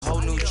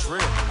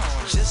drip.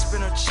 Just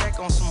spent a check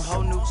on some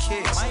whole new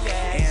kicks.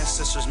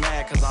 Ancestors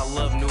mad cause I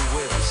love new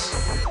whips.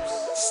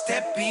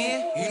 Step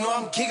in, you know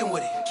I'm gigging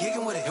with it.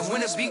 And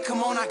when the beat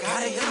come on, I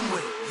gotta hit him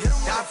with it.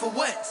 Die for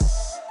what?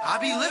 I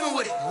be living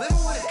with it.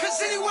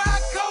 Cause anywhere I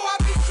go, I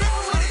be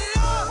tripping with it.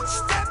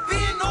 Step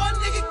in, know a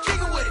nigga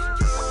kicking with it.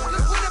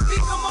 Cause when the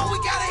beat come on, we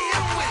gotta hit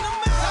him with it.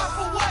 Die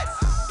for what?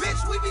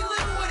 Bitch, we be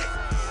living with it.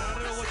 I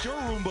don't know what your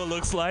Roomba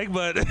looks like,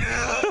 but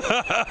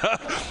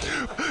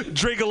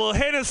drink a little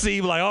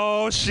Hennessy, like,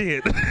 oh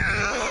shit.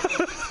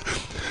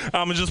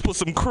 I'ma just put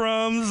some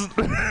crumbs.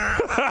 You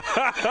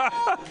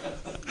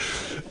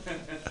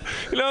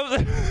know what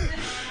I'm saying?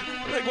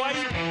 Like, why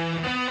you...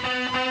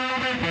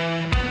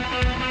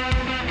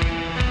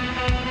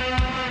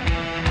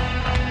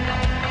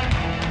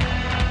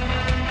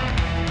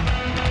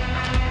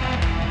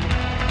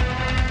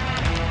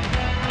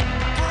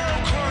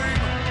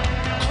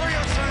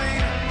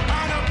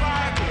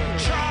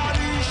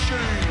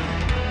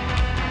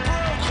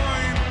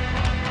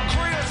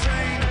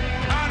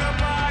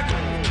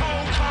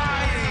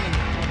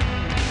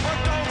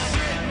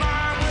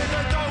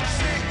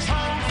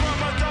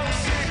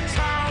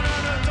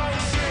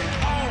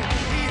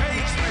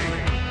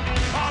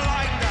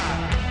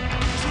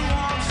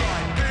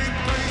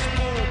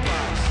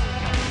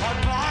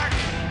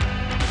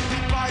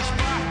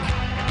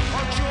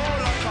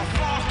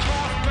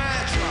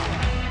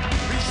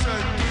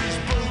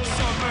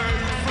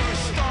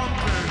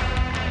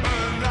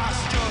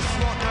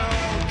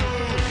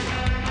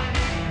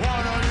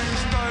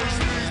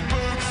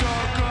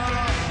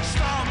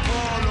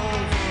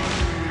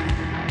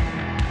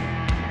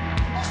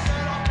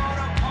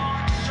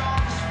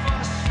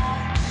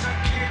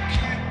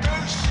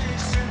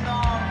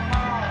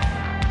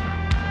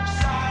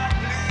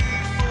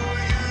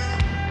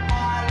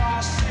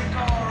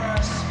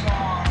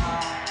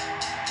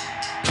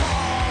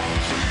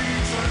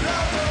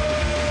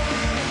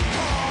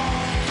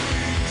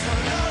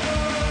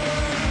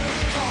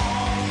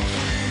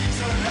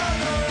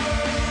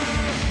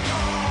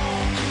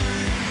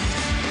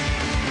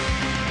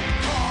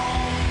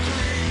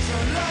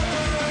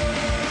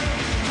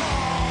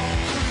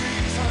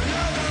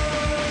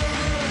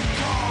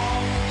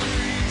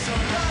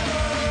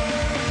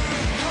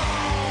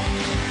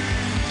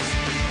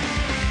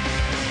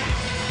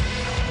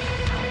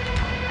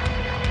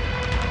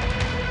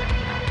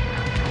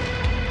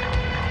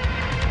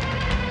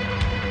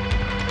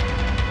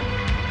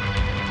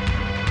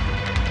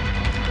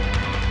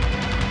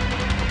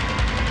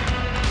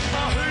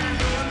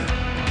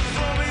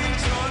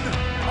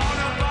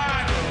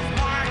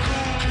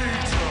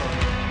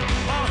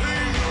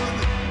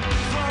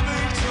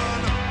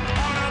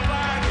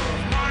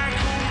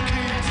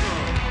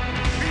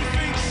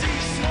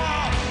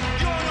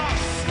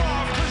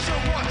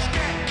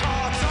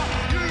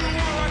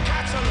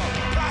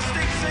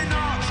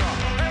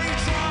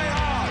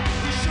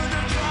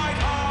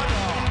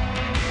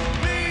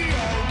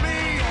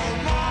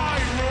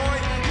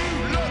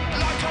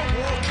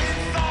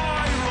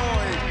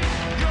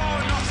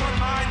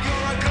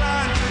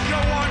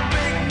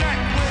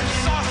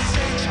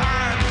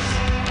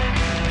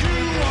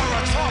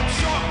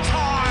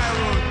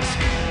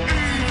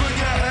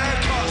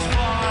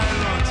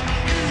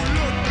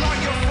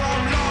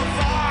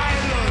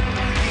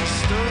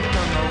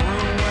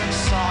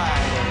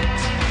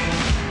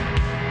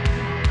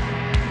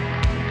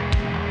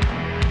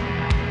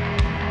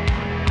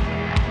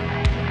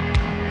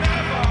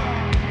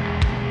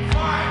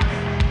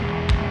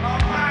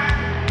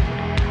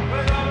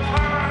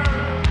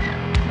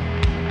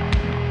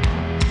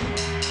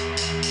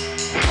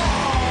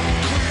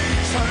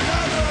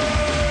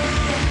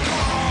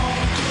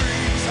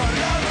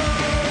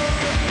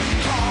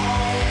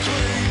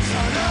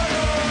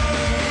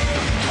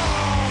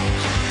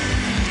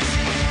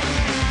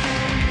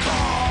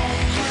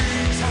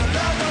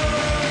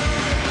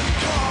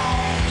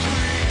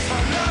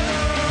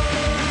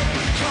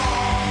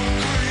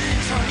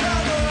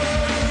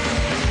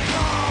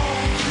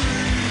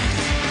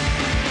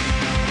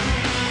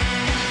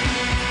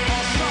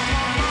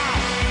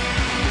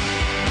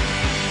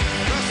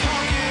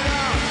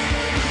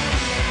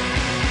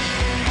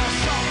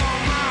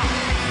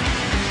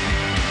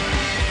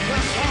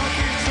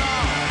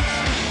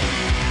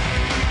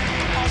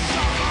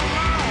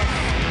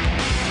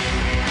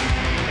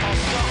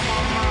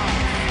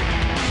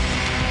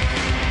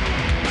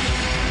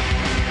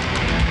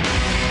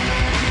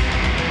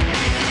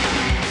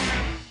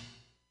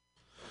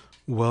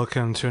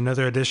 Welcome to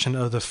another edition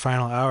of The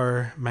Final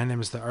Hour. My name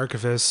is The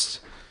Archivist.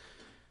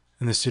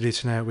 In the studio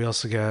tonight, we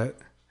also got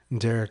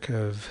Derek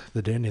of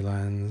the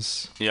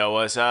Dandelions. Yo,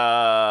 what's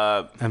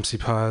up? MC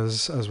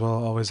Pause as well,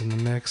 always in the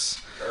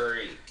mix.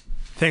 Hurry.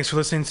 Thanks for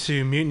listening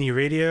to Mutiny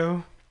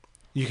Radio.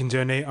 You can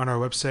donate on our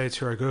website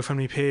to our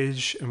GoFundMe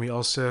page, and we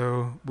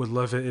also would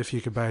love it if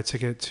you could buy a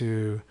ticket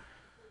to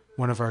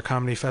one of our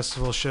comedy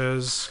festival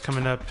shows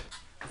coming up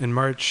in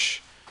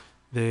March.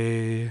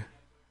 They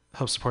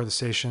help support the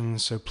station,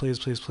 so please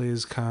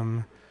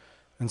come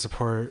and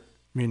support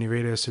Mutiny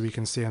Radio so we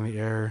can stay on the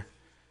air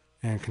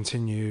and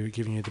continue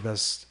giving you the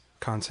best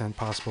content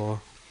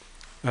possible.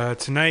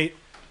 Tonight,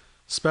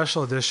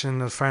 special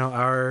edition of Final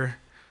Hour.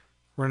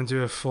 We're going to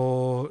do a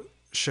full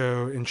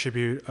show in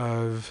tribute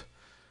of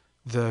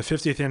the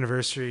 50th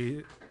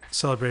anniversary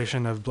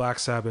celebration of Black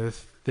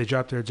Sabbath. They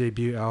dropped their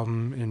debut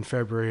album in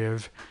February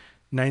of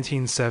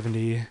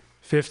 1970,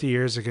 50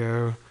 years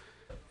ago,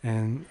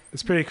 and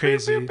it's pretty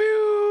crazy. Pew,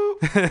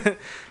 pew, pew.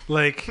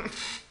 Like,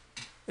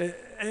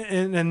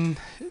 and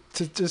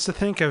just to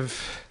think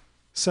of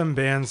some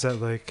bands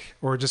that like,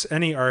 or just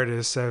any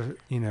artists that have,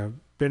 you know,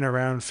 been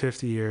around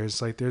 50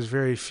 years, like there's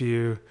very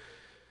few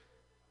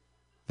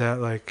that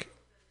like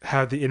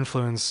have the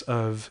influence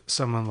of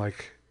someone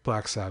like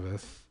Black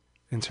Sabbath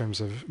in terms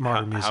of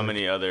modern music. How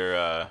many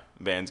other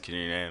bands can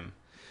you name?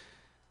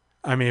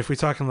 I mean, if we're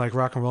talking like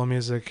rock and roll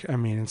music, I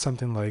mean, it's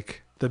something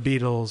like the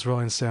Beatles,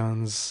 Rolling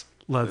Stones,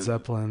 Led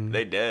Zeppelin.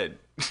 They dead.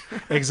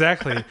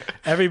 Exactly.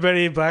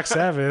 Everybody, Black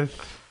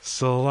Sabbath,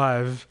 still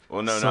alive.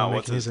 Well, no, not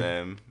what's his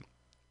name?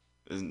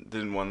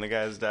 Didn't one of the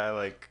guys die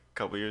like a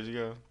couple years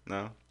ago?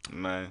 No?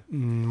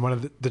 One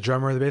of the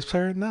drummer or the bass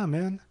player? Nah,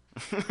 man.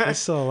 He's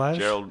still alive.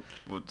 Gerald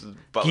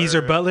Butler.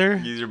 Geezer Butler?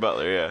 Geezer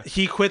Butler, yeah.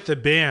 He quit the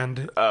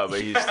band. Oh,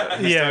 but he's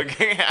still, yeah.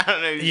 I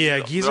don't know. Yeah,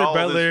 Geezer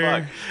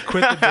Butler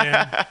quit the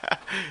band.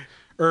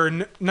 Or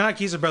not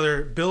Geezer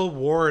Butler, Bill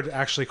Ward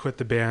actually quit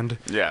the band.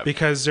 Yeah.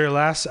 Because their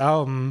last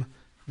album,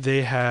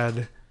 they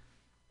had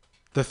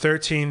the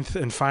 13th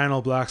and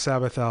final Black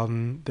Sabbath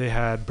album. They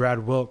had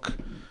Brad Wilk,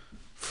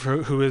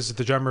 who is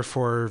the drummer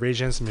for Rage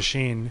Against the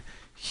Machine.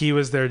 He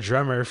was their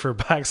drummer for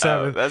Black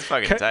Sabbath. Oh, that's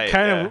fucking tight.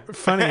 Kind of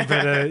funny,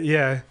 but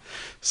yeah.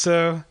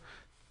 So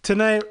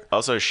tonight.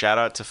 Also, shout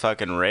out to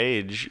fucking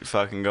Rage,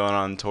 fucking going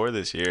on tour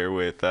this year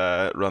with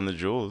Run the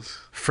Jewels.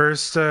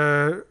 First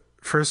tour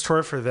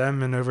for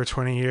them in over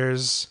 20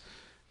 years.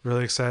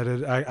 Really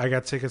excited. I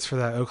got tickets for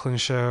that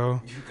Oakland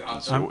show. You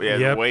got them? Yeah,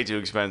 yep. Way too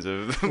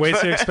expensive. Way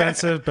too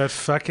expensive, but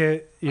fuck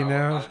it, you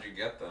know. How did you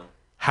get them?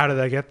 How did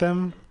I get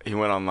them? He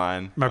went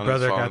online. My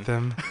brother got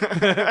them.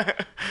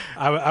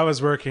 I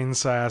was working,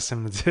 so I asked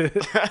him to do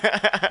it.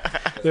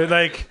 They're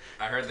like...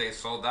 I heard they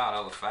sold out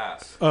hella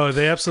fast. Oh,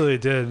 they absolutely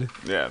did.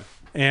 Yeah.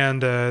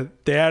 And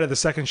they added the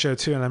second show,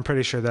 too, and I'm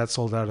pretty sure that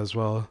sold out as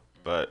well.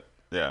 But,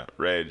 yeah,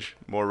 Rage.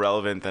 More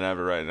relevant than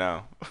ever right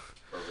now.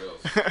 For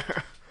real.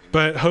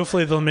 But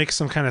hopefully they'll make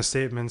some kind of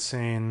statement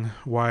saying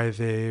why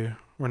they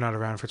were not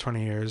around for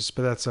 20 years.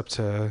 But that's up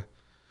to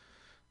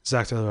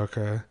Zach De La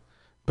Rocha.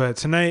 But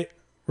tonight,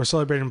 we're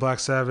celebrating Black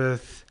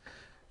Sabbath.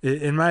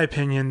 In my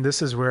opinion,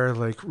 this is where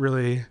like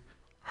really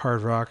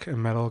hard rock and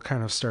metal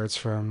kind of starts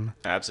from.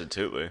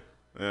 Absolutely.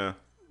 Yeah.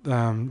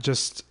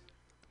 Just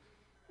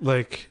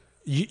like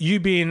you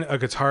being a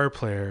guitar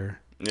player.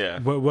 Yeah.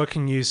 What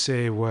can you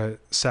say what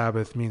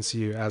Sabbath means to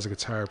you as a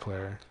guitar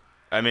player?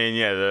 I mean,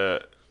 yeah,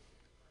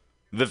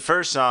 the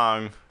first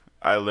song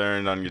I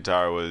learned on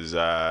guitar was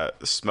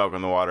Smoke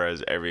on the Water,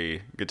 as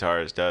every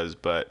guitarist does,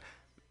 but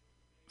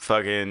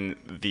fucking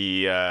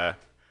the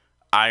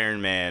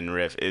Iron Man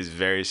riff is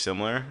very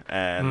similar,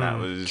 and that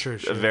was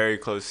a very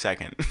close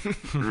second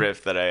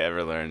riff that I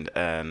ever learned.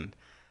 And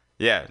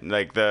yeah,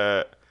 like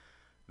the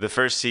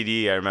first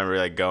CD I remember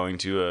like going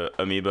to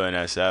Amoeba and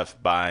SF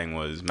buying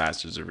was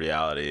Masters of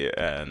Reality,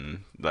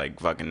 and like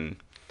fucking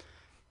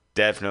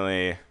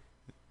definitely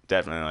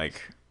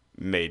like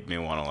made me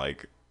want to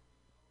like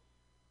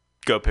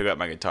go pick up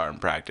my guitar and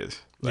practice.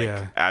 Like,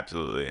 yeah,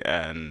 absolutely.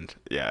 And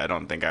yeah, I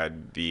don't think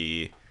I'd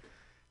be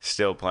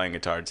still playing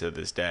guitar to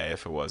this day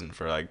if it wasn't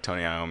for like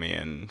Tony Iommi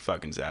and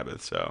fucking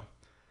Sabbath. So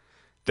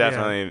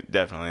definitely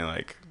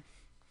like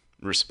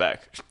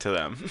respect to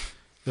them.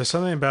 There's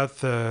something about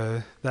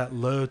that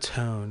low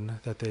tone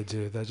that they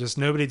do that just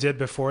nobody did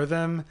before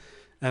them,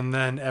 and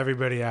then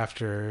everybody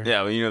after.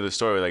 Yeah, well, you know the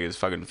story with like his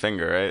fucking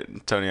finger,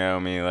 right? Tony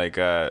Iommi, like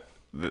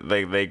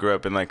they grew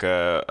up in like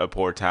a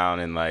poor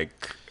town in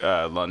like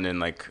London,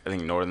 like I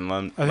think northern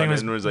London. I think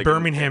it was like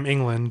Birmingham,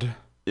 England.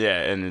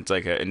 Yeah, and it's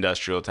like an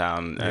industrial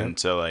town, and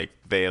so like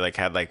they like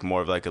had like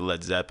more of like a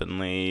Led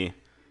Zeppelin-y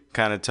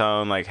kind of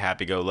tone, like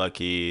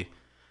happy-go-lucky,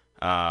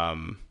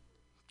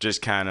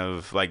 just kind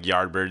of like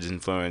Yardbirds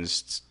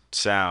influenced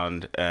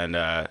sound. And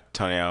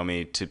Tony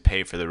Iommi, to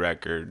pay for the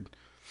record,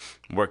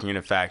 working in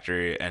a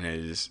factory, and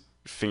his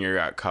finger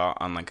got caught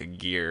on like a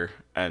gear,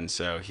 and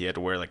so he had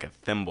to wear like a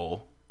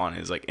thimble on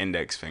his like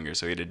index finger,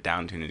 so he had to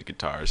down tune his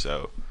guitar.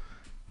 So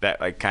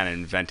that like kind of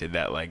invented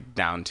that like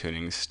down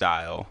tuning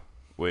style,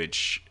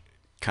 which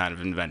kind of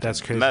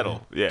invented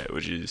metal. Yeah,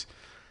 which is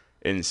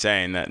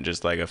insane. That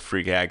just like a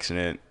freak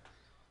accident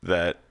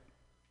that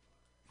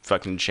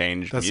fucking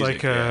changed That's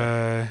music.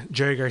 Like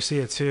Jerry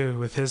Garcia too,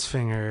 with his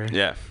finger.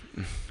 Yeah.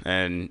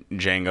 And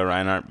Django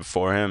Reinhardt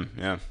before him.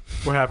 Yeah.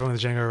 What happened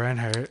with Django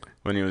Reinhardt?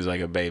 When he was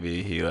like a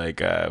baby, he like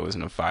was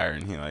in a fire,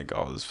 and he like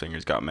all his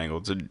fingers got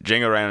mangled. So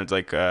Django Reinhardt's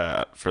like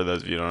for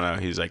those of you who don't know,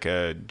 he's like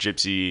a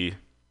gypsy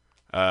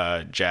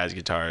jazz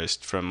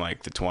guitarist from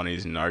like the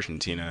 20s in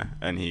Argentina,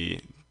 and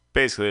he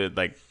basically had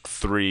like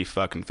 3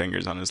 fucking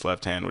fingers on his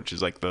left hand, which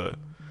is like the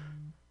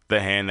the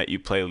hand that you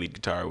play lead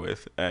guitar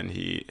with, and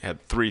he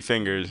had 3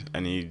 fingers,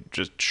 and he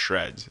just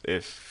shreds.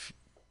 If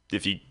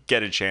you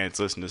get a chance,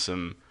 listen to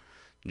some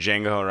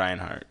Django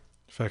Reinhardt.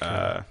 Fuck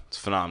yeah. It's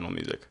phenomenal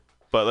music.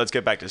 But let's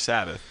get back to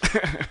Sabbath.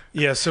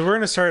 Yeah, so we're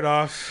going to start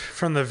off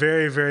from the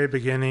very, very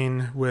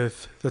beginning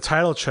with the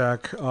title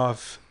track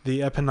off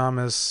the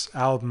eponymous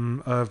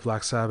album of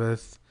Black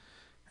Sabbath.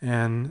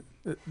 And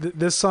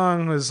this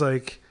song was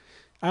like,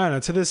 I don't know,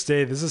 to this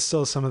day, this is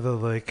still some of the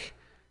like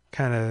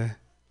kind of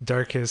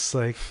darkest,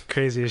 like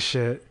craziest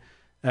shit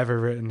ever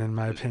written, in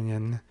my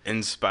opinion.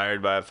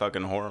 Inspired by a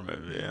fucking horror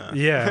movie, yeah.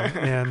 Yeah,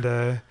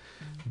 and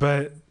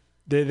but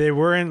they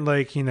weren't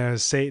like, you know,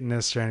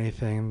 Satanists or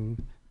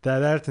anything.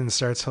 That didn't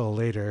start till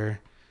later,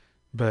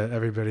 but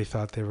everybody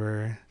thought they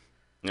were,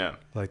 Yeah.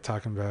 like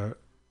talking about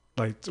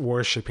like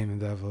worshiping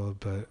the devil.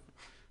 But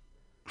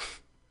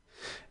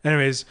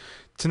anyways,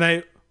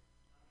 tonight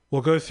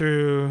we'll go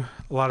through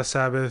a lot of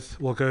Sabbath.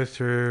 We'll go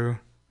through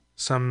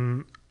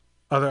some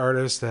other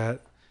artists that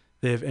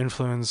they have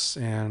influenced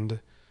and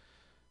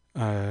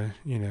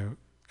you know,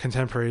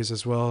 contemporaries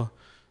as well.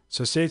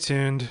 So stay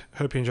tuned.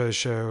 Hope you enjoy the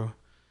show.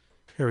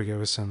 Here we go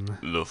with some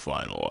The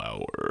Final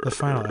Hour. The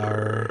Final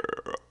Hour.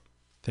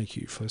 Thank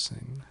you for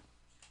listening.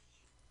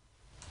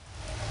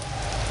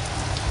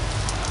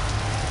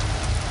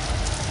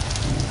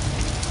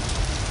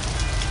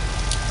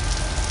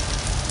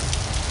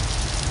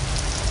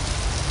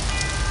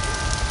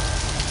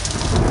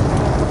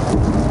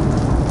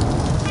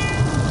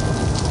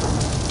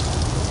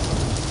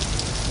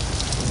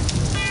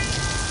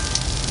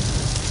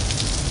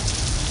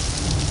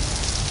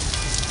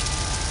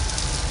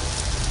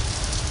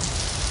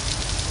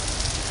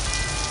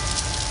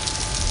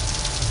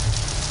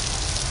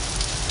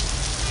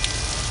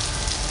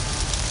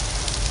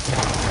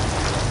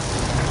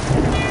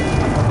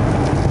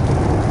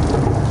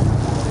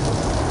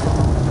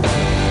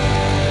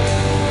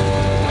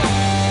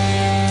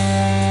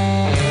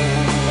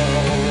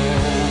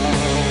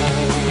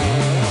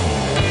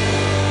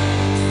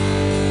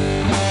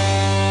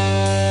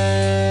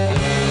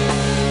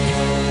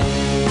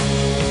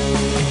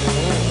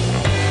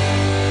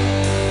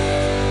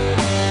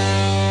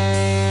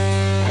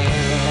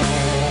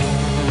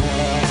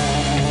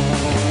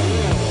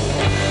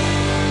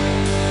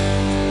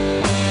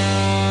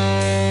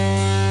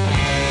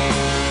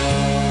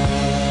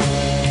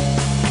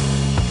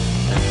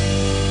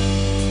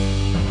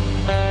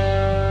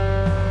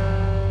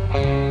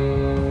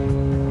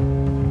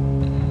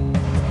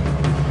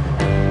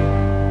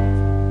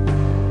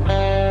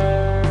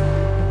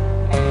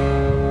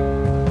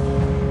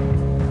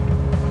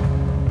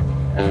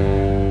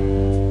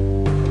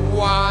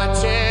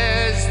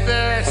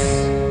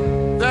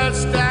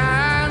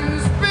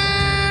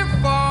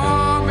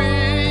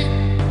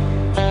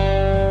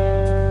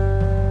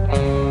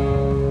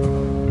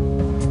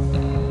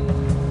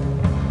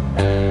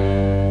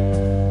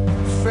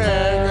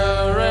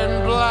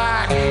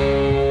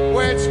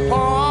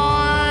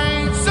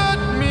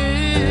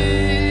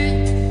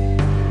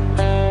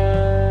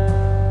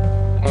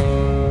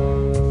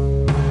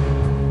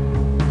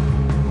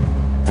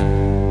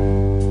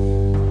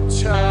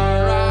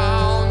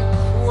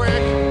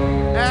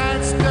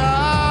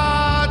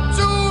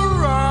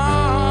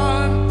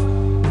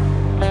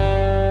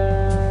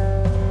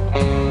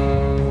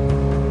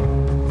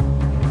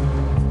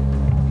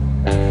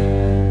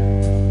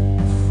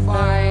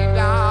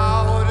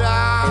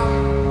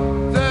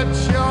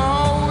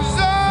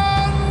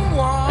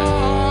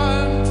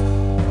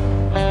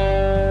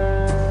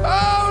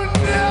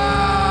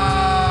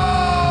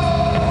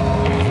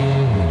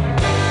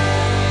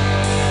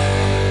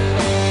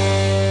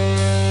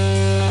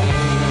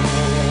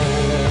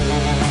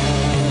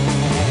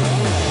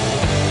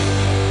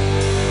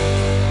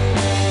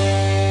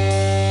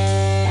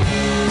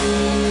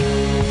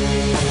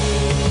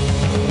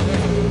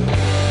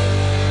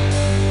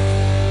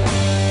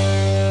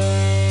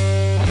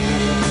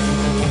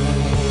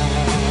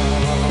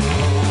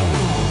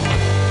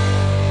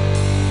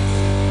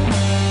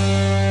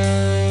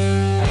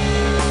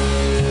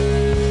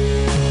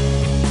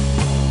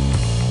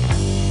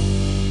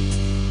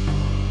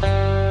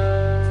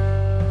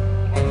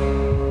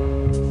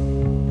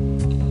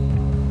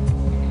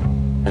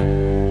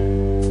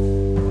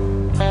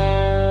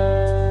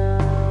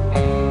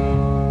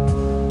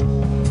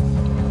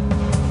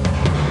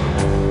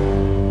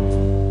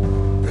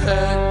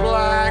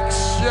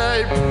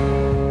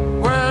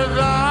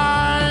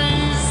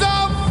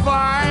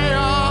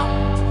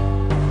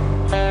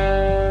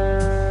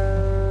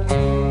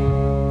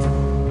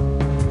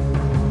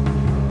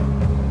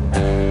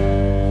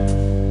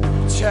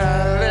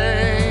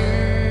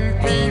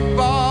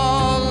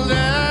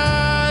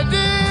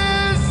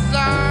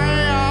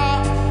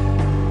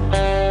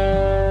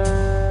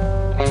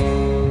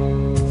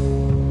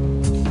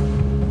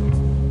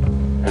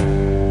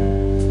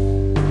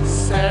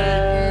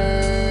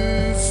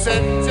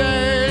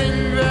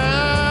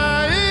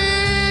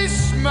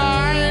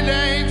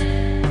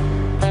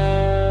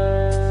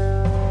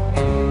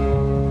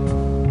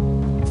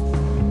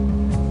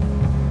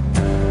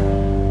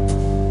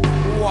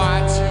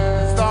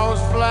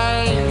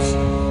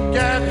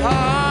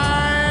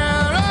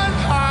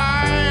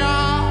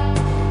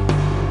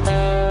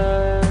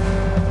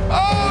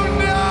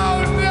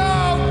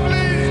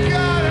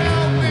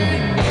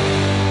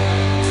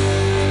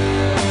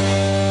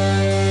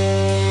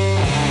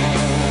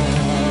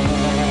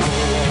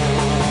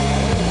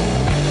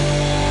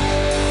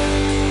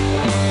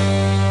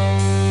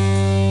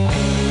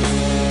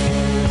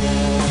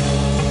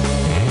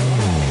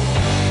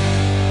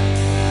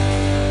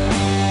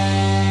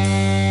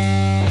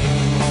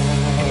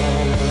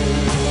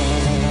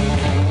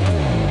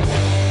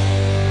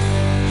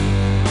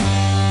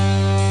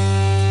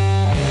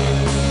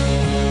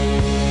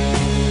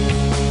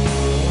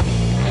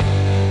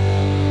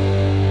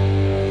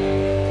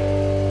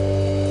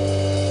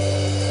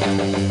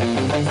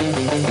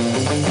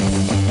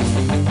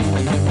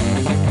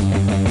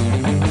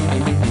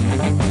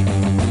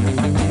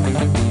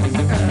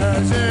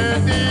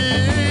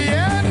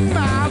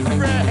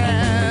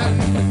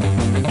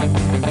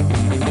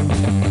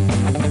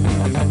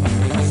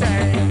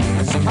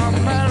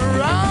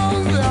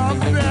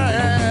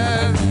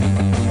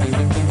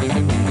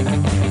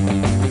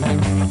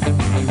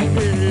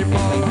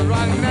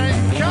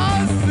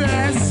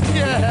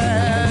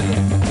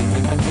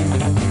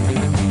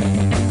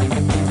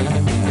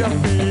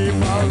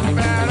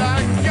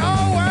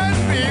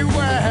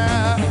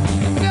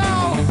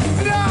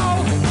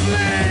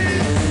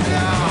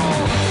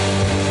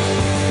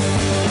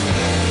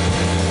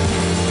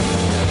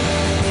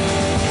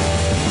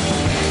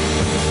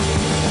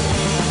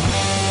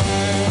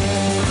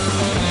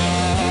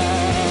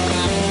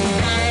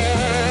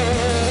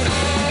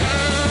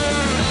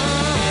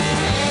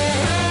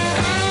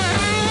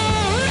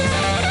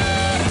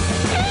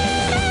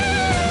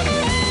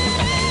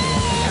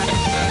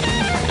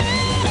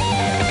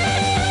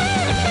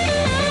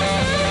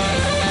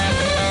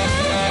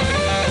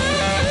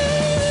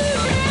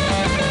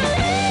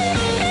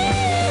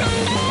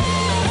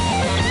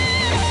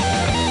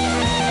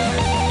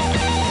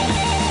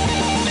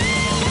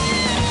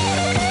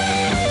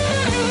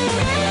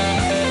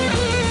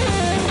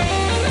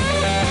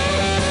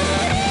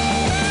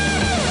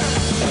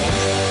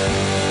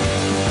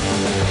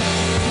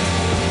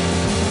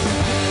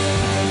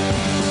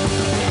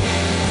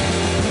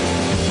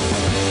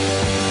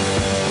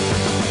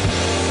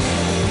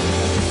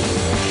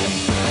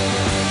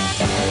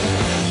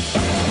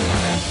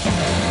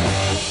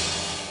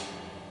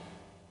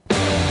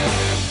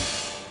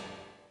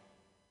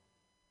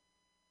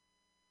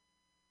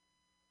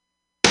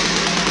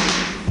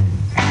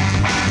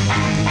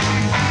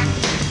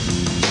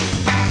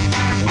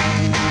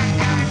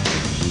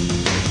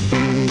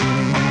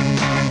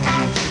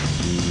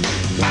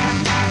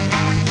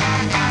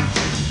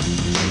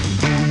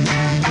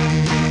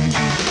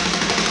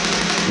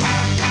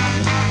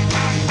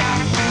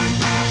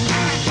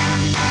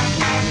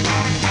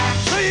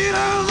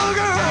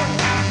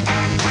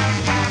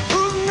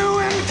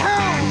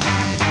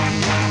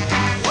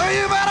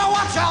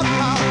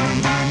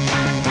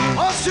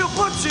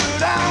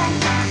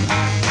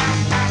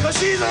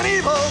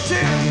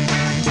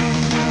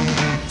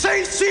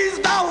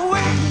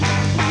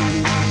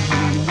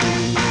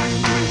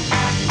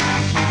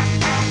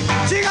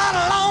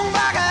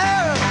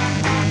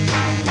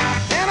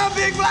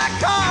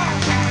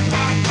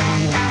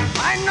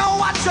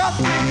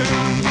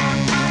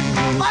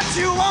 but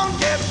you won't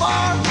get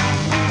far.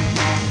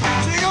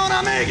 She's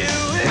gonna make you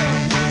ill,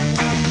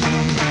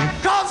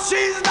 'cause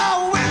she's the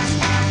witch.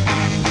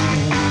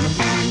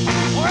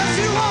 When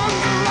she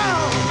runs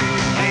around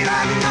late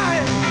at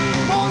night,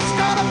 most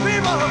of the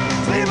people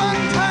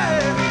sleeping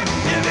tight.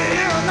 If you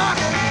hear a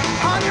knocking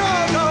on your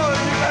door,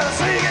 you better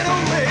say it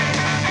away.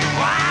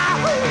 Wow,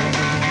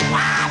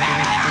 wow,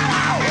 baby,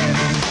 wow.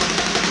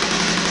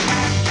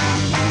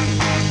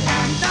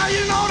 Now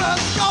you know the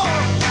score,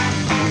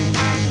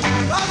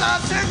 'cause I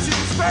sent you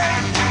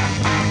straight.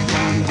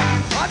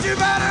 But you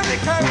better be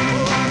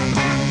careful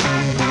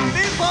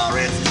before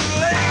it's too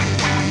late.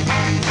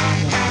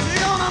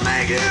 She's gonna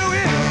make you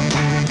ill,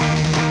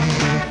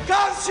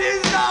 'cause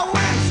she's the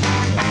witch.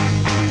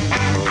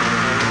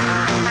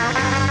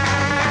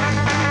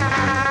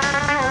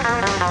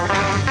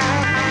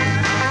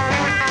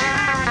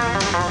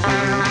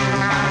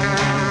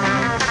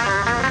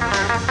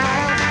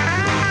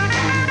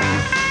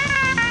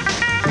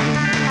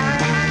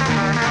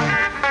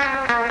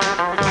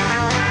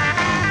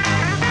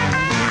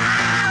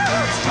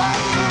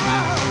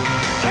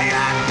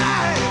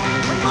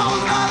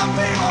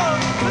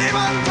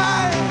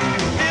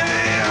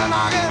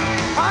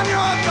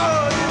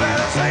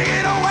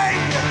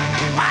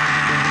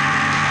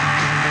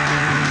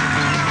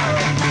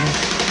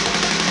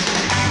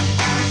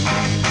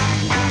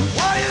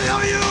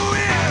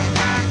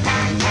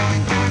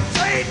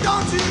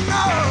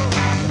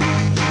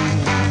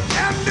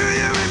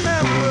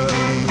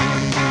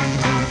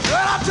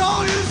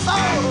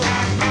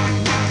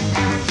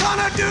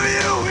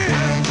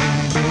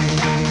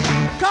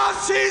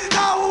 She's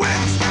the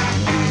witch.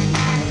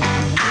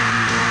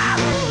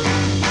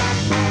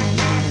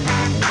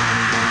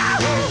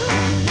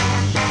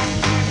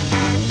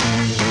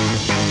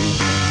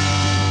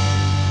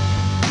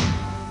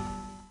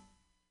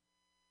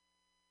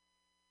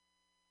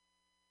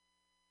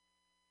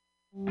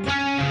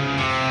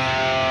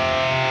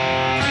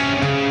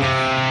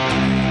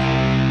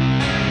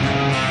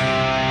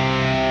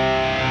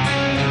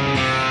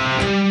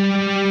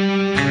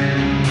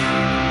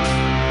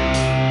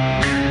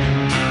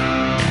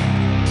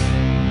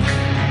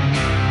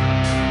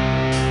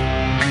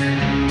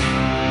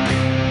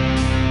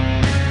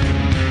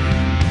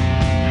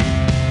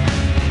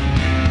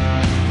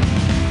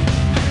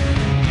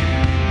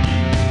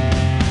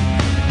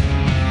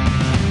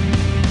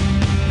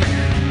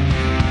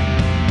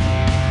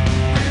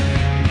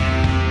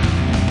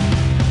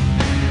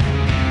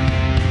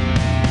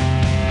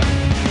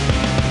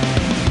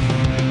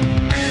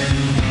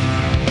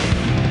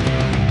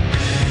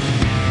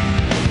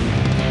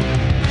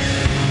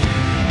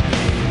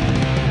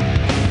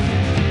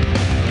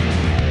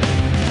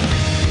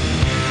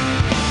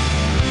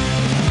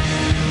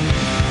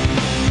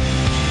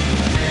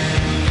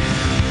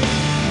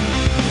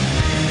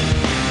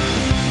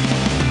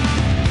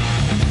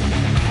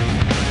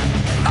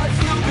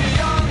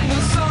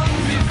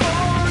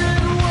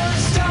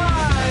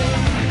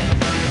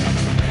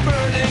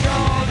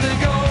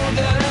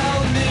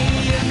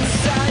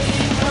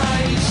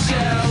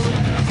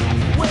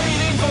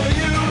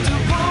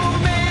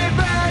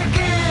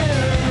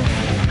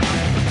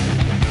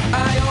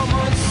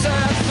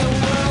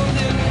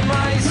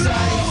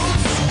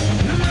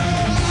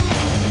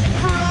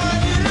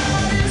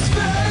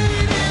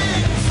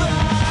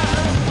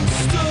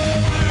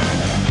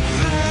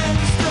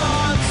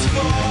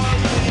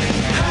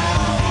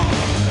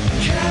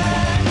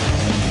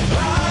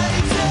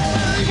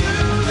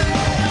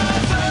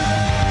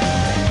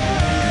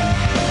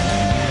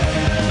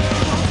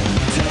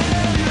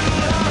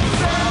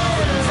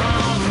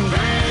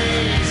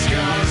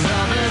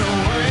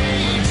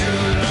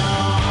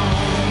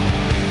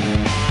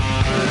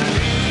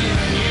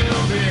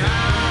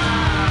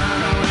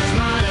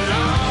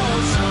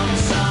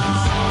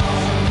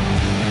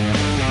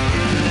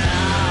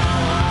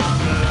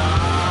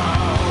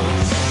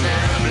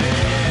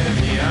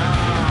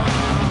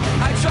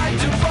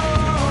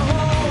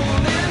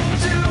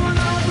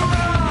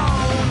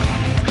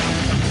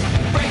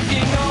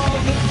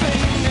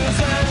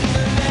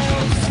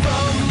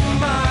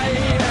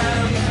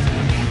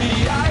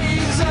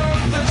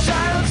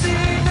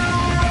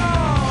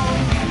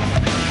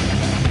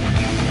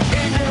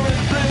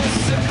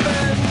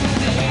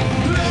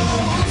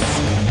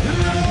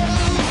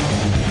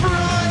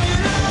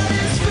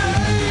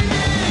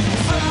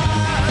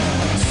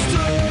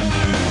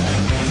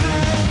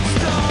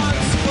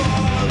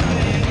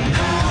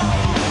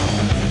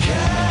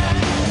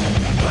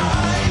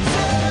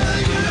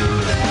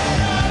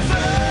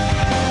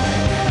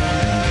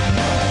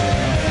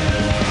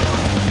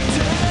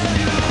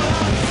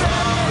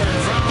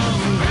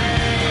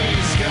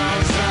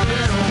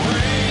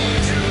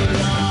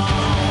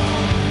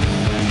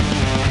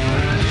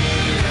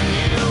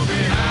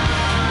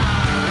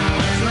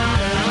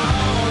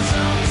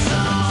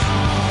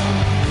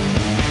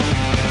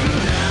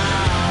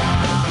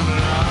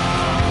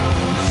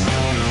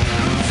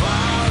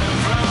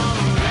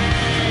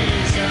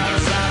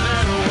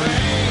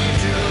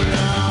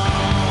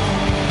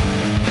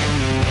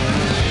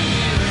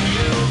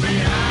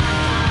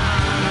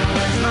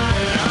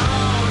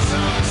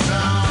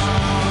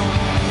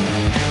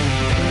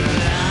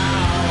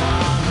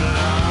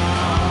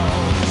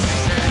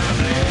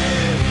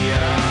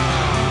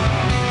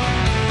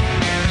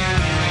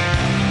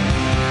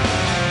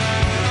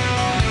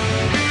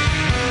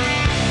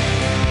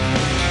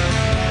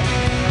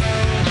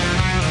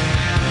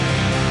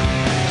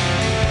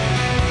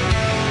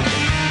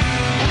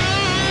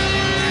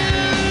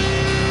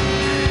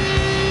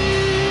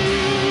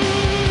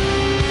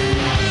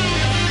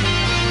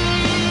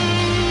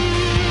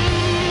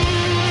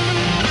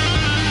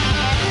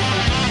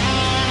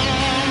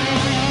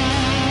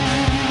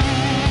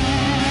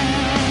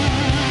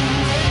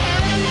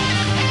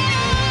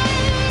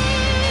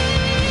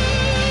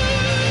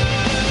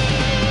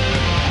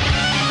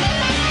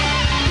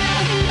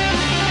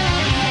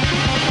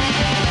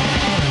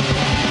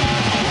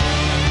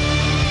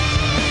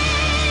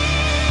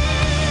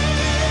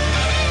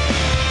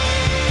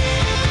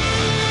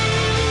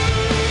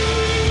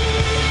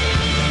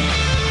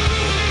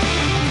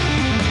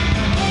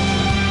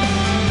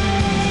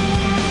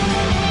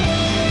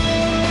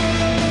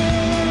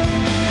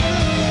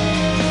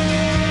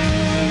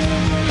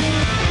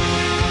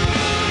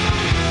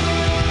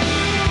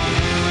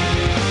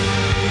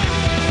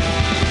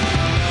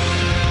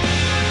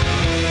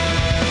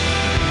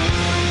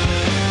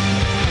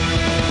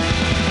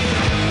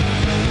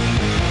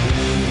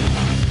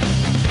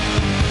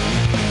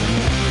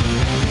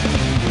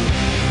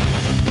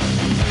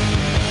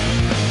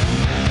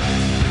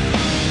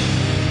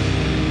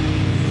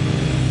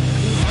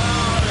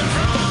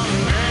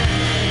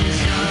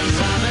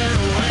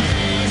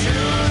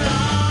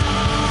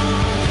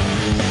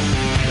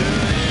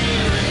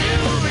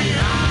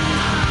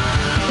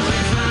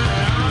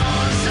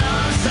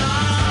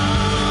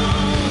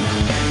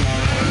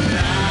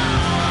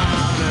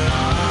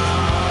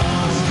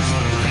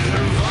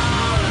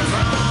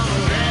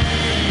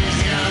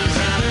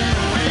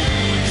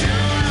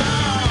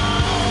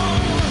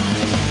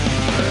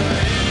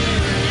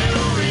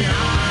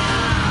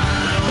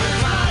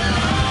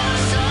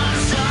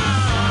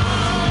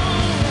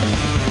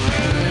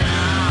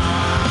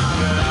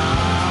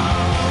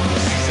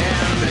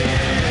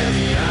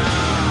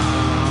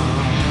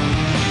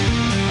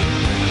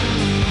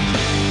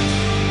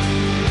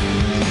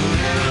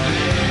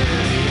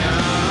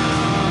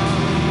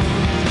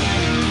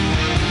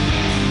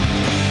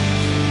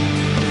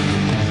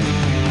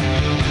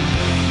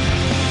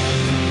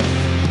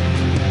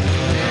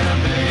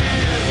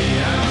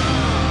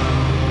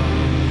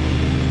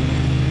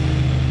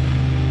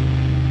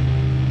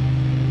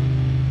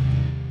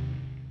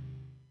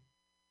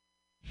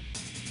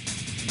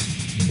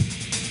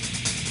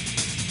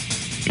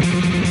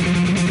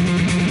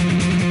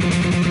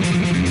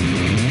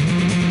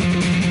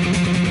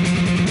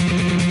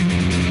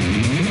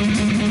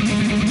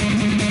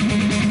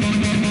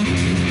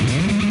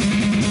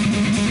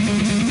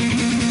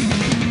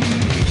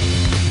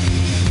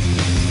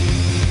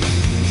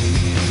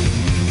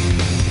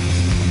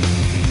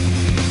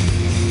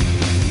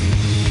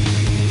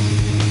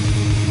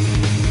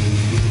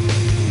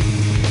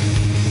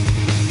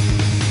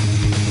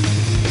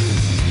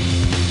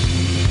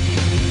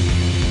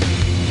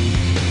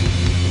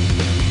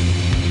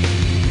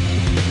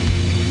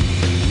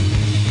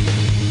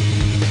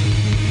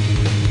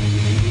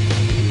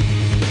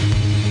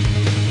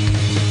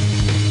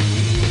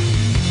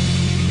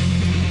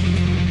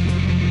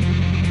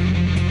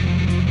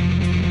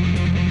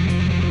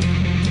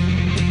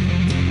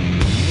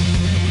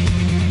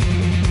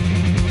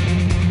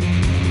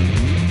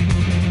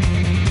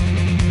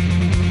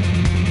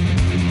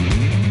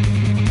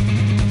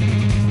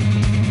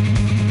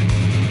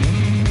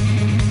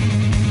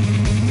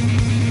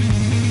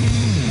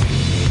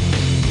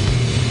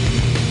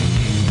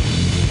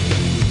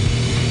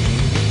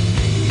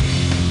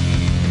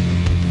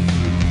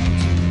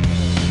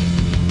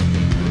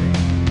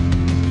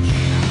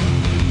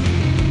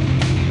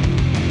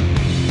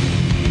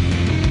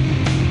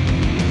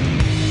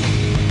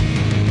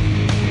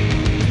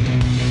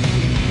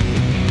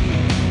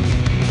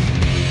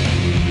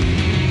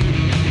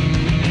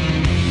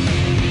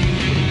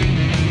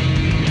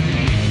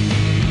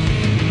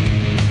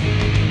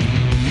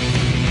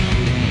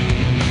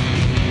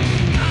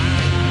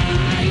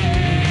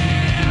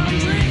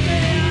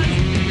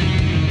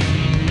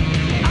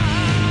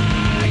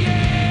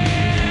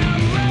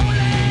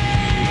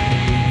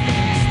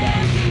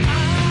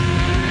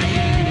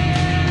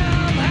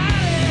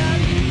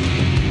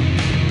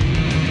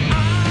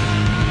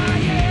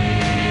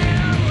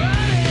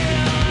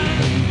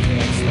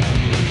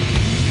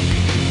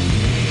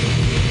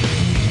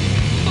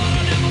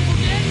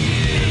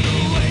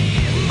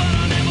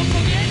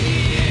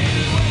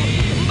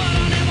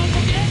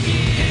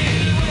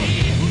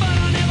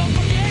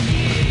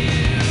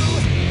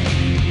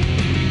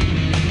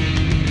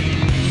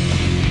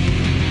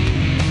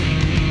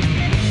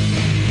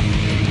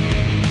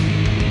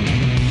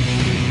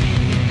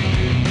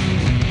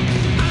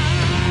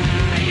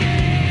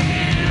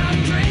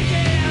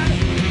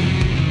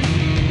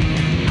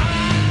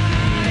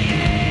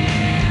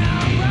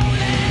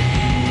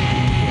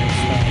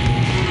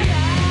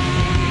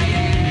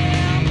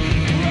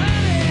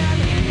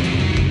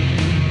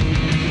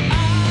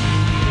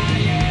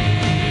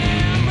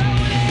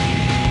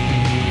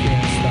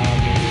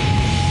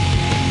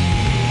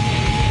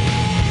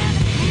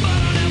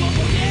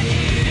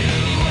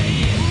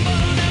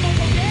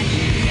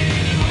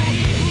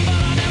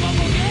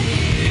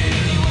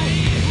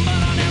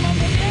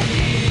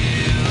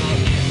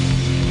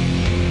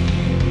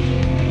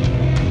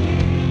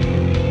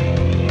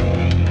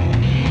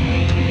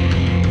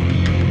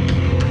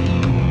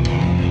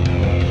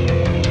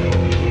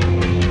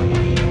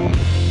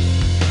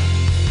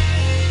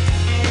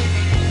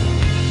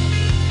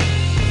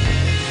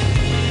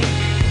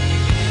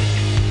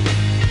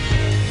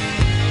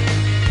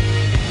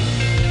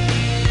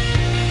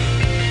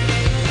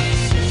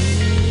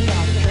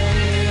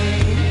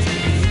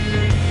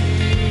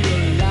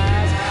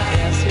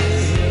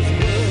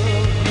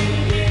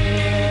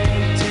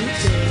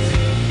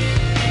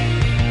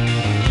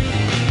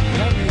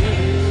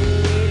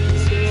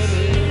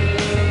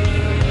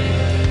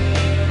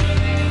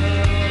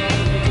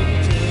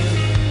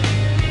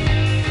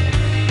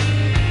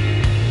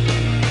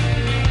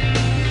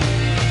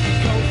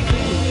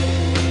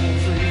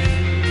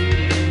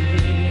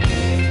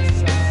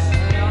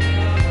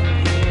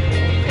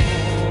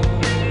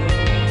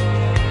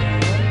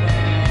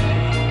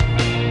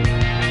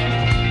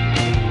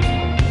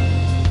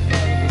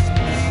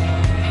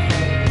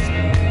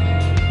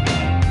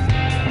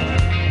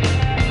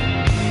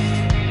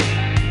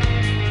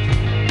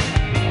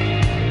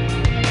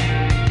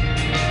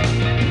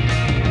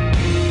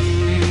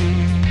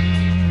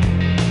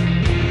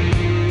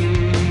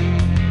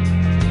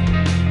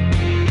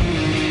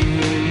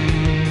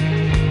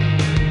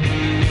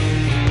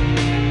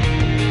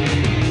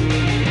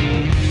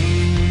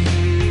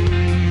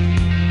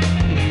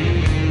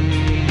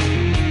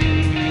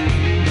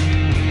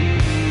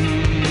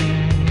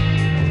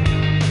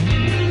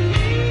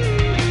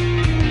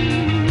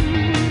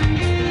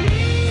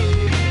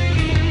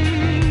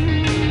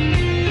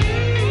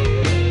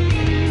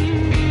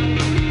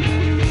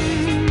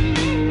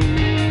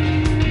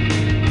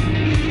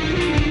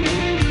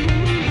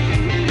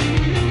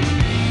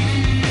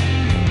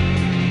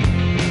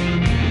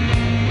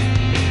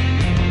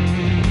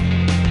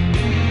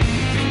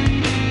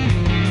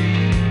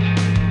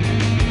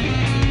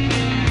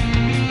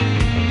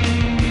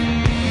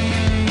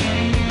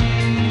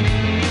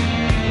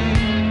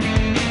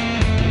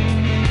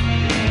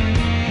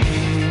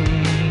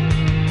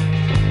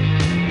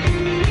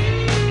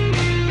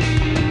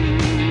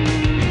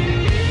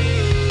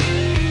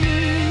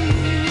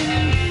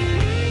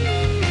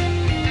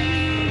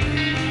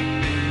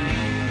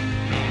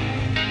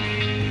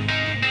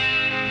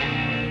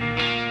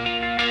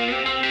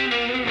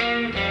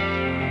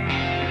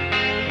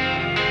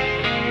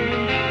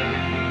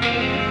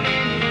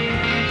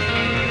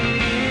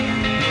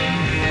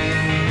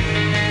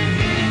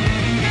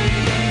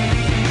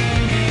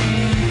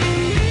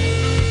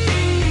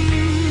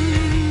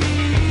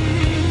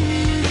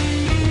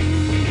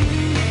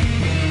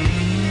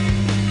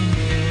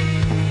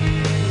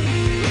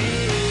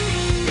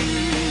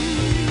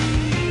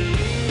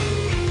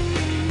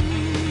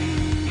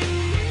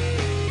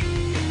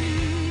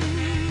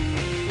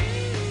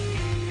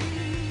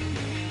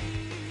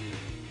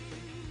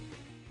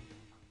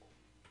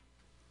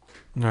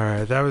 All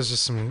right, that was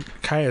just some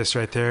Caius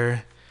right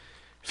there.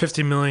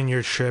 50 Million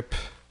Year Trip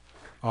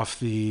off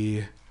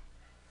the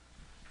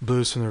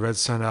Blues from the Red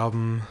Sun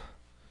album.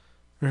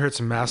 We heard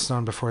some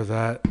Mastodon before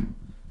that.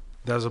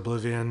 That was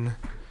Oblivion.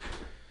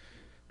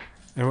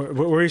 And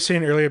what were you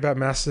saying earlier about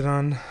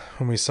Mastodon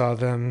when we saw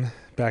them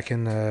back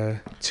in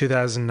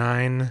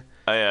 2009?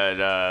 Oh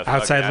yeah,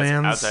 Outside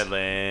Lands. Outside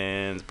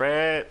Lands,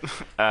 Brett.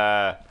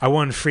 I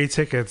won free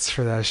tickets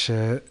for that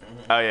shit.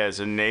 Oh yeah,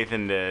 so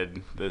Nathan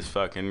did this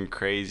fucking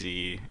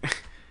crazy,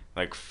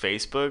 like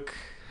Facebook,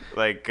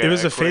 like It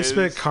was a quiz.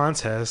 Facebook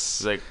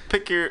contest. It's like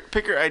pick your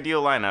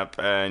ideal lineup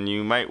and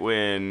you might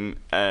win.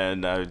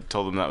 And I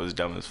told him that was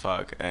dumb as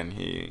fuck, and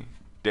he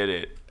did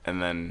it. And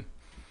then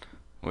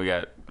we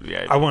got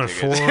VIP I won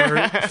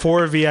tickets.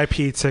 four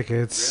VIP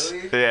tickets.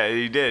 Really? Yeah,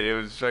 he did. It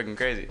was fucking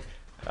crazy.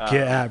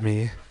 Get at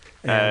me.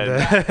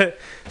 And,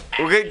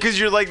 Okay, because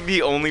you're like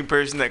the only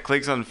person that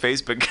clicks on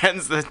Facebook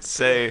ads that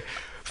say,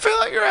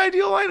 fill out your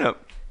ideal lineup.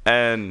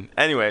 And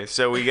anyway,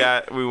 so we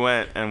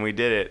went and we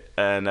did it.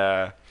 And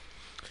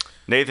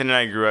Nathan and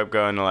I grew up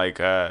going to like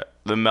the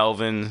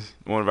Melvins,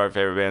 one of our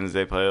favorite bands.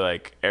 They play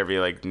like every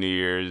like New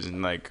Year's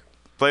and like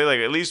play like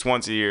at least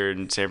once a year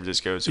in San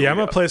Francisco. So yeah, I'm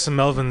gonna play some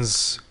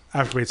Melvins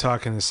after we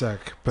talk in a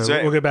sec, but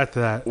So- we'll get back to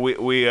that. We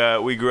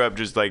grew up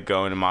just like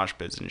going to mosh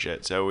pits and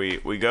shit. So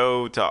we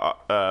go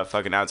to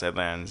fucking Outside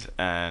Lands,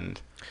 and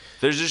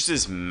there's just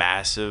this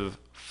massive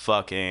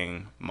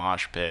fucking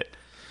mosh pit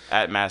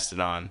at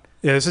Mastodon.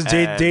 Yeah, this is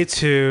day And- day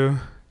 2.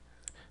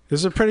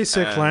 There's a pretty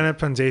sick And-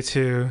 lineup on day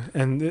 2,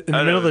 and in the Oh,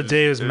 no, middle of the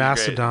day was great.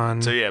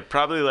 Mastodon. So yeah,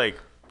 probably like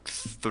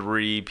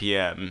 3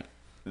 p.m.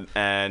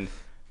 and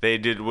they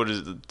did what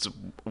is it,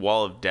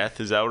 Wall of Death?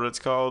 Is that what it's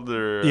called?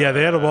 Or Yeah,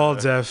 they had a Wall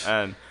of Death.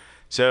 And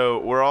so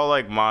we're all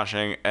like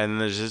moshing,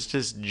 and there's just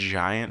this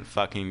giant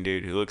fucking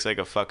dude who looks like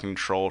a fucking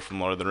troll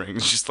from Lord of the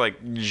Rings, just like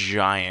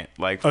giant,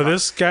 like. Oh,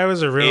 this guy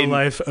was a real In-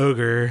 life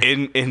ogre.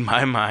 In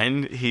my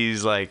mind,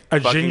 he's like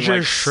A fucking ginger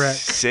like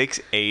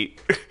Shrek.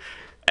 6'8",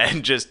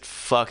 and just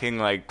fucking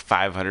like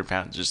 500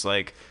 pounds, just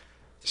like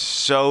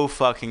so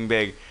fucking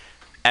big.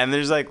 And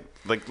there's like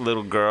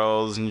little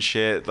girls and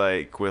shit,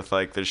 like with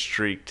like their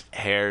streaked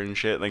hair and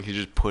shit. Like he's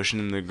just pushing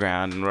them to the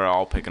ground, and we're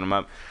all picking them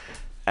up.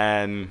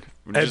 And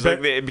just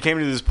like it became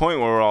to this point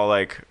where we're all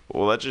like,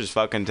 well, let's just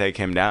fucking take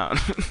him down.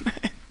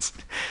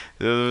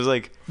 There was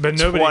like, But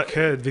nobody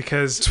could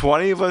because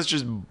 20 of us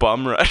just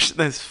bum rushed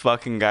this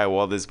fucking guy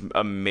while this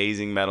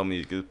amazing metal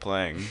music is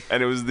playing,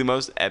 and it was the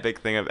most epic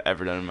thing I've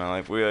ever done in my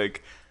life.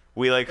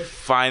 We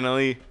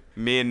finally,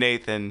 me and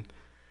Nathan,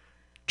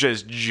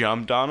 just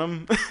jumped on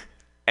him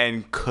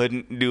and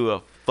couldn't do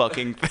a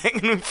fucking thing,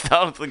 and we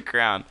fell to the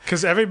ground.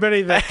 because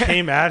everybody that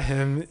came at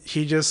him,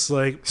 he just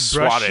like brushed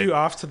Swatted. you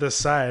off to the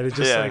side. It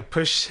just Yeah. like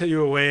pushed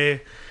you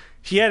away.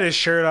 He had his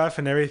shirt off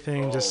and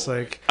everything, just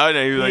like Oh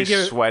no, he was He like didn't give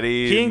a-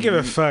 sweaty. he didn't give a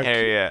and fuck.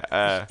 hairy,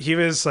 yeah. he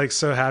was like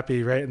so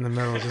happy right in the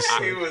middle. Just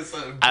He like, was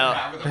I-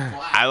 having a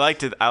blast.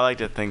 I like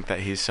to think that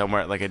he's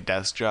somewhere at like a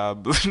desk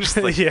job, just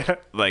like yeah.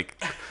 like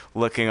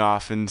looking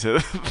off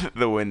into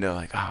the window,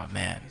 like, oh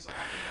man,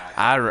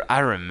 I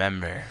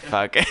remember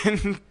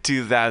fucking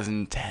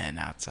 2010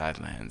 Outside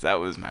Lands. That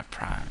was my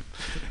prime.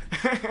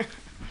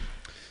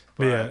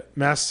 But yeah,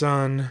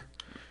 Mastodon,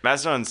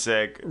 Mastodon's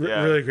sick.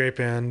 Yeah. really great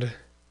band.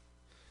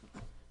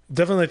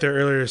 Definitely like their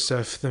earlier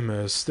stuff the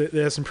most.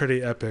 They had some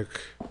pretty epic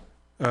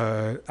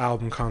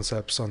album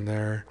concepts on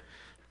there.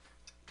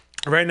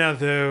 Right now,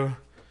 though,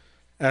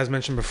 as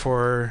mentioned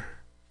before,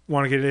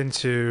 want to get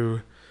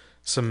into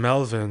some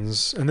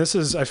Melvins. And this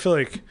is, I feel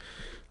like,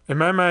 in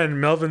my mind,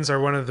 Melvins are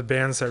one of the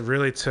bands that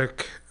really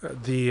took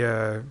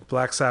the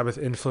Black Sabbath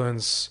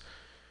influence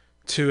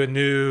to a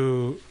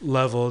new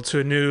level, to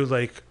a new,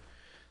 like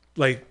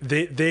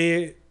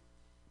they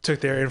took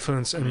their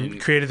influence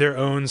and created their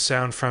own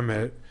sound from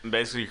it.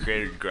 Basically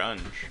created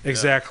grunge.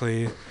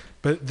 Exactly.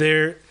 But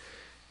they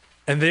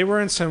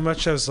weren't so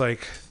much as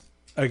like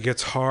a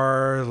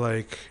guitar,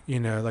 like, you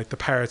know, like the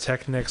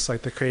pyrotechnics,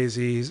 like the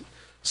crazy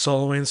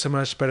soloing so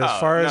much, but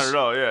Not at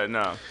all. Yeah,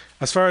 no.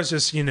 as far as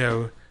just, you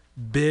know,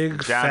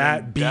 big,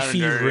 fat, beefy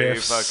down and dirty,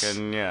 riffs.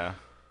 Fucking yeah.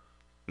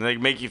 Like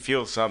make you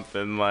feel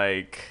something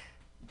like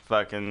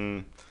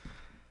fucking.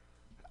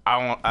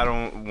 I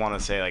don't want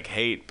to say like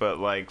hate, but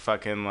like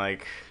fucking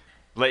like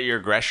let your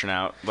aggression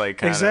out, like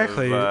kind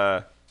Exactly.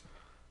 of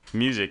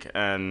music.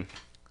 And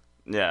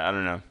yeah, I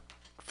don't know.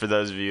 For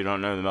those of you who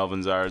don't know who the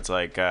Melvins are, it's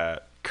like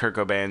Kurt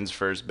Cobain's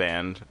first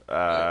band.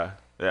 Yeah.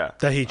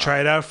 That he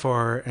tried out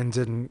for and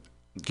didn't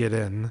get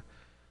in.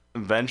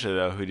 Eventually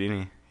though,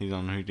 Houdini. He's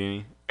on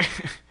Houdini.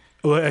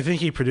 Well, I think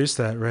he produced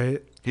that,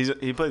 right?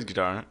 He plays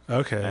guitar in it,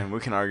 Okay. and we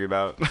can argue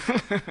about.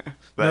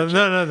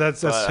 No,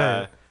 that's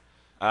tight.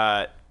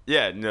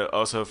 Yeah, no,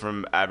 also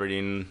from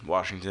Aberdeen,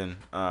 Washington.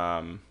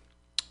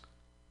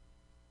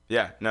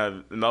 Yeah,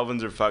 no, the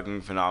Melvins are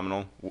fucking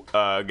phenomenal.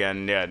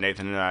 Again, yeah,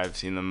 Nathan and I have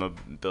seen them a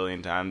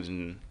billion times,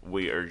 and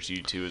we urge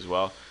you to as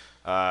well.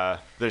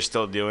 They're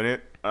still doing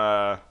it.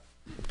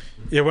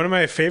 Yeah, one of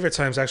my favorite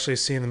times actually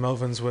seeing the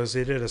Melvins was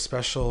they did a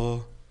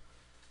special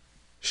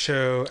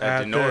show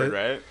At the Nord,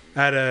 right?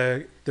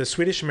 at the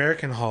Swedish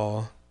American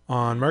Hall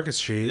on Market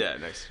Street. Yeah,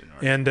 next to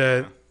Nord.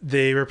 And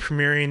they were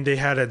premiering. They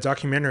had a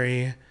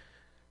documentary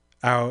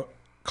out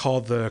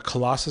called "The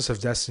Colossus of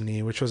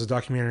Destiny," which was a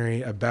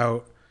documentary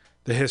about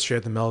the history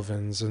of the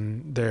Melvins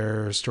and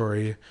their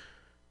story.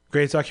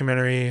 Great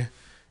documentary.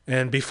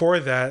 And before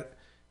that,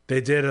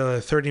 they did a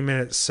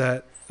 30-minute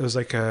set. It was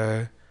like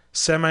a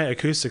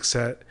semi-acoustic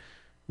set,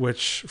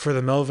 which for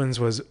the Melvins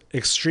was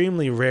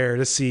extremely rare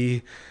to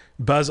see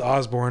Buzz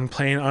Osborne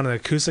playing on an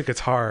acoustic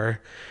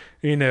guitar,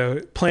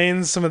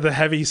 playing some of the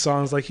heavy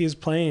songs, like he's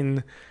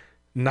playing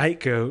Night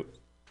Goat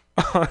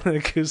on an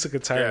acoustic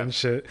guitar and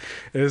shit.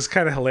 It was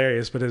kind of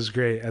hilarious, but it was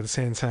great at the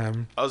same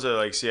time.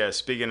 Also,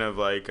 speaking of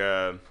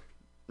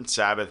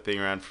Sabbath being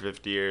around for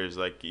 50 years,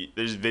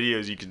 there's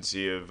videos you can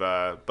see of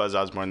Buzz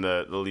Osborne,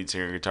 the lead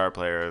singer and guitar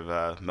player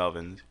of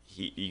Melvins.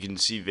 You can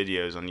see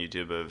videos on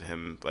YouTube of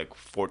him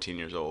 14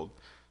 years old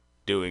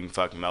doing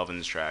fucking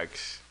Melvins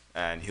tracks,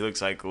 and he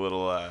looks like a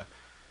little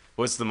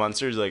what's the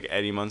Munsters,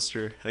 Eddie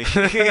Munster? He's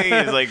fucking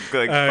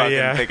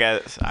thick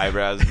ass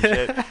eyebrows and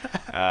shit.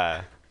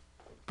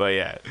 But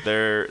yeah,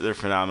 they're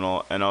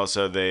phenomenal, and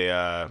also they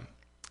have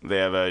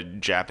a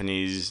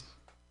Japanese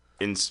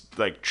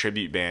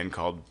tribute band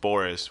called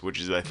Boris, which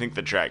is I think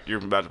the track you're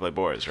about to play.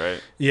 Boris,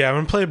 right? Yeah, I'm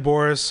gonna play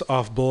Boris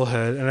off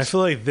Bullhead, and I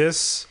feel like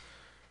this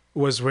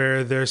was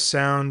where their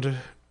sound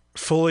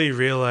fully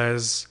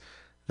realized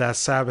that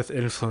Sabbath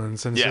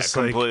influence, and just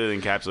completely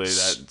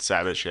encapsulated that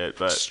Sabbath shit.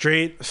 But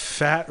straight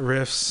fat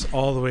riffs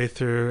all the way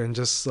through, and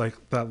just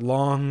that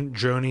long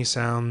drony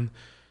sound,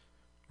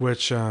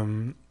 which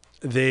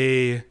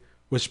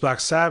Black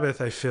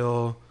Sabbath I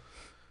feel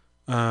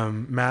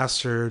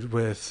mastered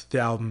with the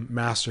album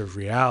Master of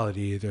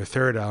Reality, their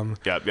third album.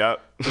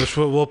 Yep. Which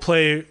we'll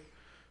play.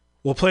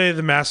 We'll play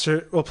the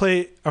master. I'm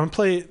gonna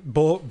play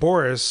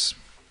Boris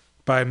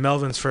by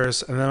Melvins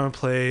first, and then I'm gonna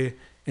play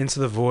Into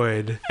the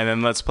Void, and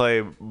then let's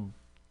play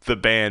the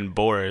band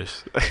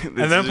Boris. And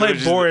then play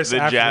Boris the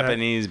after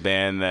Japanese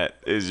band that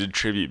is a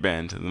tribute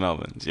band to the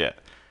Melvins. Yeah,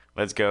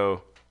 let's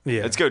go.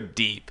 Yeah, let's go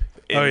deep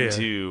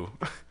into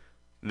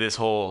this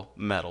whole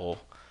metal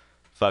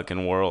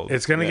fucking world.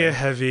 It's gonna get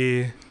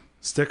heavy.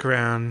 Stick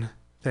around.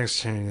 Thanks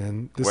for tuning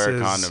in. Wear a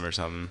condom or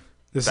something.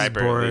 This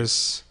Diaper,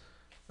 is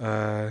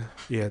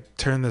Boris.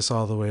 Turn this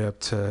all the way up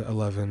to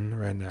 11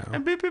 right now.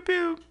 And boop, boop,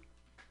 boop.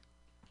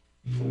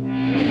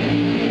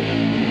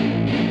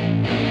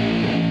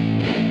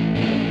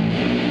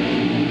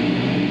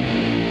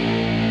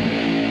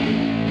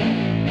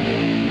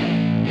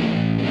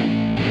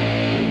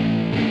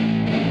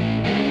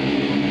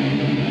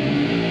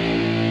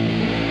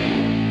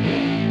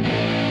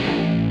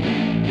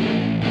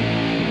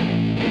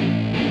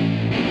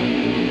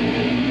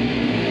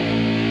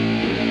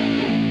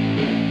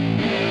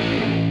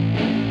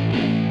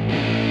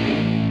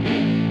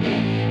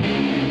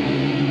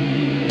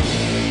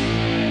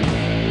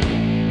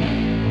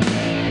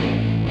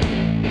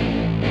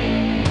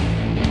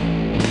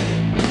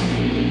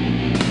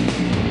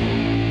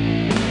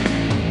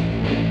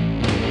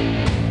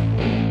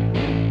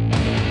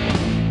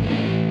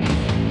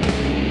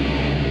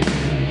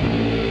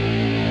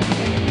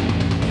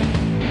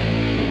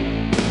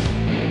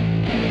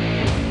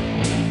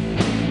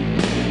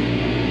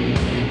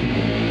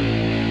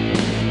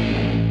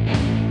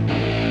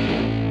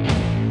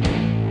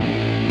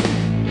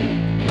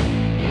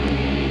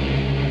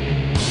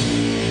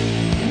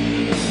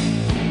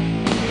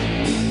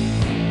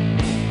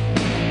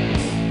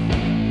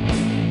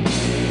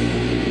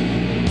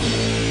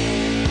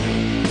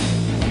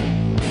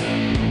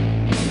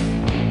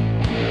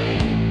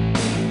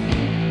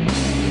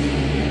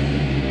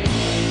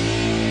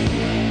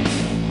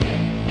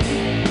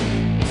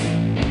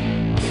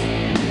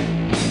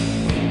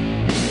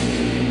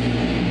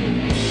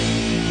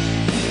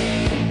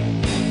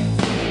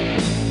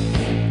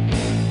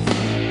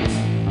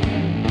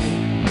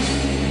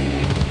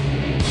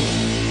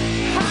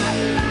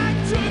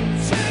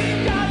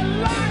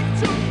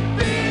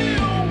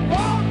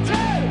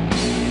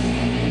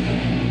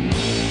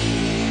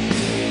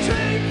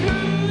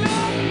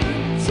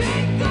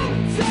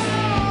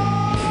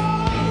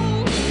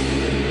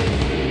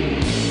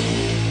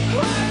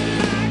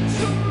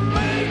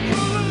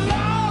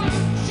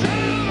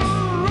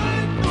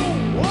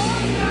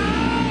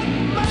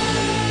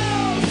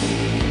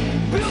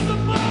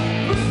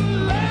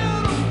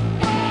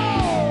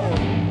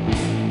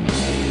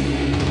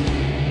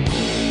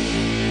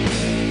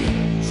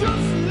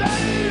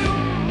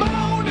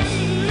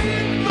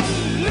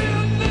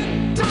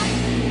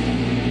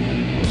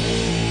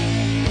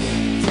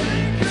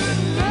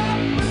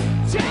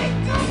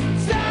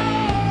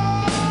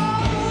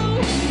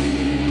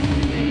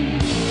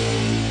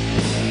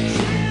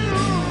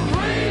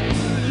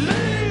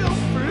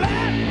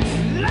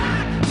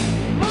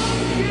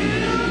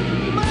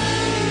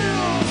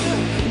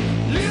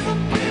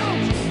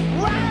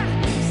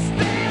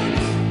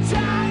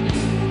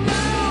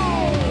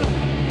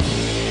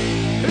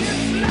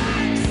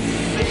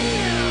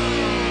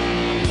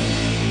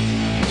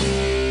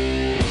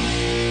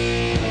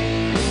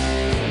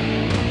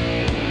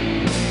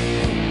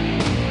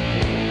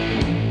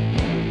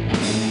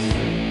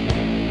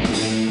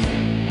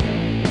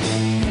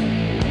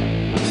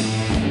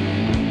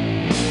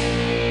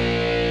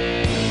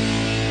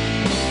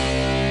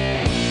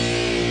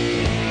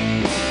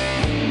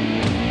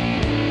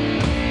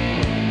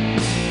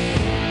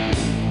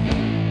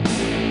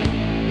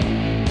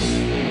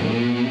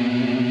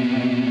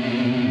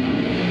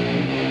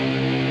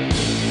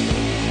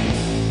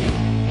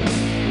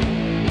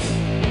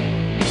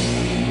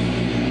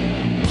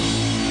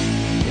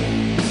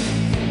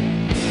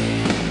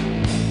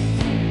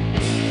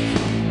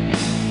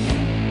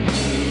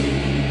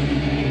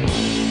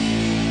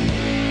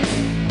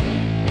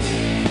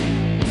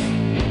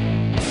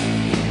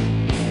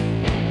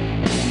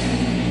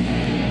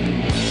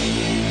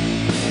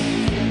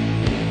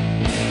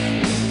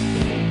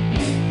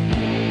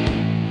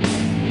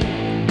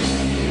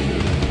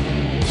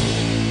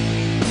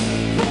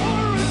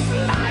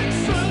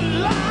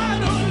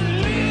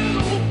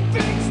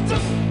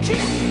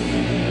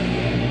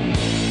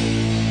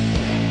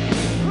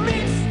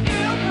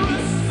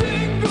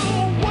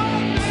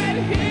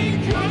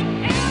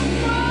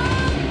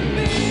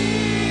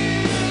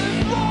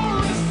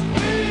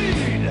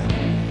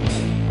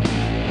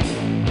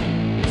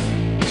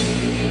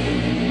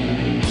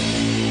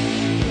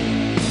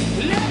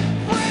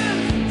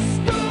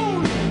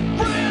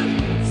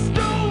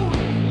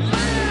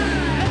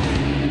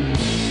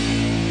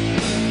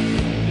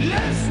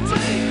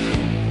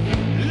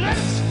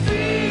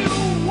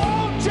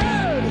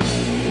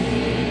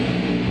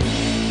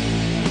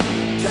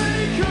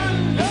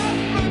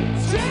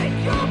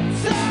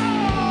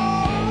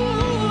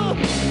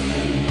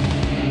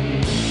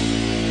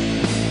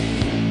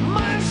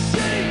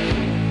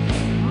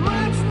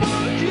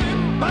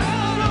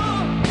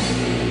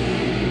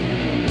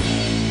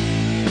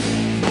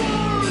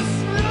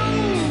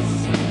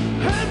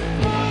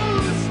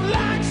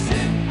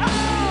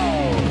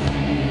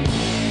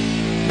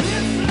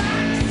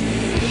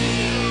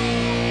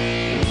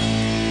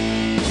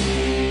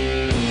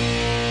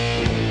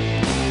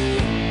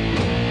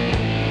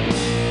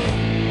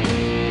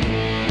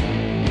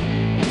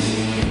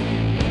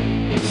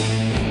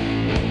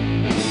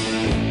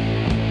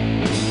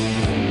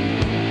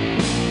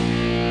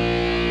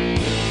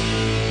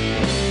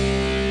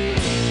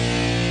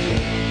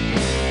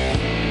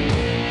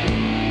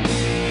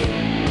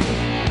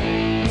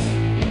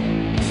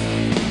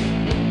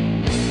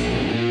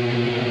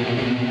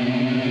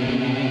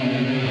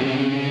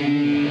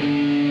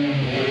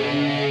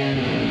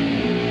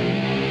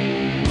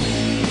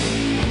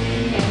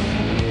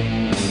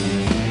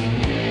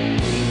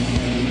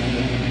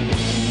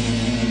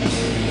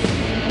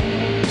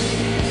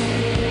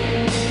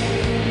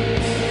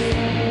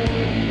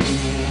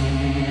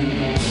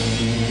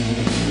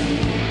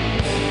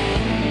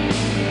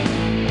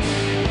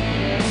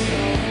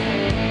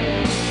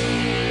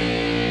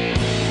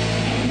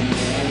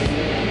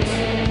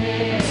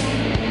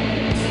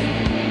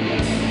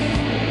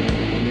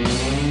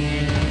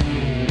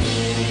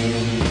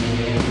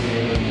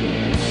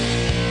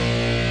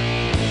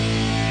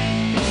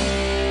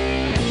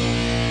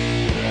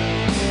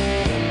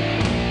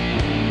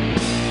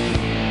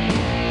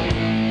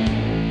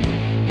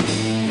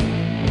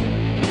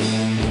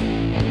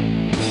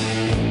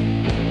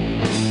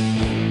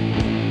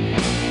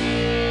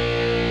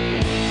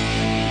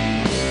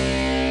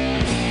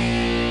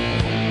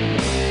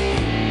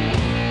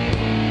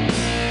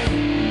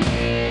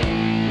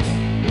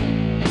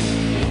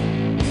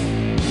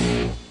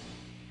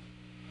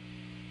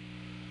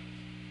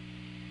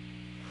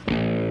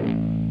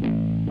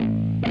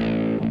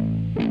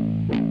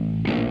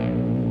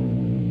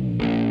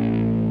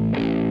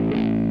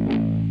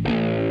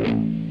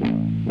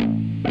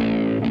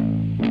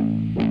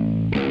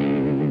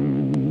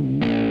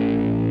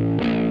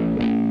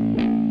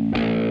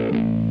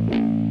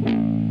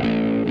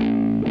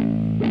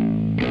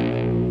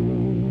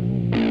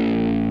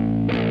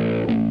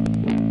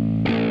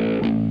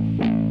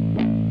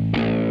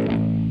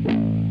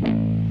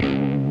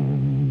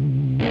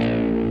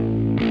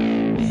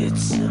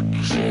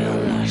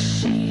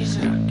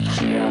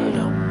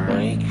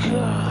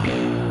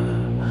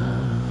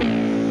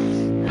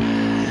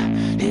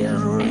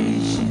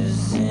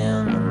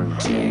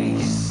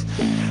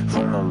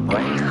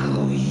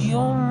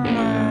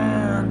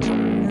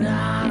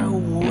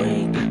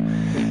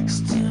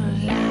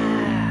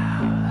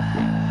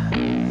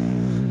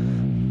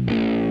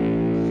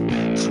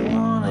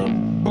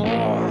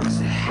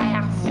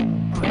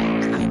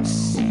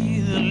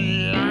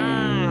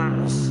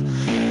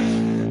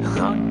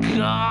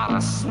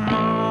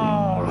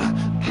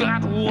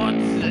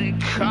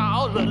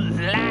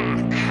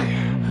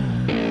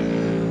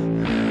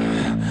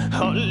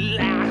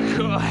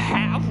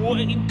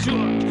 really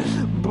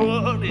good,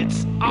 but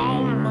it's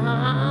on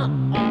my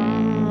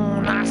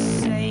own. I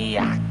say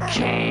I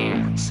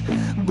can't,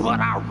 but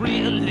I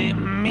really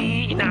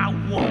mean I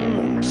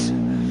won't.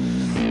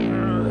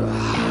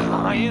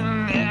 You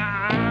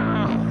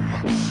know,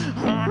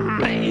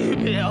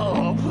 maybe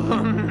up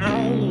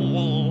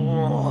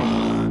no,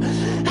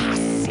 I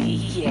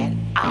see it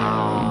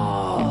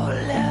all.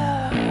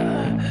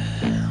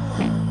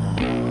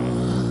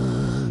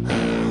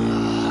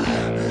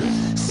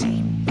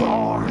 See,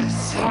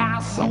 Boris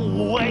has a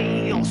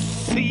way of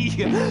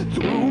seeing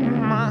through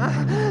my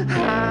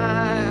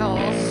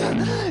eyes.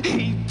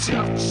 He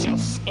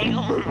touches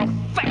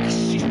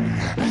imperfection,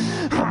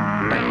 a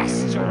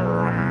master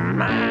of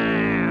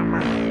mine,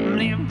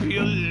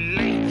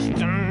 manipulates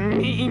to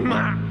me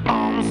my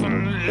arms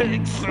and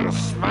legs and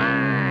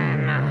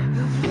spine.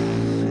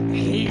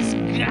 He's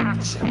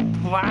got your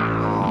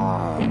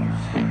power.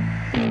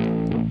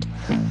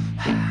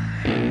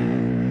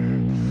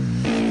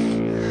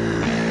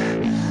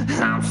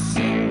 I'm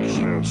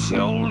sinking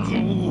till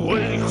you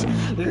wait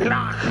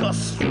like a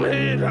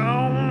straight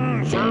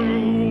on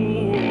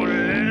through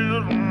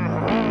little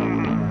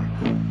home.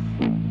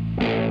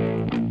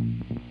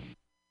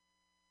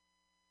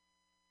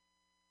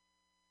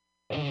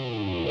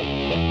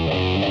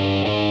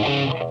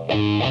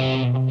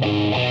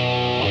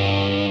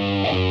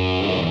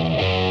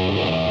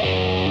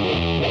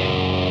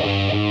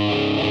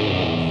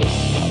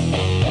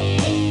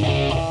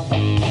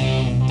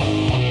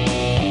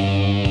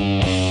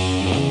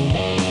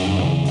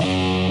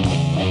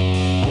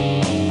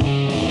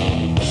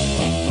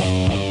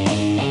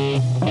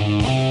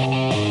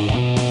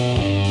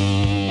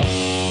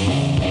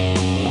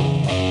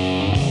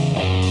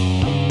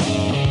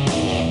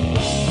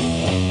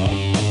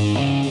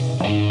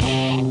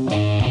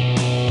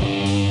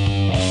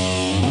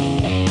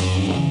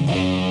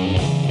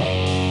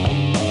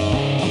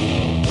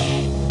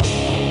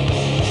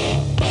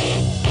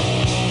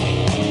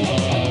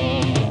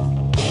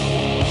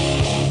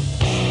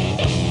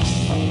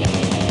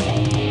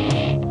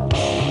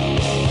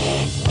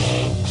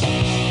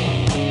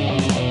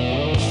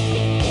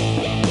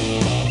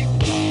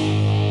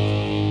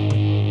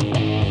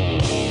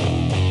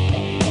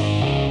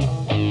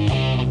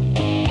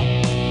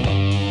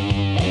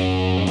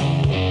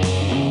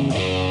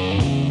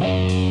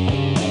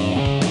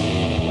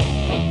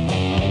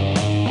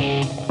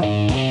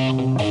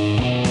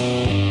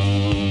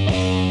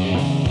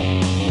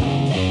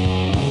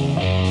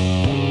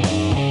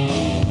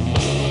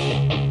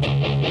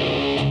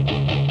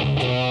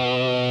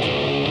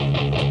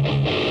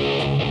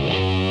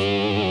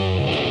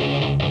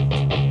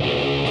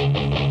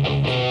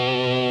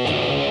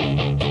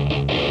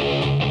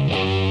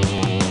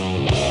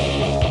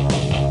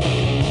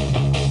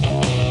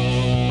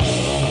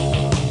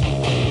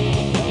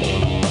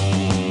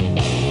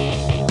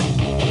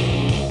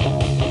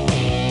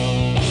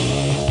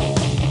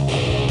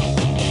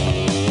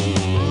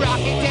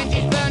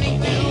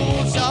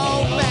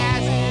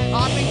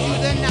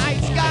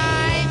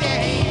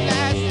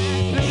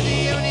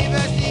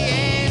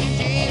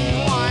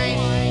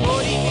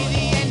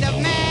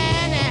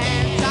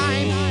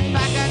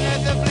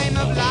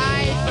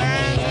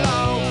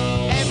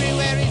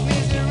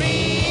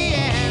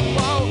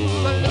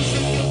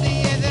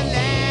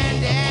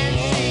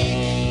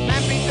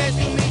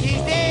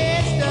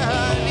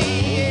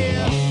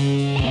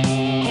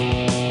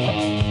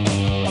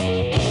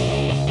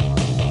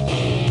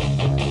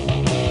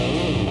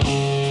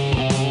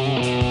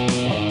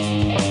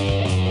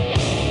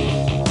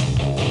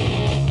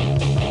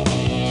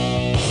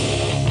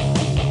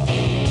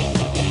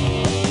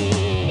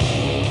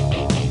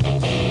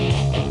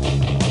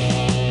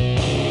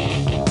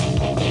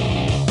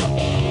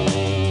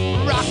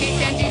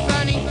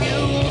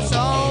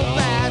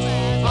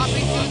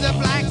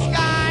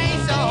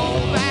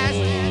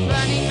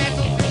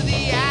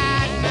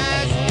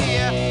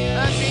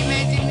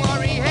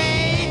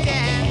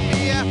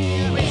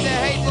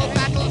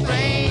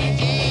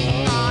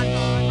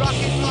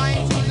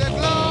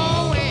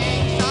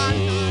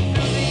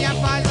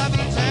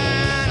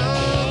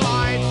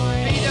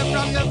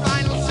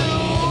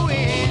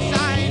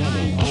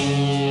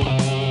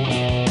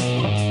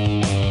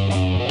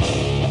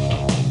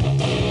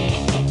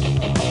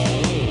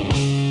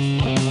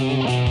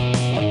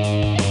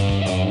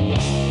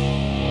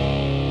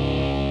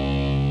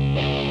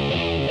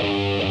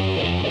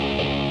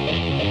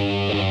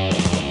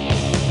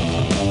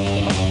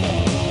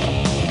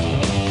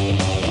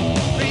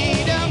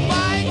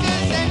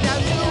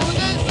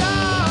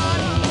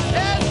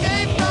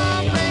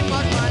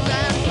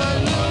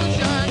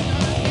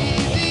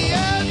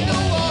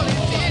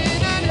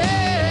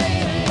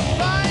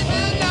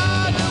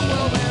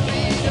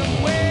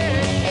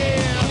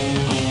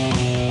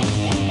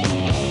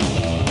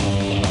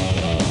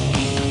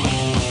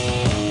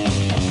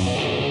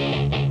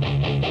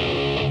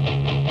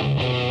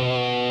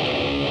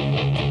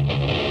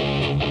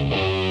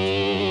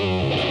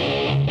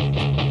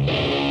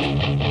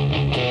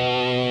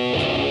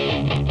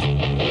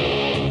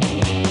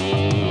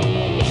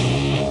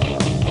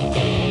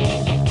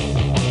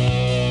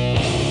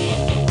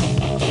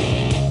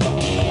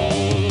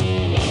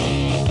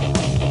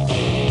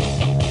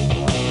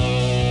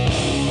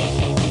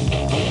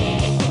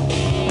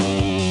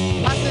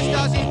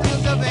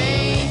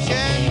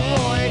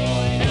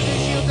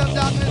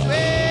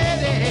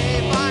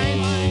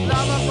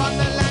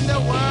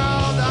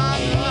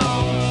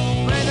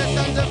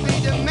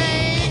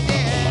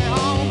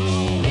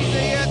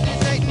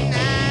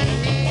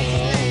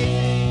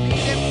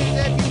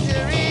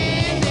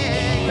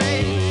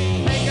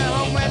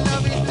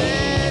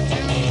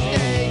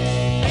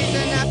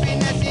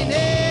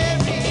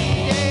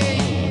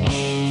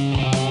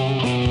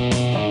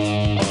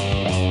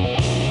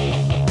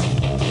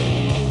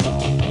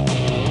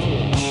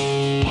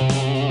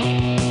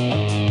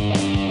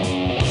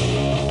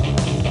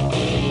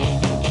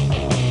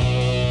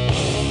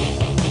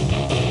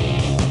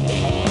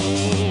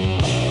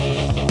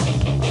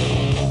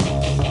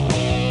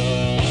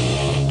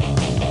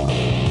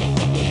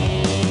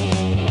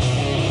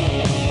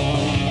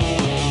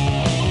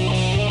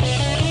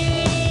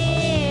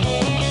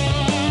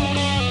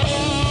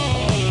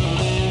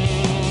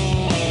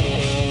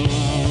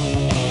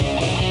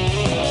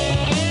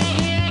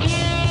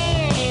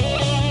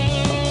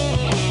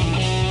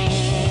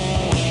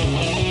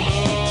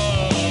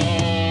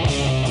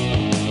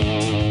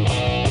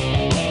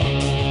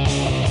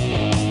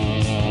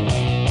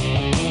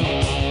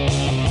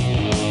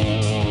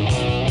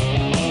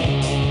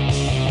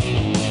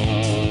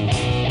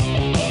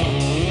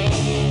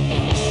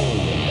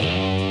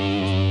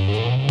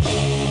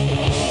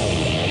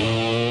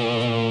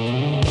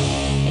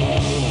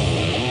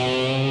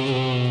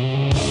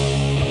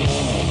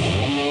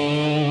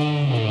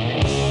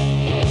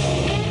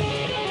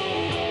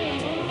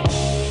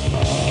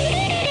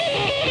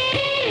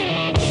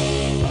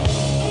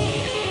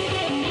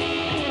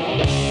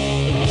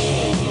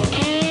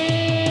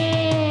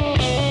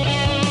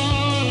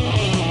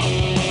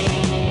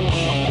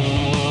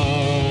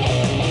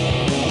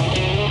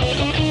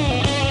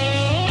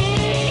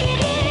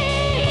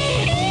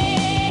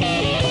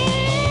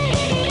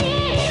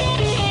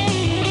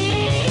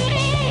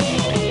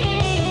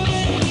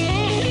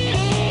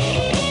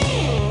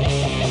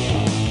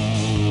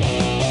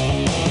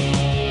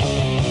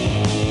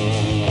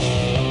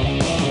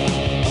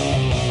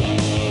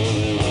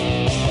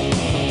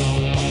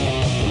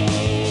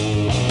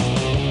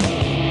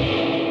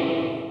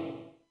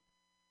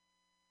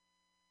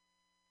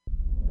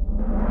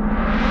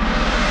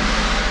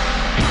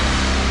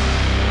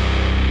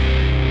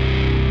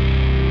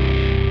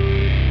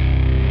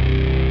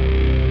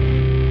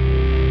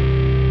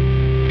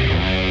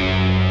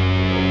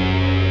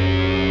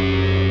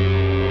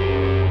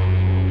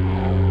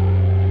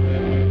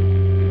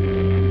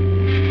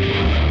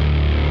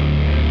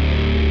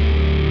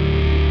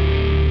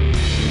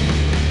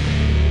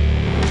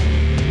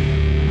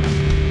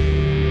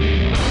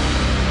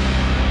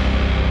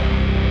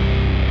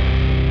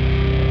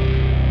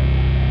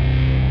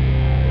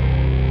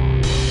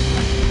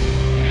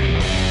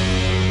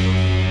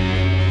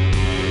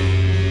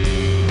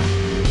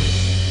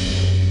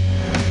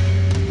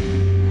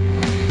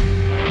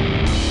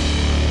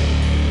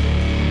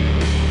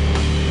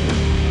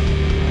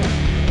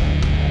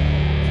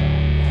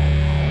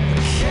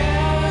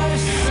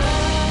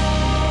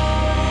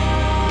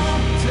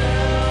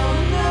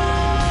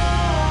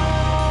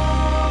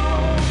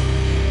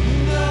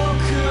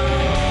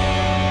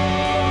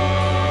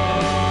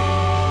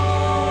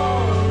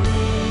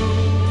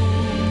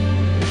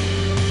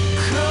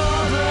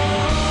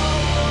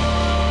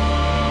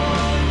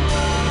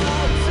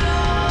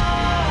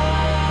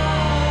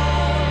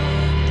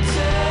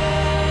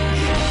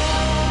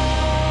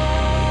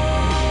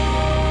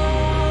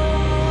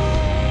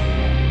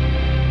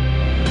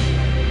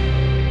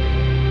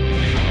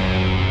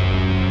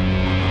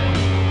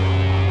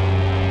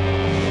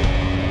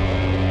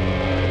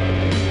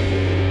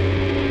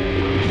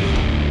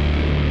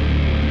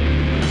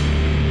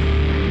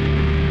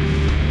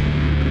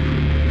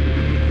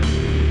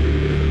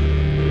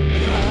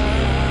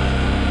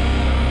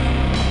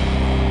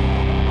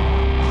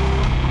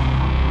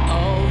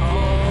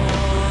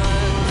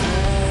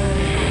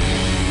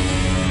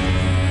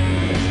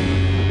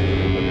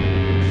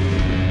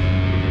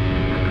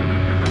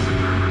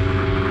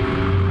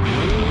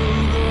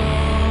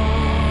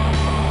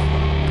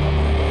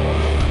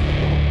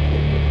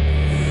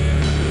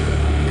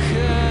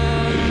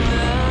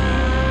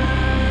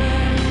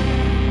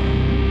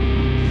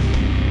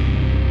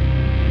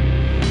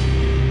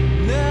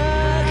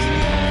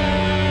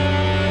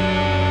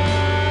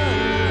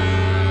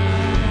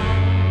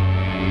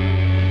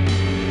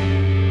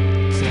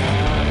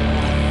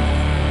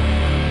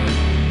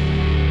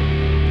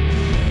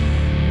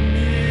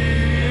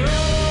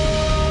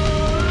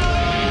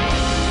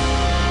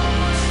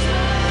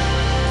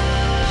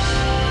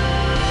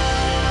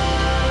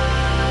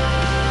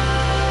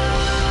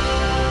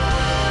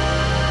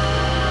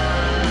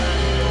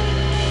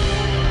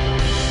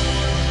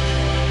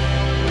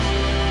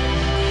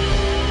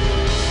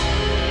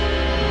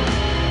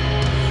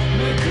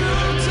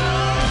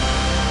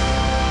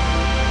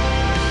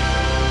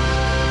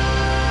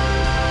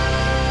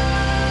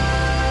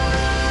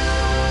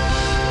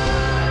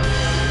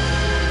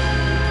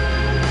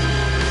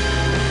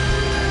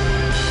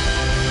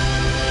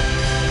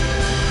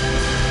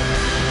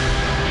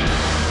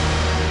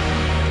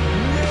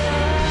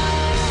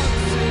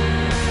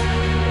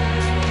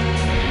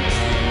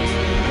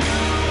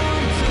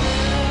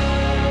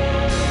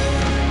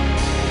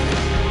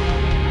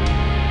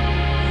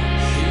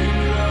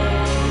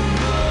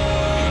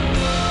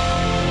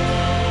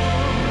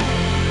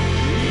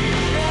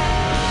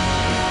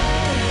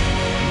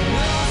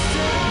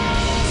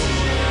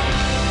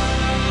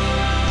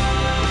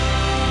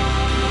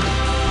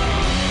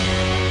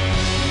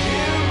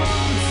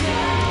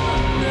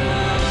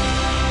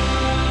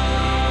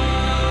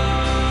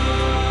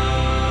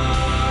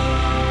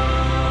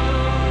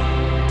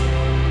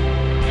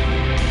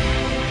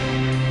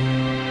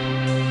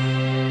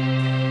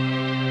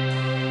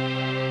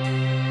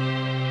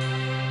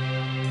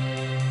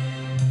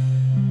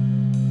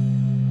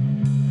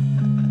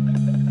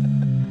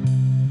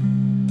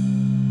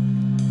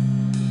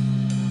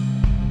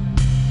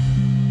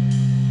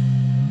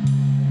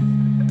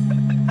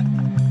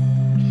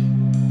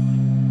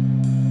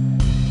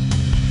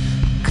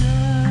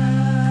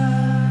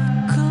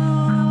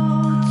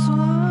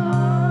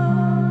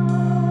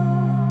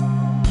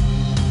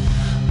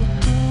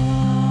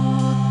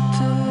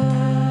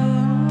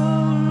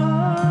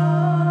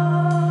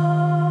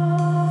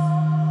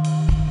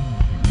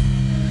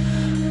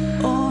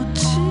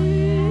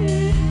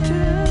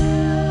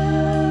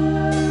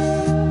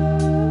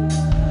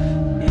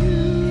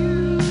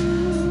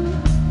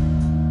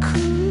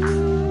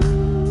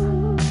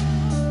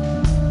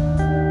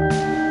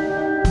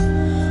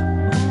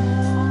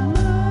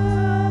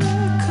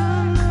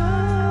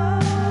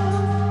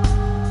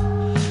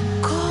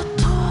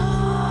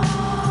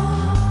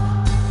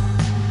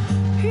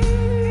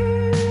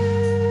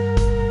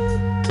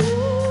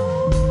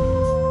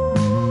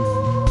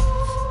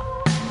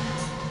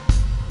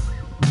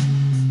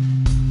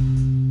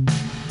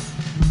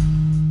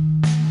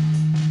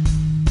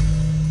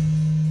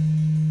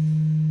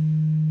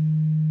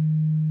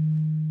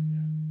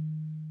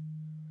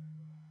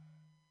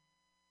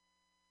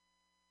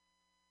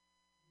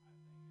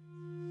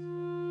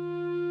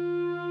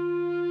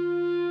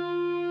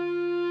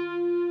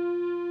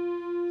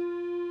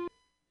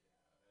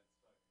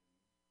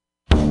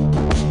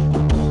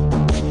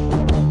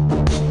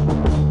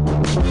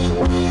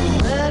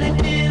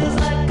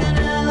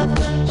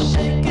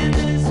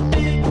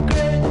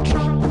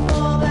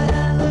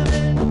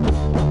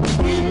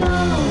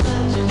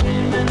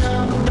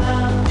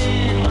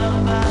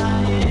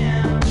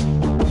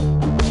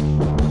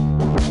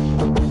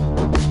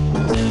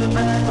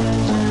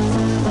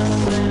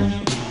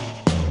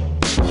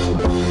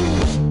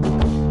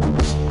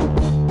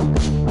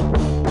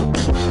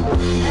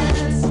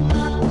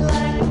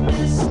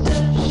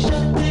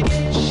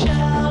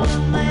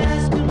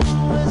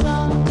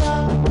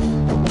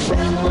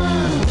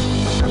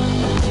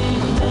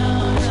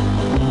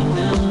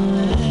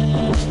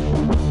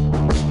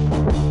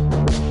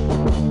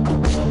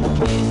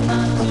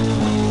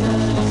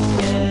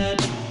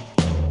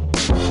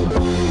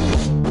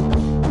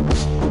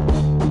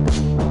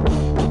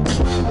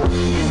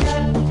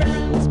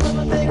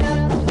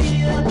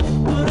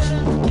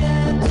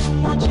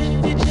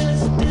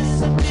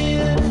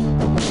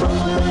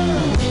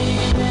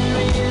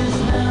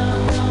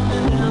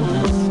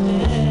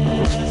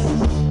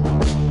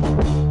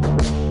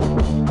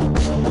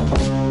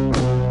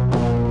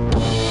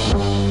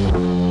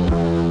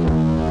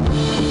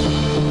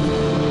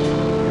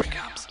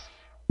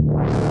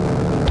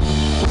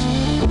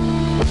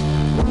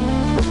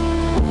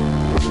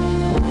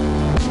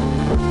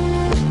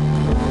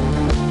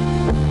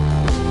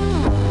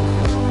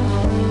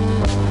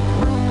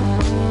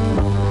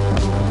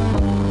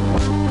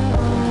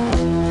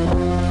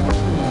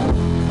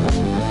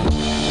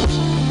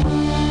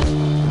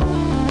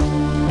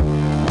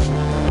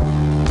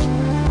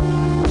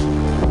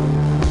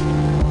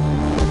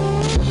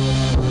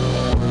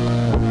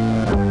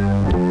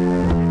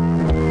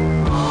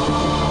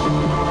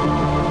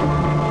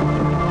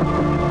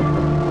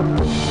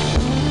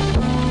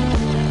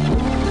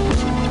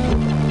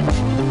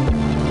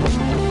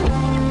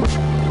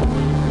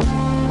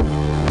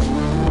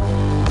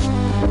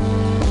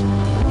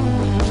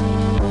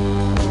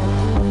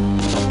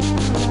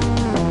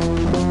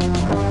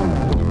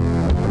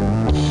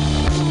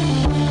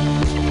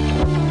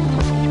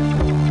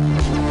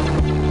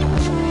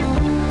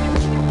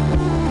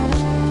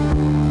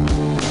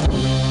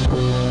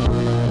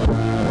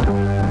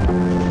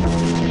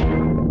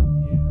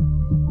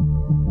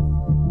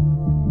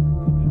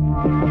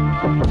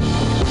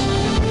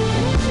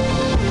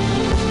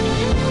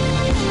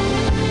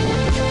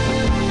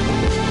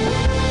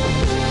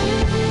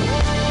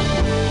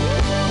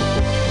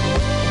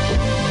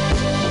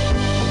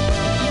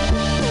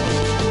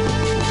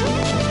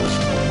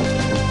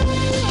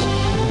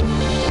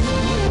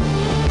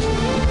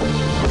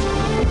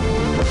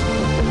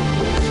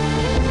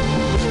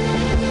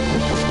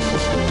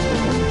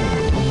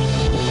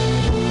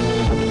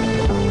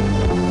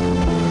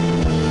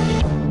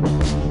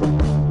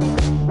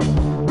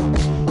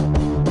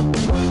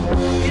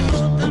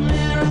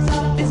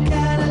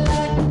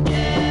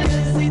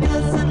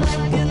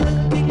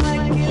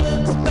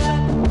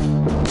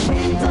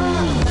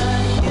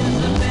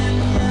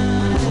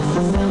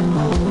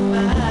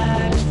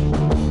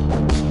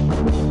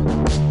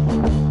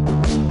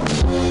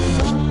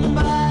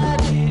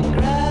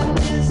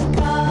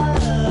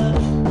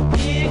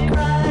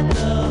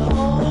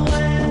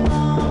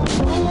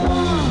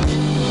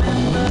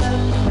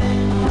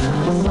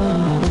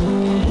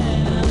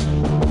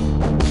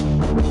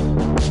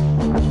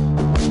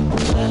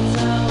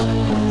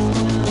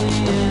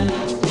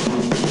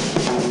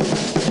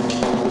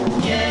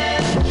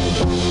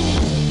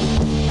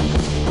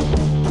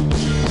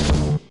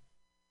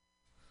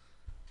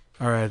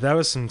 that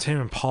was some Tame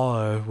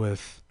Impala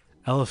with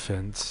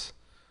Elephant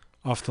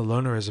off the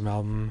Lonerism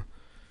album.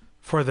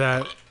 Before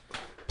that,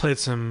 played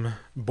some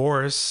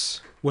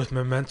Boris with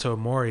Memento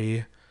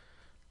Mori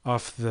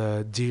off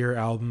the Deer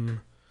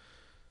album.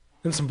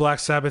 Then some Black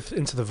Sabbath,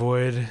 Into the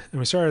Void. And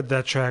we started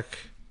that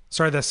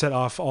set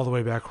off all the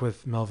way back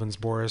with Melvin's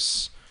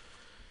Boris.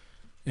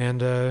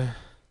 And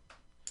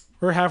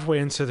we're halfway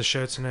into the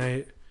show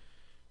tonight.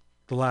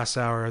 The last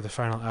hour, the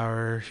final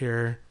hour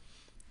here.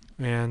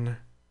 And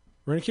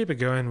we're going to keep it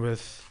going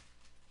with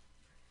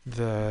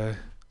the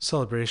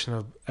celebration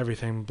of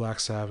everything Black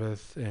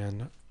Sabbath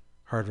and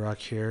hard rock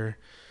here.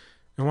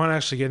 I want to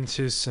actually get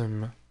into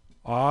some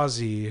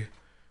Ozzy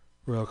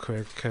real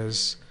quick,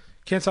 because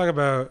can't talk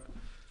about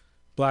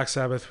Black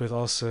Sabbath with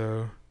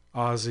also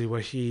Ozzy,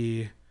 what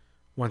he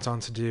went on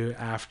to do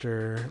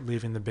after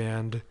leaving the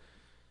band.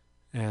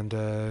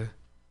 And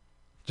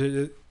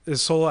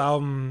his solo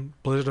album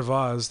Blizzard of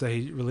Oz that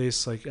he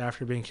released like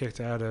after being kicked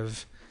out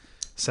of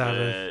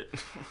Sabbath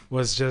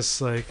was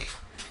just like...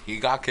 He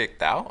got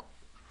kicked out?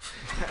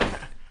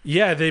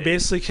 Yeah, they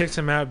basically kicked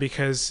him out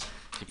because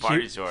he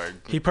partied too hard.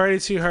 He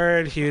partied too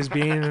hard. He was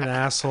being an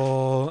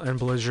asshole and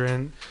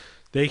belligerent.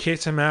 They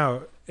kicked him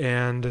out,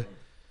 and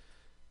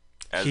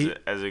as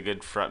a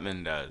good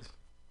frontman does.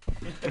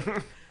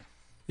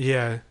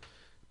 Yeah,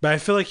 but I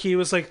feel like he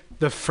was like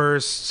the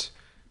first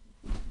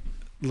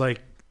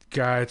like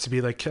guy to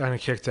be like kind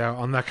of kicked out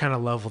on that kind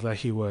of level that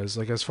he was,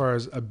 like as far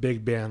as a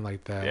big band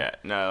like that. Yeah,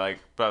 no, like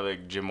probably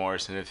like Jim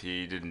Morrison if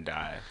he didn't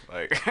die.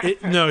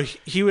 Like No,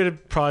 he would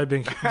have probably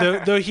been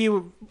though he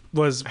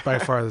was by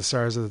far the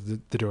stars of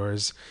the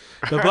Doors.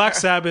 But Black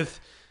Sabbath,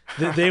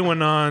 they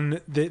went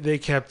on. They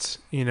kept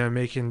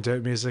making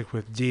dope music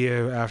with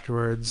Dio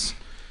afterwards.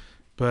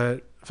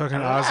 But fucking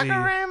Ozzy, like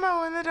a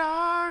rainbow in the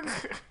dark.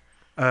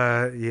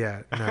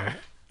 Yeah, no,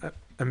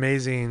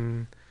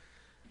 amazing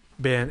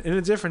band in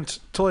a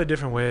totally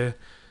different way.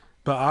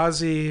 But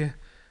Ozzy,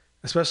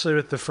 especially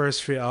with the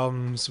first few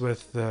albums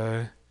with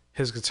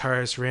his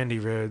guitarist Randy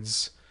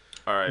Rhoads,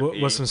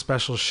 was some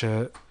special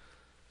shit.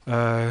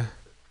 What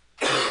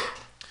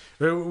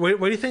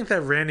do you think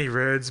that Randy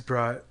Rhoads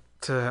brought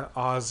to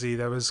Ozzy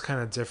that was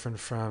kind of different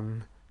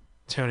from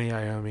Tony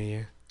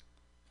Iommi?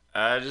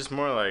 Just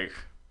more like,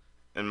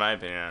 in my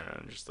opinion, I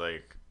don't know, just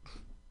like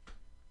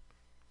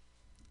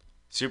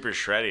super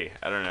shreddy.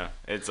 I don't know.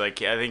 It's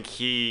like I think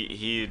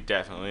he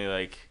definitely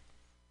like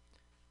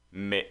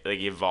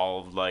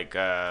evolved like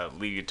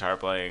lead guitar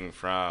playing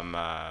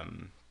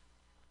from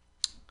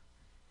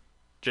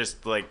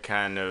just like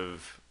kind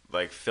of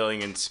like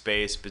filling in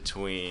space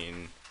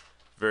between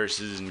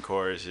verses and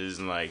choruses,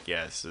 and like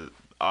yes,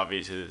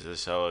 obviously there's a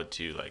solo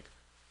to like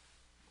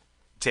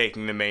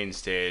taking the main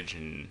stage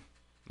and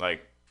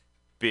like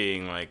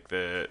being like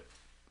the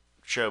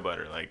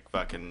showbutter, like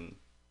fucking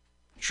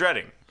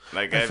shredding.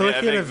 Like I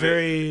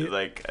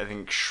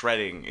think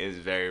shredding is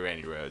very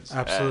Randy Rhoads.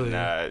 Absolutely.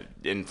 And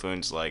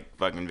influenced like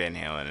fucking Van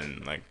Halen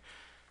and like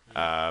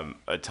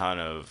a ton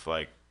of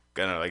like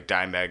like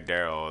Dimebag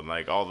Darrell and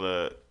like all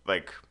the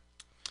like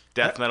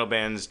death metal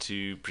bands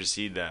to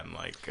precede them.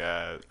 Like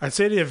I'd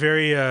say they have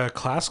very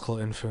classical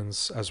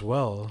influence as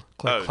well.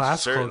 Like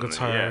classical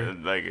guitar. Yeah,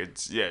 like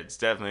it's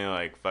definitely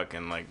like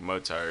fucking like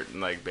Mozart and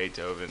like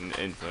Beethoven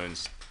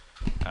influenced.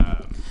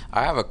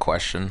 I have a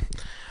question.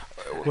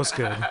 What's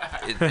good?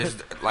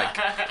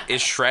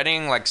 Is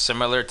shredding like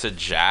similar to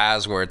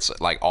jazz where it's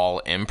like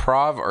all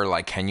improv, or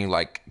like can you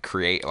like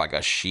create like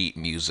a sheet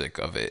music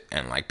of it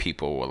and like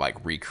people will like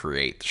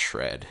recreate the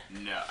shred?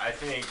 No, I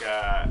think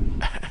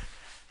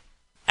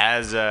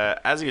as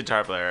a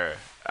guitar player,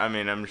 I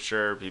mean, I'm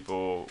sure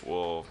people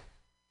will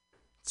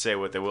say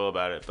what they will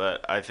about it,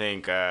 but I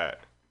think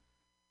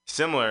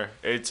similar.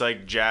 It's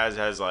like jazz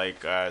has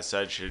like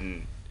such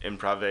an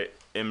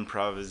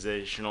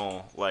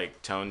improvisational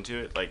like tone to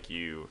it. Like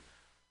you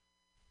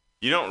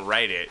don't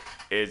write it,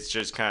 it's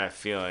just kind of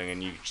feeling,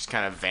 and you just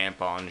kind of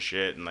vamp on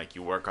shit and like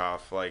you work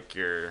off like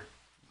your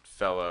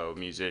fellow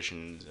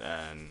musicians.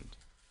 And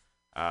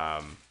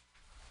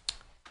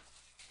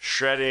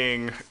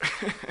shredding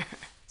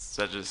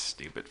such a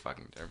stupid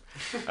fucking term.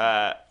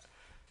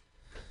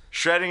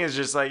 Shredding is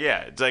just like,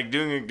 yeah, it's like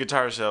doing a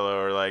guitar solo,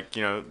 or like,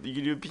 you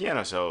can do a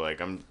piano solo.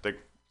 Like I'm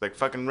like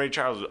fucking Ray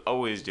Charles was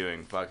always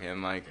doing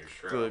fucking like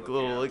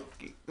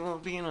little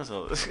piano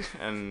solos,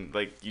 and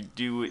like you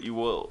do what you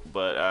will.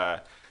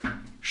 But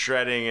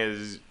shredding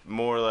is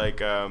more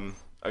like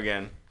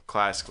again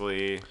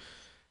classically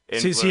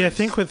influenced. See, I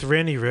think with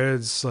Randy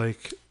Rhoads,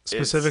 like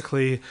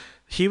specifically,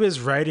 he was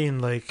writing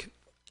like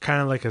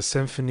kind of like a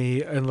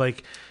symphony, and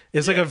like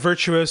it's like a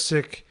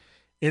virtuosic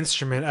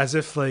instrument, as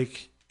if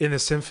like in a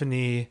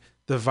symphony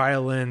the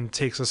violin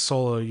takes a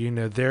solo,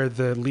 they're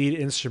the lead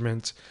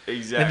instrument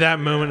in that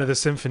moment of the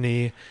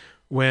symphony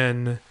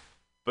when...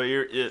 But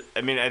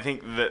I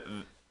think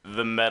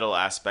the metal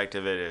aspect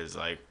of it is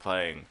like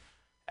playing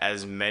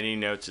as many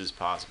notes as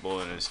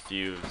possible in as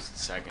few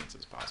seconds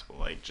as possible.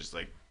 Like just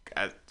like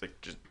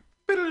just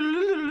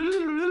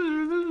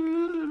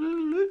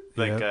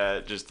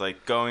like just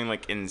like going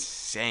like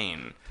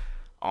insane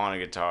on a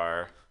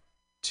guitar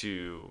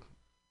to.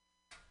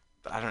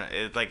 I don't know.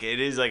 It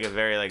is like a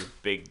very like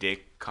big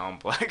dick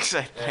complex,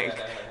 I think,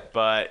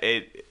 but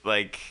it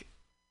like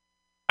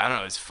I don't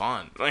know. It's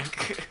fun.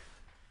 Like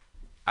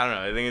I don't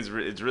know. I think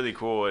it's really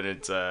cool, and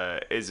it's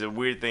a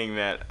weird thing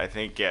that I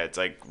think it's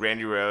like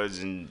Randy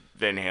Rhoads and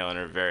Van Halen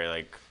are very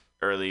like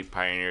early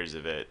pioneers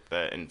of it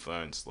that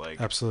influenced like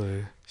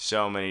Absolutely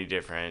so many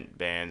different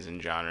bands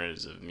and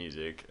genres of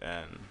music,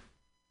 and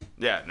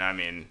yeah, no, I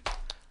mean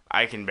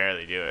I can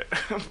barely do it,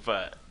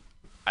 but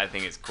I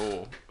think it's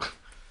cool.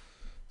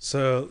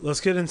 So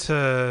let's get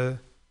into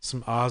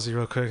some Ozzy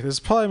real quick. This is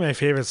probably my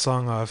favorite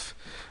song off.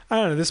 I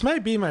don't know. This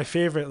might be my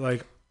favorite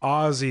like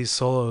Ozzy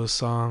solo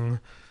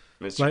song.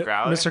 Mr.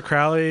 Crowley? Mr.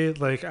 Crowley,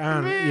 like I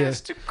don't know. Yeah.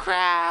 Mr.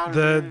 Crowley.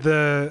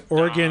 The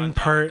organ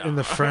part in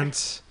the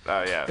front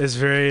Oh yeah. is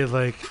very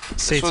like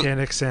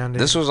satanic sounding.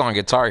 This was on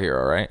Guitar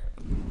Hero, right?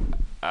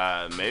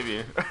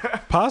 Maybe.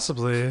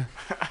 Possibly.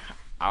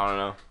 I don't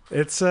know.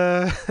 It's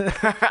a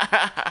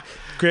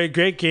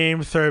great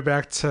game.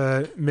 Throwback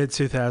to mid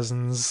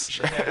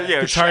 2000s.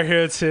 Yo, Guitar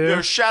Hero 2.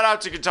 Yo, shout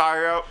out to Guitar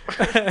Hero.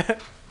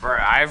 Bro,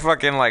 I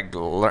fucking like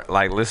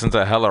listen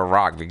to hella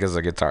rock because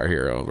of Guitar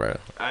Hero, bro.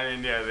 I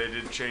mean, yeah, they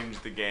did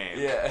change the game.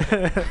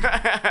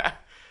 Yeah.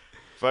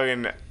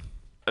 Fucking.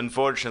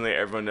 Unfortunately,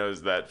 everyone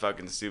knows that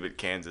fucking stupid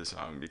Kansas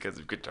song because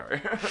of Guitar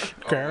Hero.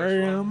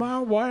 Carry on my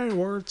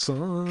wayward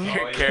son.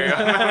 Carry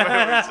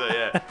on. So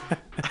yeah.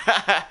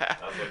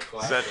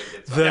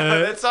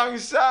 That song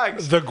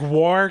sucks. The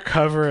Gwar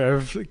cover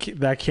of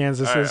that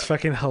Kansas is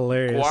fucking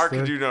hilarious. Gwar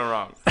can do no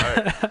wrong. All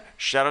right.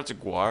 Shout out to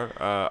Gwar.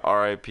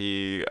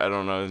 R.I.P. I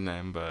don't know his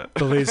name, but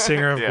The lead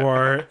singer of Yeah.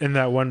 Gwar in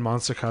that one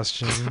monster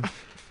costume.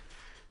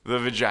 the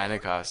vagina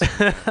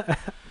costume.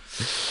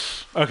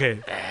 Okay,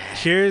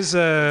 here's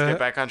Get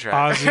back on track.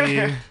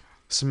 Ozzy,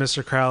 some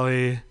Mr.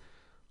 Crowley.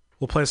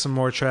 We'll play some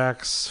more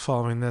tracks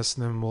following this,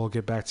 and then we'll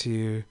get back to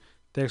you.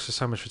 Thanks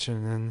so much for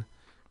tuning in.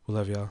 We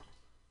love y'all.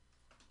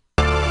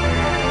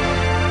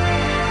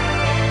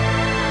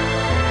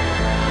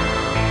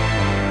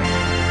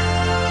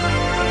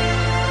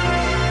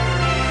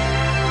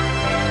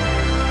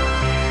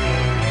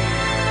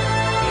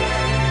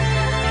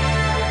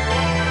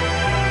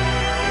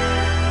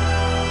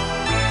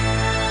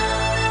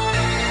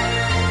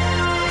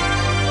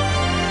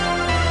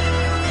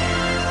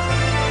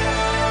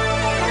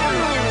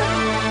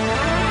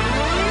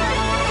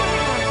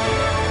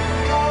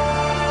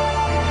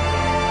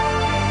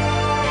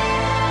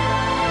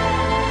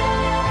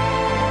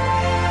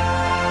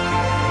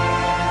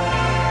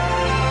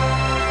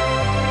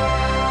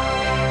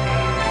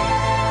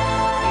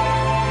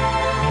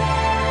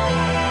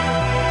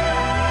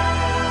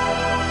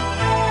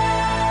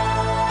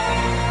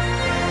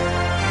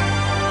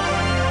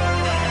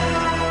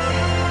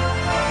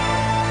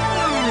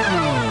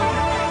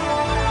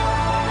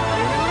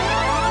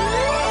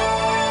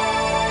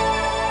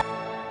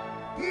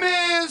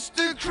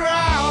 Mr.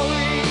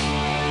 Crowley,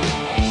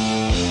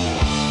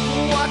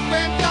 what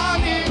went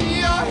on in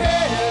your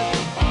head?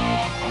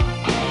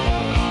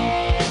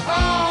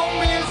 Oh,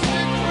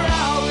 Mr.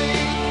 Crowley,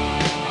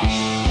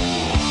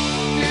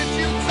 did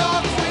you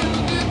talk to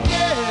the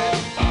dead?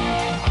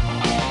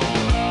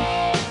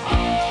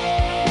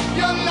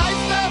 Your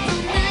lifestyle to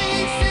me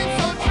seems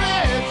so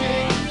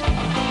tragic.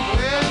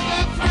 Where's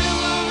the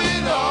thrill of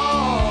it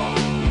all?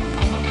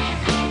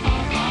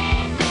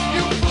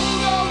 You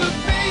fooled all the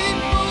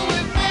people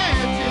with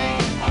magic.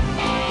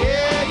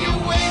 Yeah,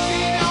 you're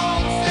waiting on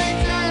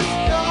Satan's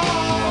door.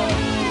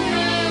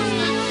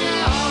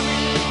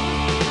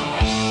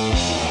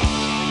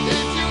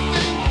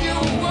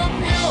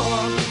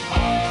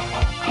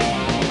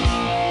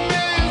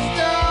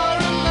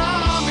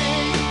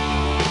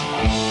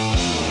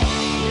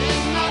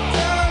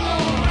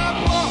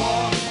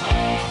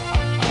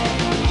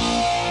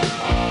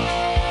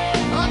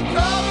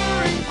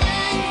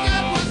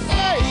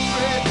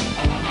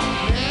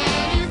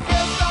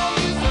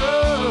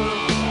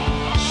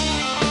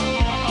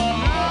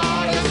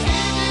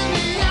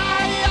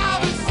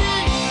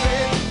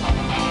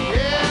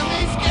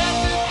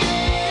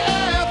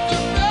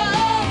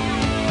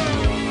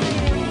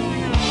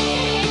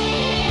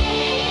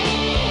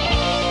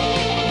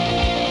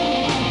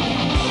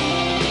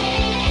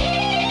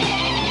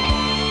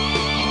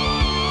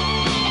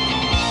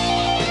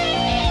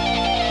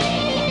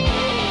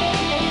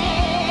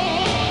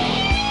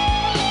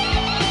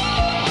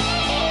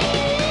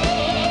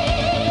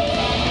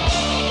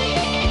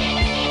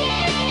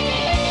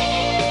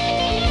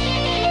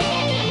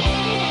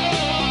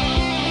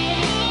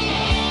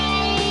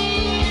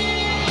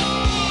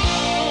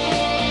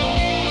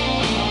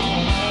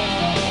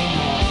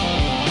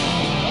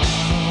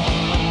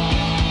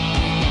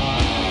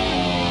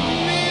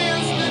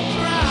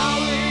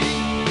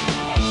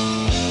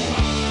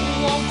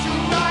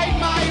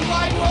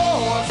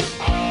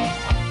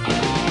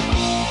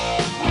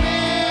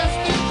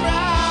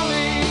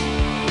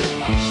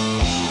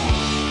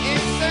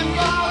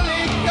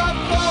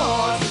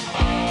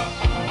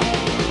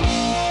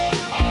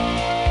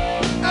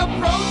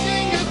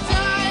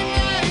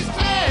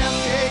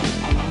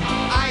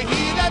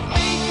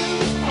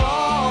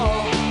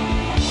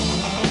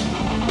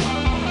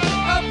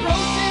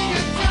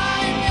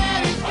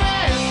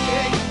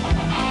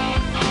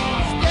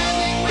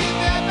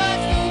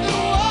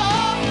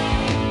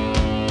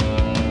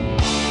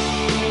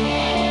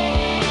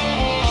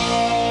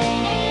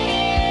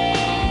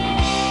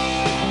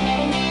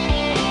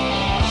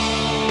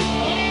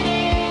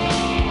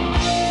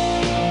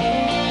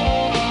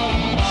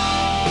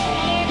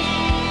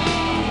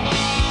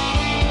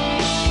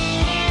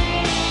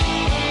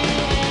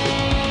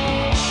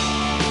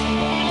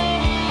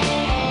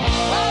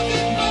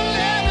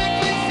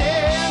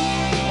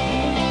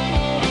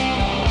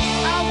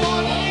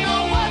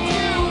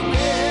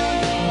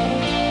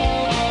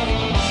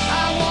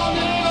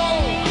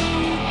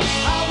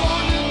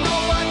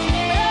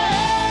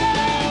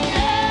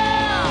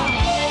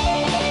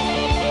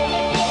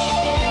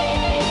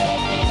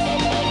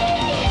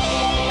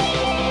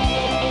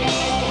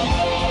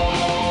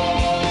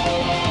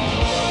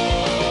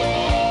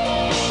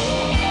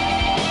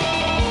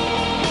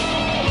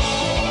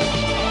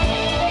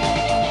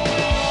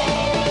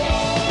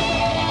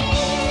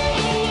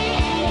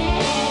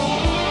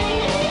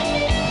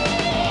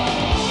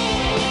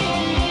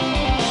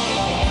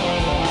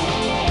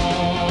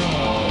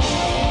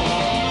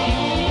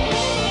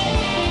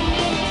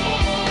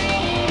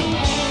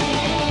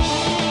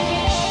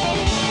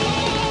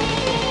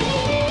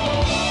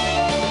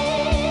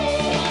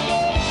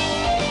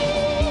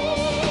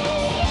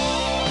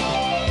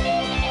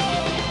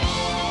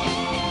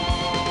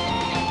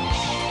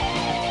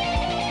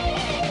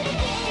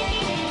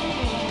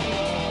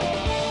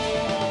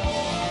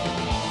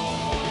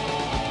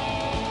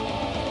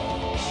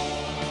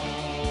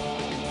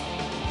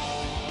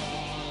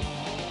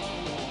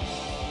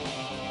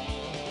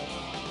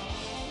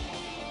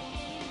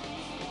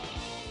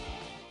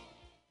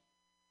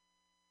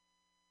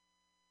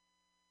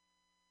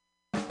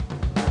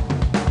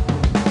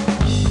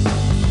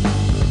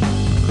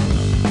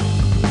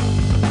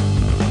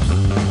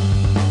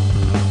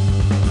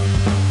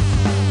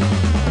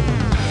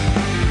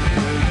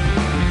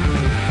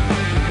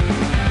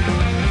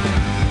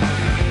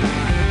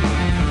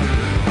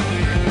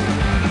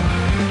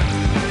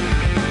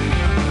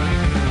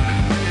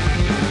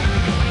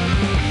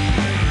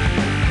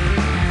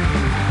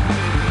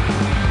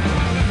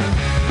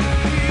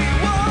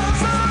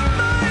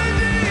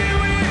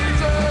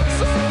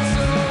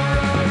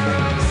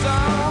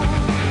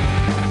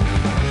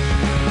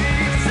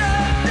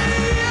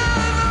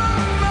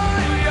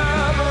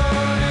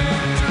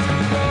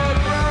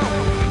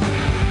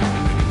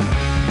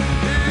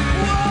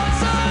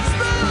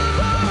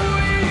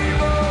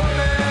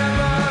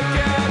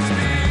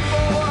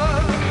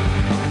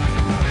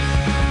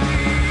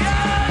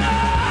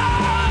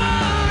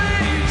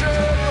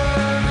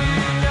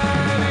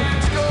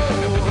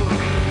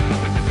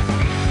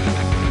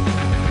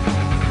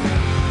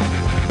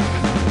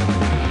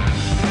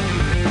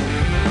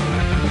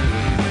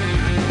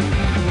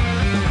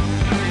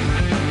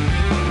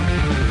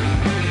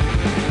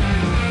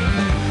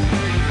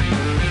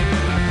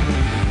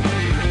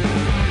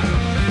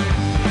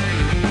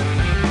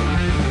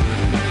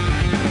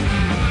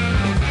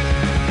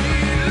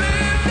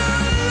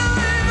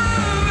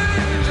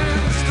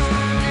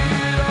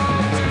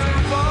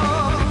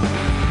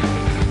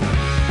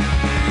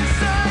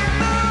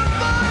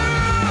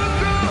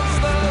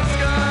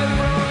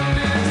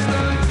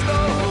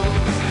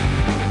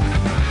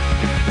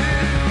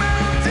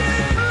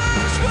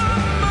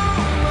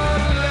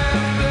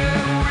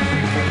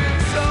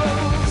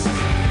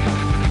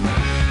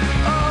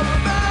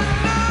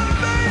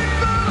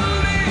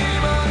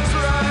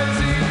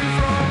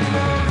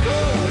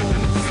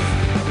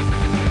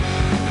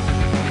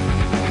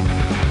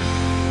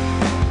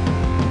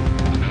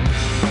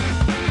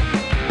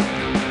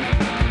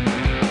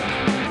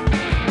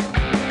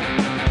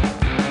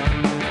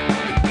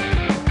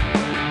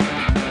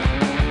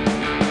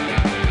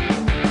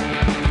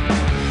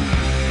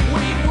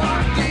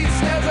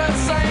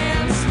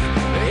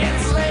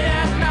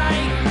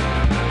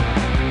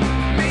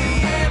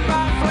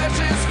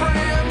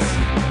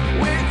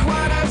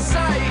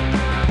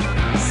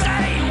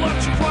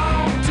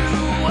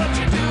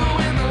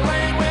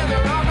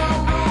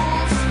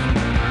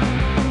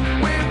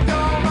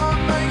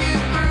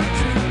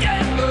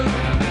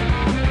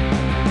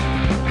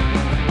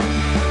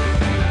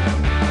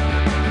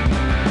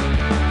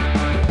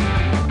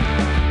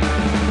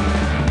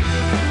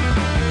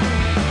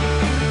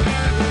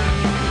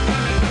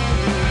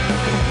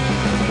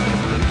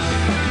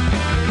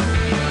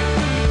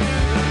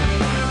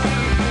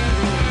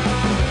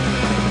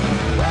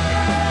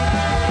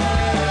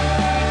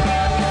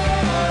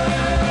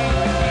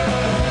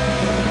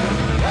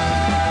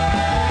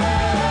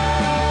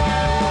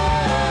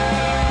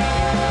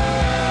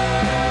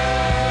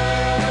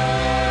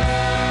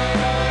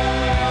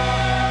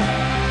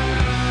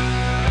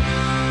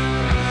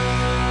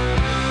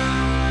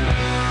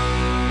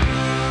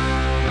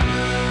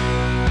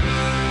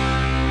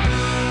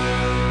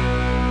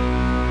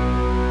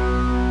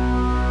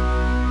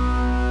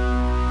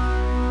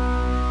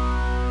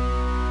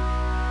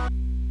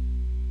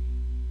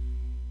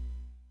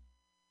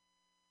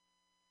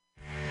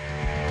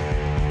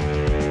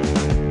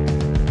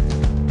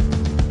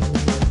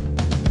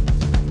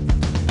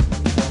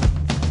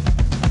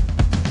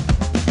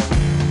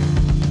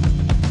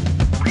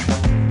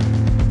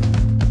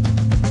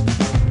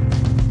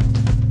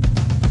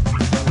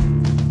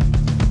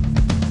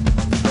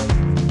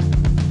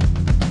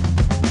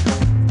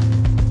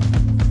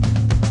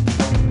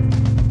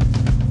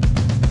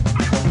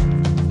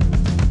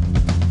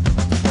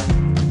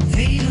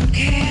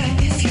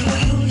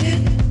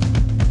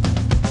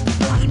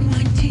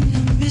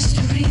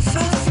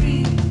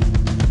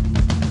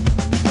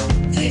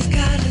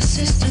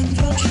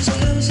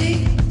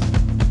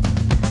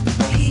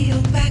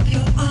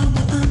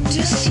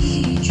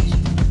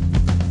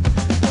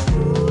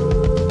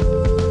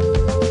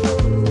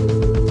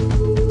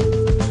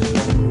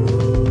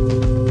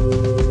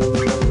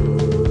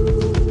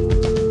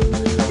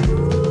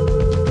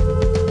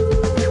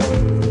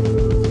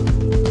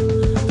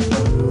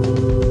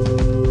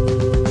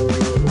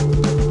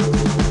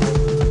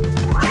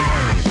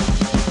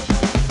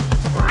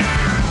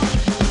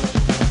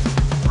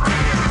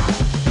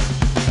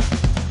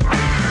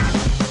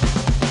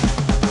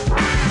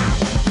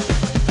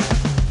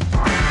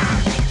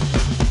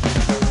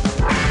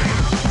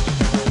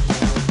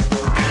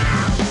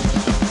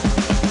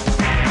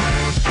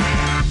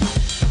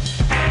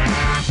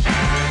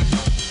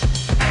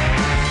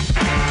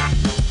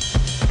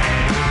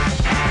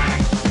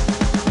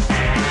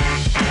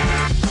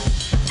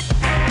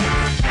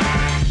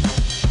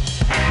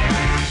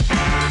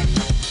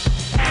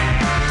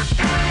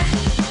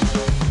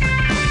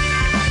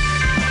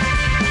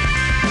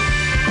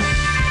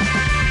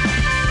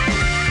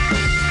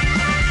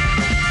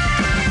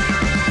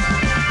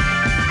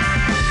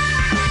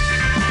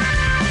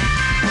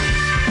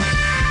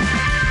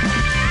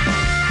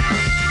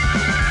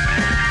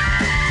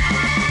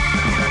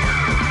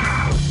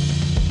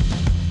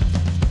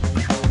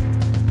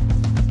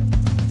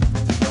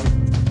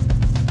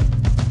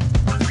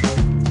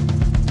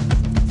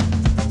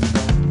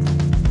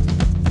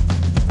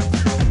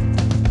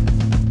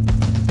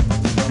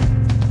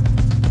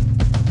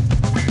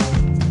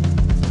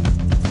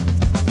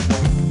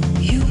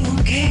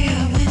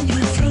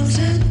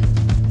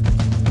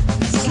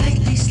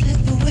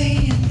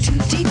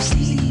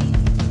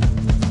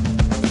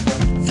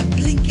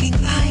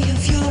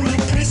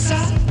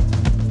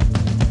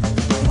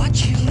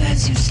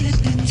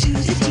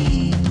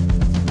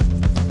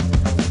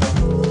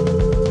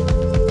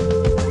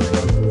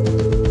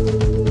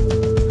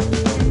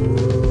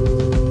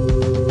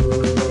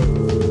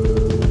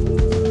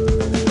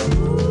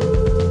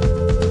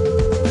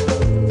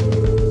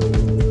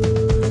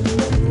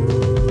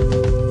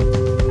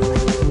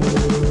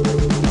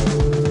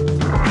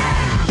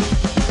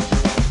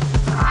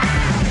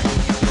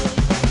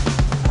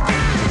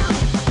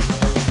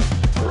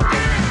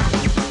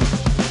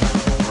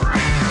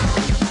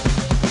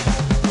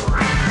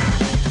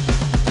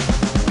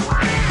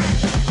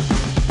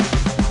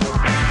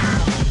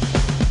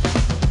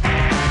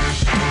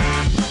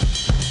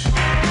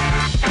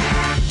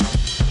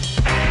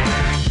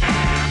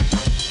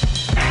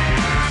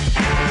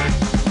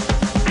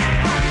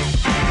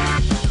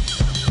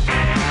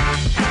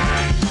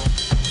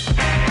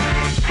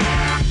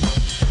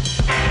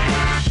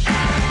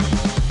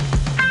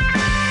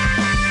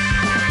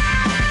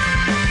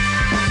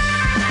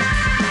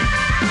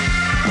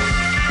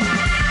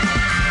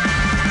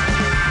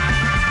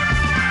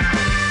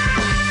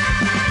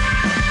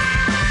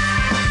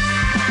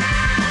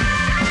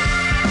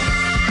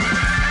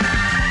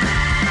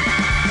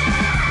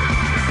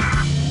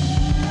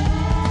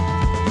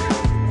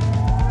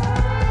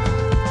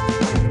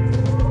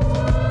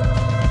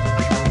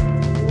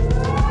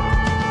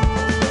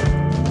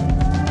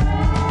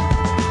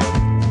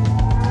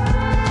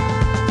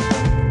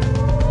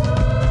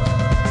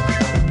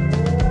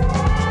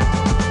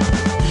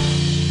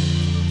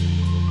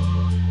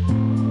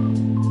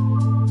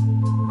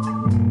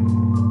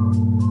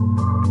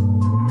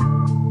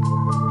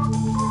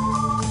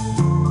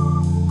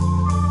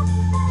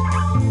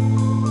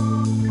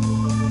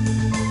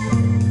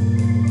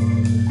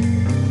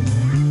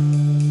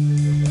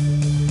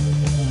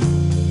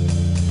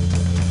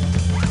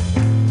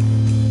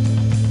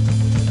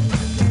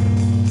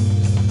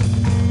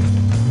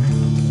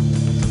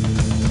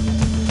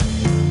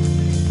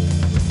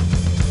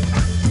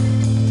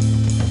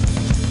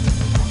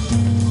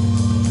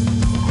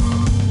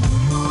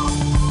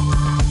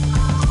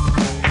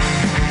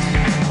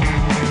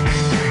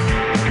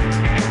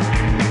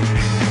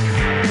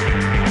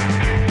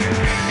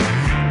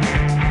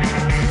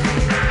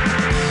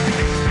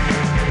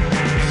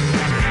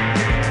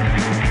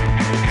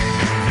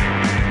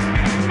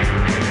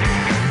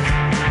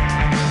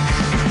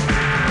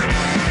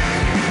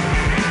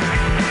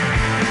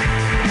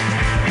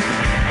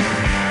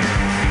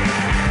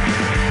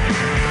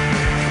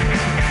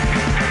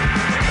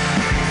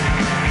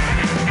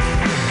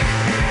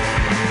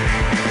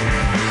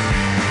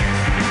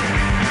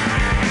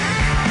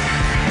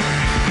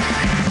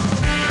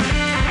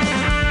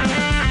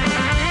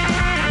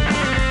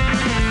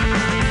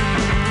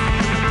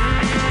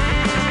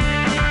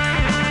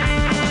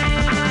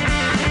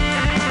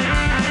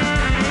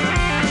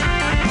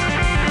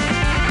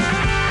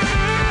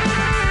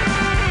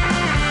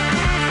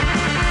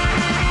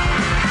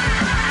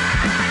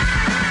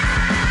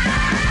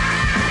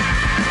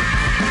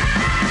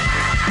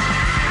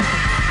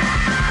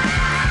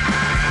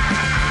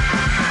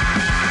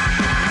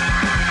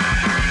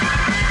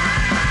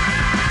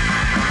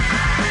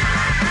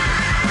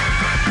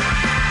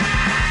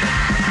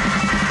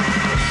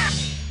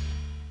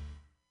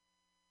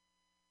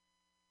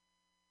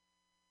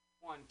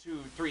 1, 2,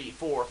 3,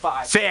 4,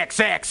 5.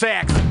 Sex. It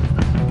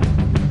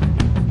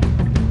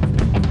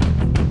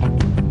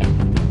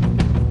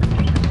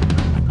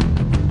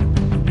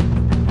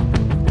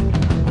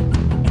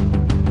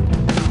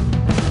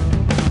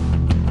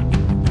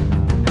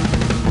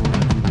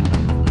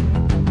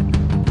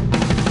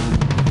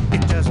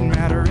doesn't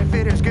matter if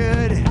it is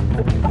good.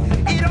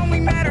 It only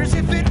matters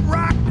if it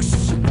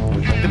rocks.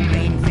 The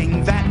main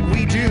thing that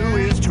we do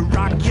is to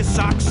rock your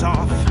socks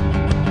off.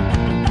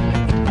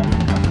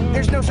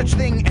 There's no such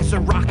thing as a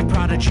rock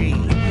prodigy,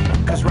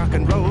 'cause rock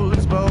and roll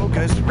is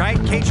bogus, right,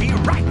 KG?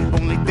 Right.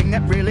 Only thing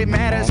that really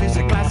matters is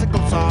a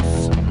classical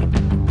sauce.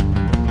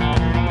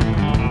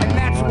 And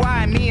that's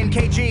why me and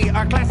KG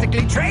are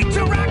classically trained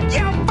to rock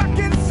your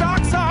fucking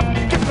socks off.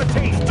 Give them a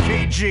taste,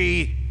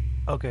 KG.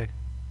 Okay.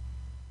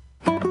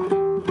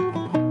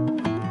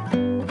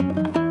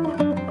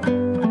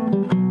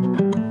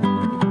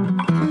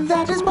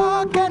 That is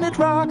Bach and it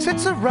rocks.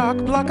 It's a rock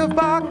block of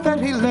Bach that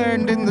he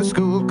learned in the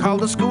school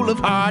called the School of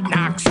Hard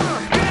Knocks. Get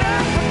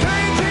up for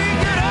KG,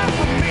 get up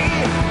for me.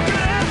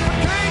 Get up for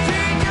KG,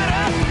 get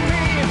up for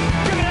me.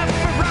 Give it up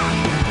for rock,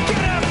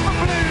 get up for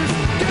blues.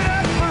 Get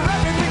up for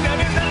everything that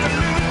is not to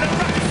lose. The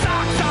rock your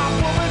socks off,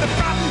 woman, the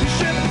problem you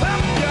should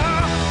up,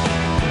 yeah.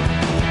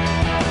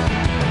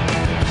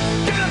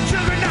 Get up,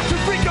 children, not to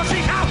freak your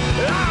sheep out.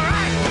 All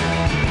right.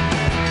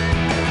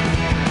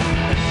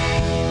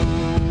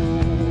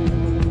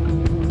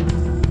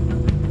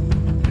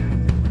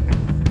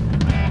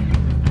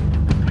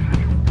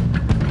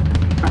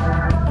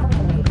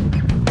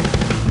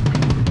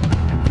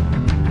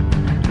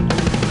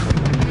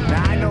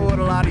 Now, I know what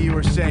a lot of you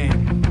are saying.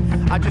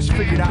 I just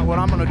figured out what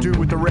I'm gonna do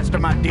with the rest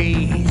of my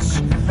days.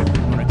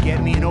 I'm gonna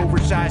get me an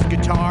oversized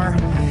guitar,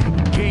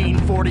 gain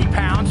 40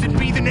 pounds, and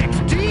be the next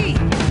D.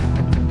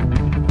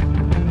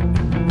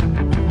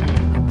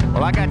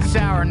 Well, I got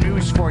sour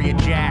news for you,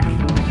 Jack.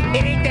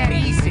 It ain't that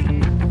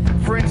easy.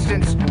 For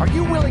instance, are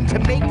you willing to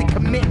make the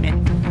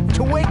commitment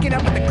to waking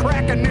up at the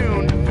crack of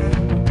noon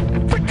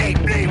for deep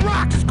knee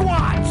rock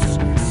squats,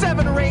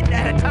 7 or 8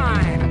 at a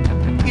time,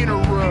 in a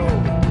row?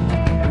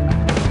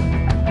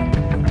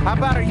 How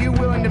about are you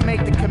willing to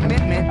make the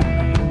commitment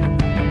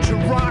to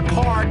rock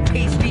hard,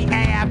 tasty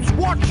abs,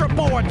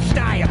 washerboard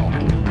style,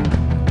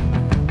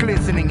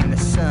 glistening in the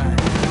sun?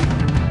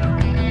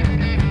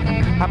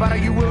 How about are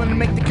you willing to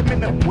make the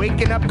commitment,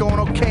 waking up going,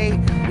 okay,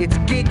 it's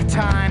gig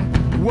time,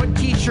 what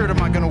t-shirt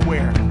am I gonna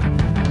wear?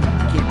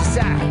 Can't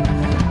decide.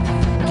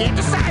 Can't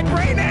decide,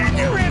 brain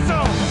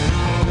aneurysm!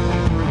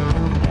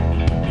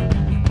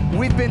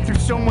 We've been through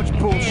so much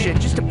bullshit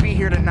just to be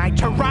here tonight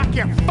to rock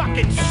your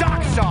fucking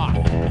socks off.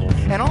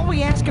 And all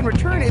we ask in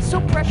return is so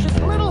precious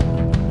little.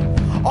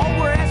 All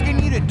we're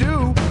asking you to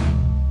do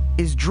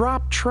is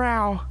drop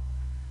trow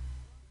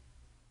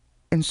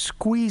and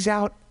squeeze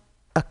out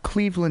a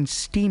Cleveland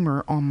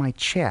steamer on my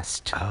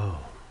chest. Oh.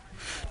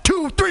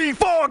 2, 3,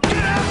 4, get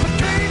up for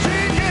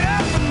KG, get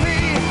up for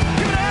me.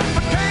 Get up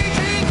for KG,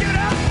 get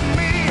up for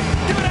me.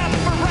 Give it up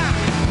for rock,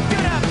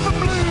 get up for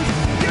blues.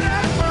 Get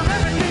up for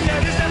everything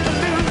that is left to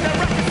lose. Now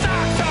rock your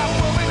socks off,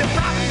 woman, the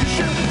problem you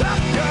should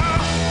up, girl.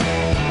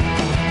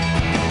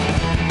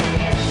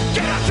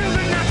 Get out,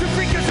 children, not to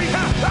freak your seat,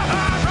 all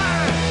right.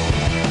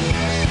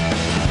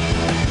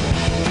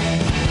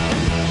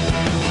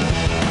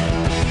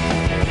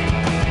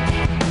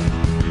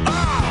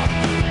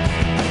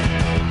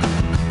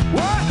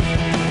 What?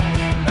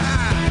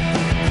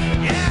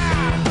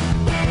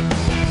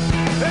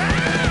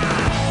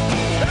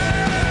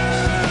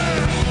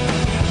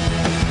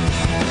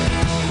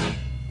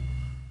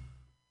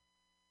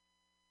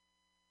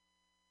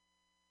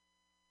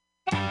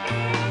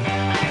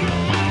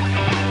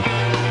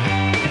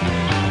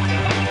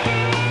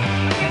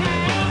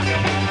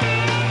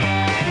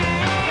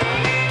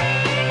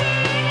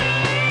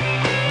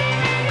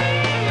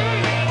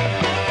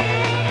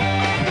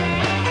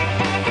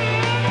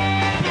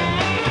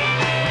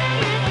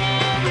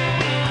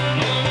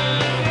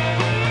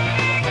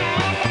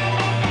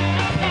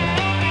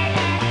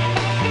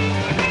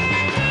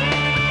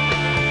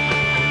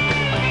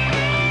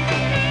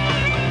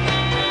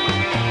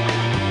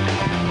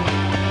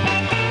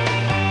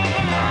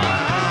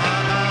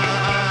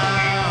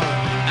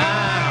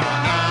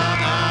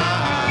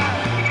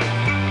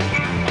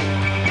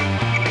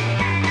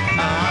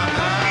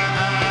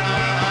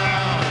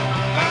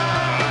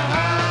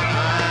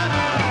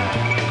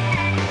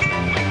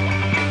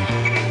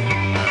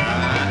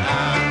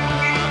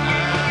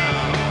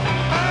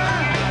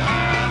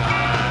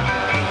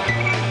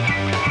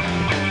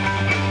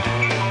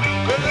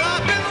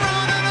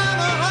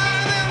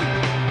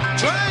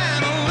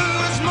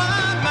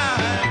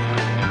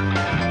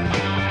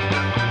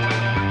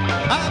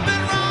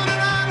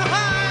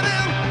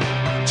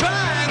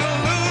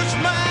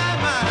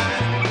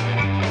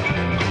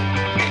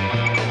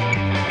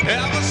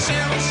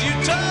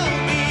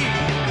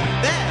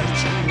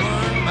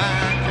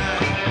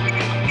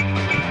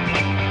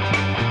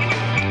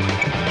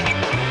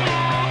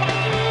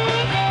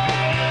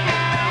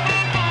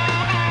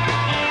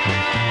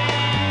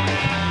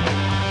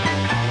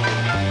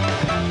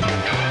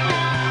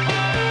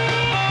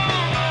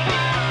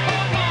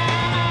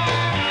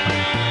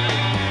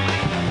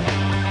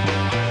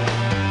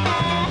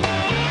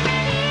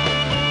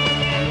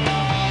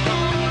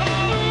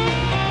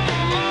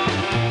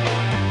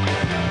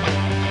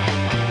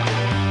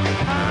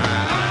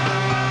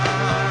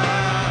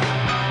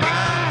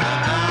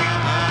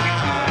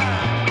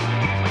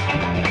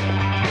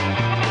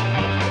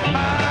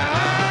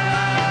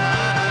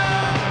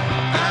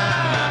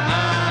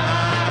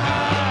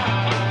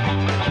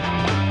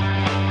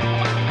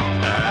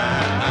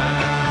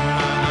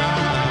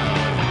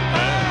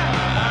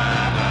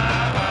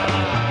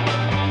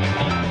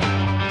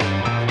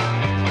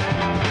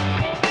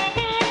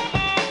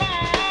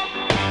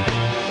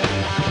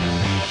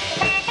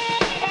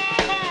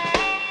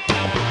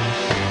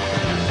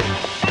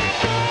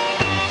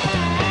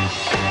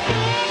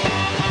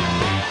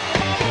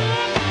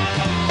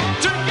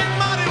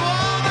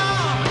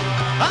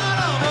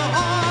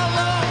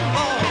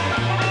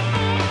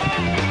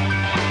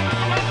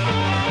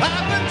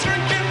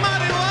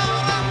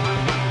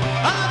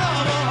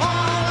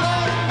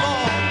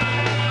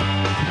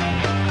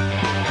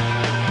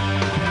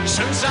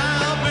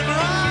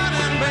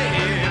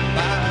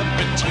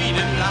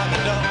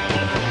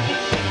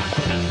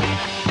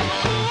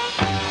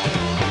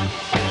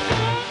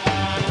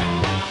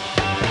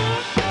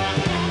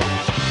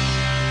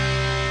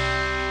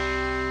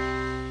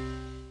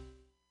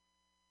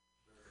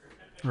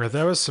 Right,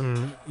 that was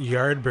some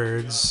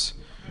Yardbirds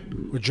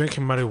with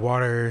Drinking Muddy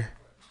Water.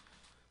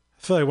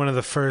 I feel like one of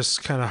the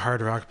first kind of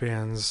hard rock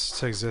bands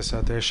to exist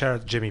out there. Shout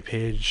out to Jimmy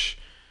Page,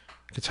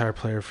 guitar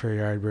player for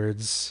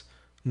Yardbirds.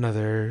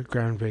 Another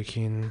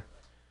groundbreaking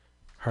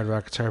hard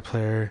rock guitar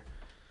player.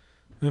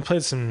 We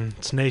played some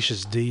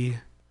Tenacious D.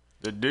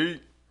 The D.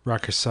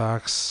 Rocker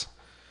Socks.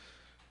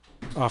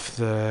 Off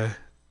the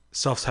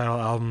self-titled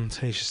album,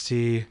 Tenacious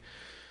D.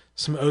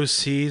 Some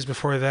OCs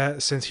before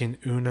that, Sentient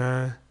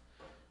Una.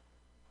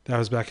 That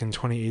was back in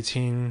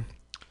 2018.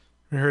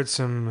 We heard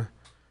some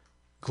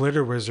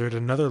Glitter Wizard,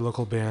 another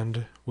local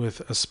band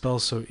with A Spell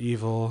So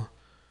Evil.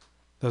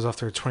 That was off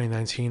their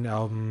 2019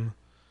 album.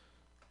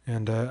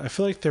 And I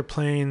feel like they're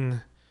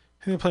playing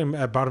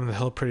at Bottom of the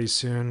Hill pretty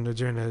soon. They're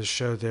doing a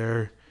show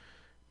there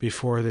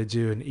before they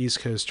do an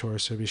East Coast tour,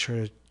 so be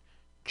sure to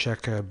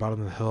check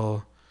Bottom of the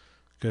Hill.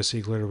 Go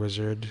see Glitter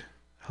Wizard.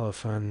 Hella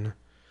fun.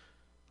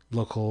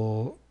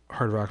 Local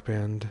hard rock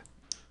band.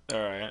 All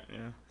right,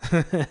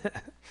 yeah.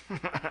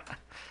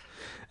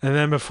 And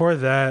then before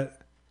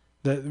that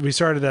we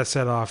started that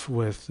set off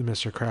with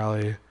Mr.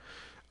 Crowley,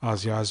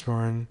 Ozzy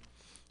Osbourne.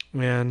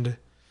 And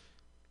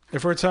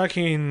if we're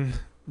talking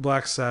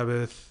Black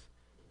Sabbath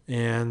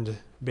and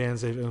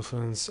bands they've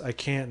influenced, I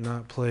can't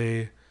not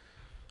play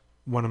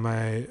one of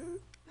my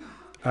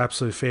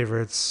absolute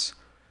favorites.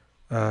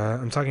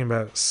 I'm talking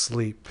about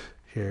Sleep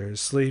here.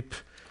 Sleep.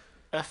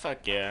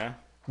 Fuck yeah.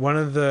 One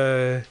of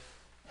the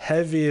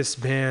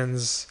heaviest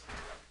bands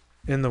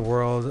in the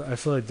world. I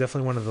feel like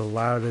definitely one of the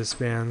loudest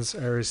bands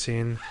I've ever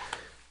seen.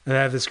 And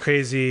I have this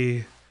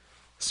crazy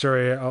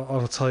story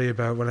I'll tell you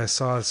about when I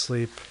saw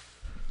Sleep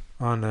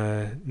on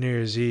New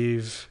Year's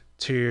Eve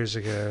 2 years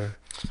ago.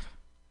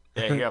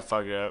 Yeah, he got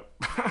fucked up.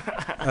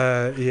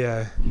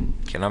 Yeah.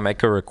 Can I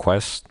make a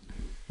request?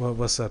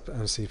 What's up,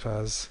 MC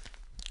Paz?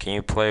 Can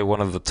you play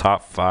one of the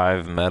top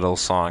 5 metal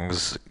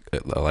songs,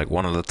 like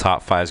one of the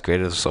top 5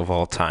 greatest of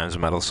all times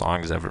metal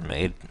songs ever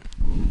made?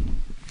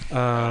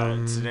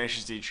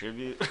 Tenacious D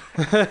tribute.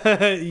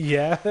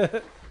 Yeah.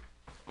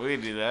 We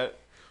can do that.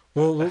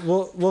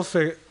 We'll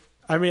figure.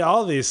 I mean,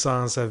 all these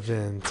songs have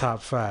been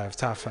top five.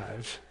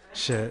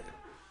 Shit.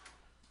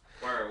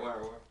 Where?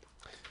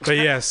 But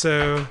yeah,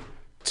 so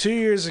 2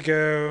 years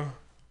ago,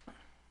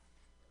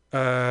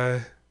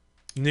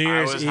 New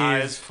Year's I was Eve. high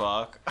as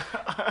fuck.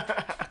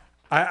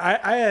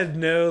 I had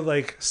no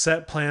like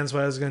set plans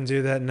what I was gonna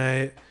do that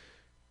night,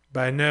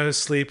 but I know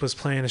Sleep was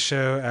playing a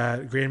show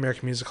at Great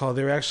American Music Hall.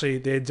 They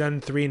had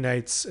done 3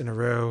 nights in a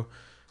row,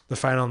 the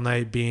final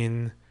night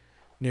being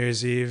New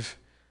Year's Eve,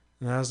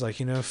 and I was like,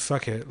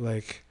 fuck it,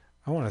 like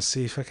I want to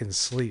see fucking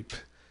Sleep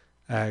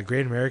at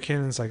Great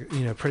American. It's like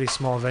pretty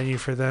small venue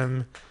for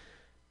them,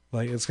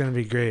 like it's gonna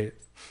be great.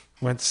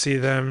 Went to see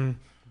them.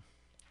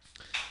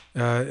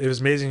 It was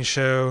an amazing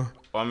show.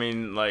 Well, I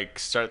mean, like,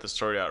 start the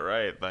story out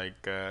right.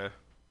 Like,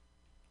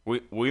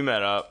 we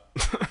met up.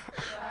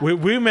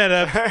 We met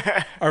up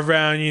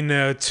around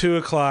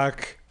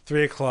 2:00,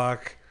 3:00,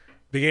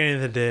 beginning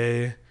of the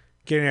day,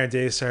 getting our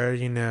day started.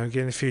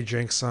 Getting a few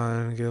drinks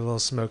on, get a little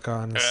smoke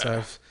on and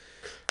stuff.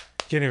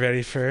 Getting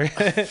ready for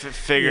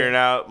figuring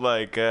out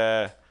like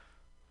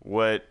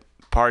what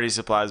party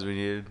supplies we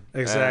needed.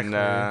 Exactly.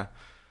 And,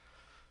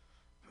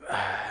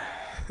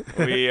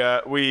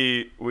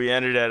 we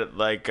ended at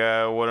like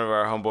one of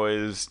our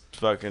homeboys'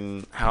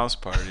 fucking house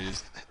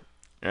parties,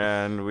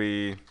 and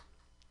we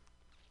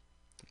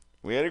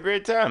had a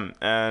great time.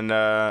 And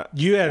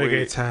you had a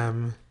great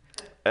time.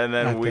 And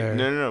then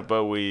there.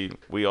 but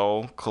we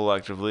all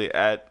collectively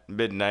at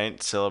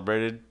midnight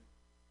celebrated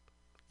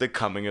the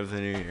coming of the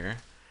new year,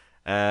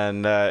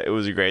 and it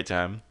was a great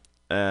time.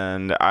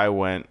 And I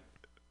went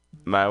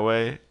my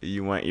way,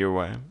 you went your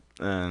way,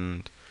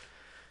 and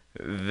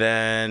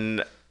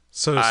then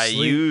So I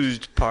Sleep.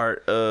 used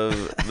part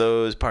of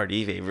those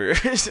party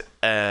favors,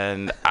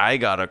 and I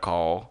got a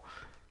call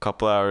a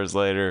couple hours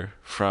later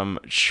from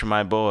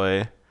my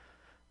boy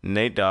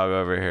Nate Dogg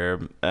over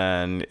here,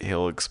 and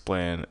he'll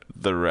explain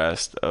the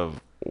rest of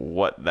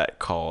what that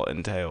call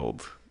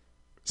entailed.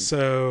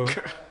 So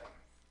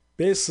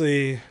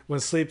basically, when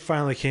Sleep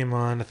finally came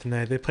on at the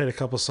night, they played a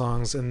couple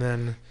songs, and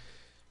then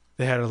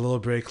they had a little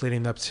break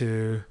leading up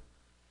to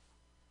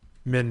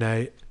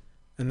midnight.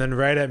 And then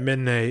right at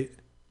midnight,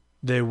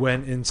 they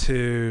went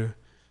into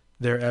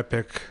their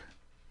epic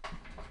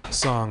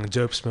song,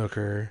 Dope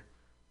Smoker,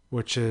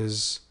 which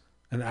is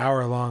an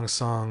hour-long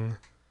song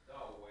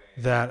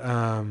that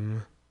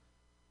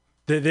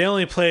they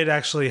only played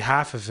actually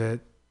half of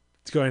it,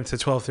 going to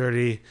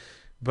 12:30,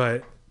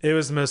 but it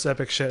was the most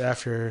epic shit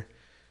after.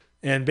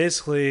 And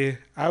basically,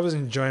 I was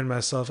enjoying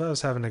myself. I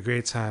was having a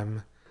great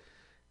time.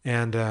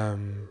 And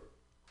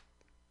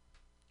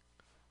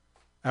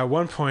at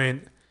one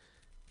point,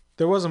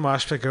 there was a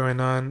mosh pit going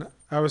on.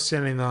 I was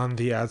standing on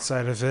the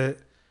outside of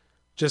it,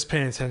 just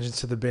paying attention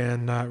to the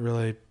band, not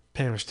really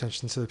paying much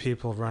attention to the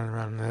people running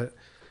around in it.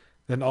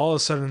 Then all of a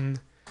sudden,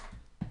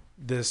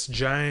 this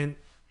giant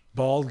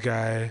bald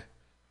guy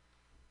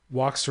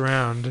walks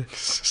around,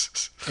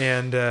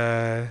 and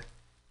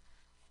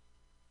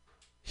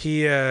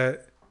he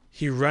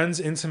he runs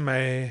into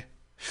my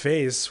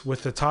face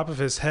with the top of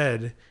his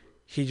head.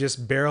 He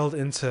just barreled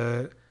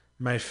into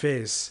my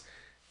face,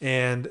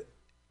 and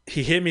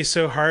he hit me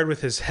so hard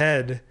with his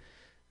head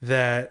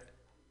that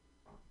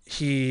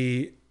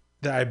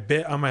I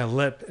bit on my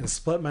lip and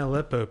split my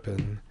lip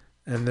open,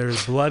 and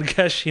there's blood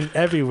gushing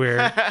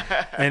everywhere,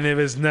 and it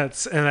was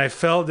nuts. And I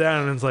fell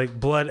down, and it's like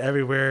blood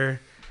everywhere.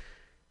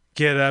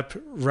 Get up,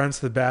 run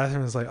to the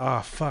bathroom. It's like,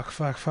 oh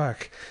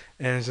fuck,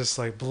 and it's just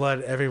like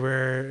blood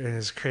everywhere, and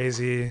it's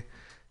crazy.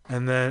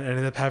 And then I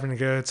ended up having to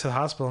go to the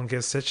hospital and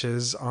get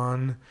stitches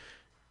on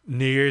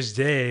New Year's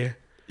Day.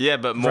 Yeah,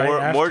 but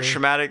more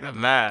traumatic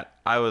than that,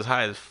 I was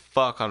high as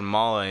fuck on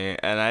Molly,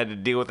 and I had to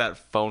deal with that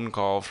phone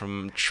call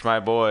from my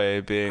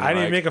boy being I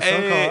didn't make a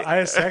phone call.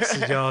 I just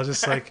texted y'all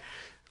just like,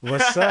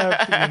 what's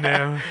up, you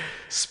know,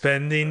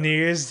 spending New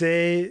Year's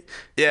Day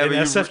in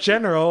SF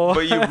General.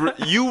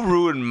 But you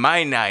ruined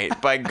my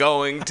night by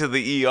going to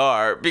the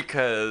ER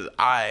because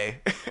I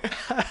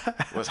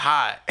was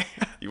high.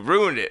 You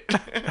ruined it.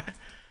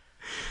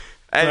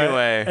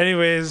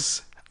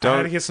 Anyways, I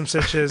had to get some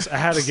stitches. I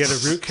had to get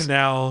a root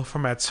canal for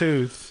my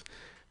tooth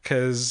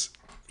because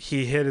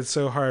he hit it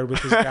so hard with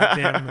his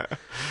goddamn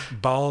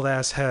bald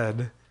ass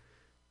head.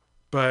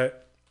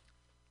 But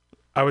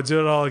I would do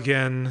it all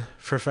again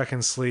for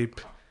fucking sleep.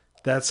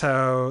 That's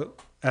how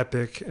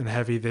epic and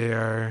heavy they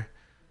are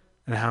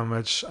and how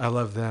much I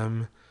love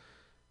them.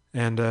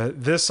 And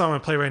this song I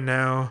play right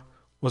now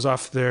was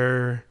off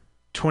their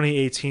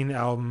 2018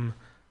 album,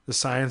 The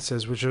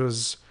Sciences, which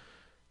was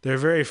their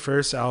very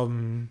first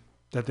album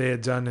that they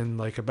had done in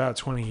like about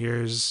 20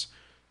 years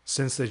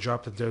since they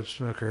dropped the Dope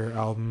Smoker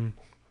album.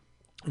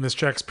 And this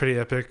track's pretty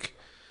epic.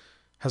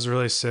 Has a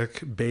really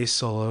sick bass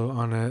solo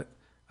on it,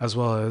 as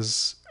well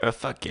as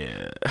fuck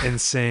yeah,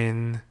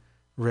 insane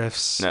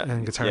riffs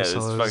and guitar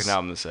solos. Yeah, this fucking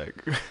album is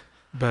sick.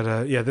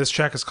 But yeah, this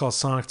track is called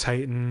Sonic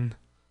Titan.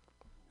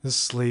 This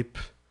Sleep.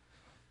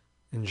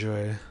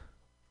 Enjoy.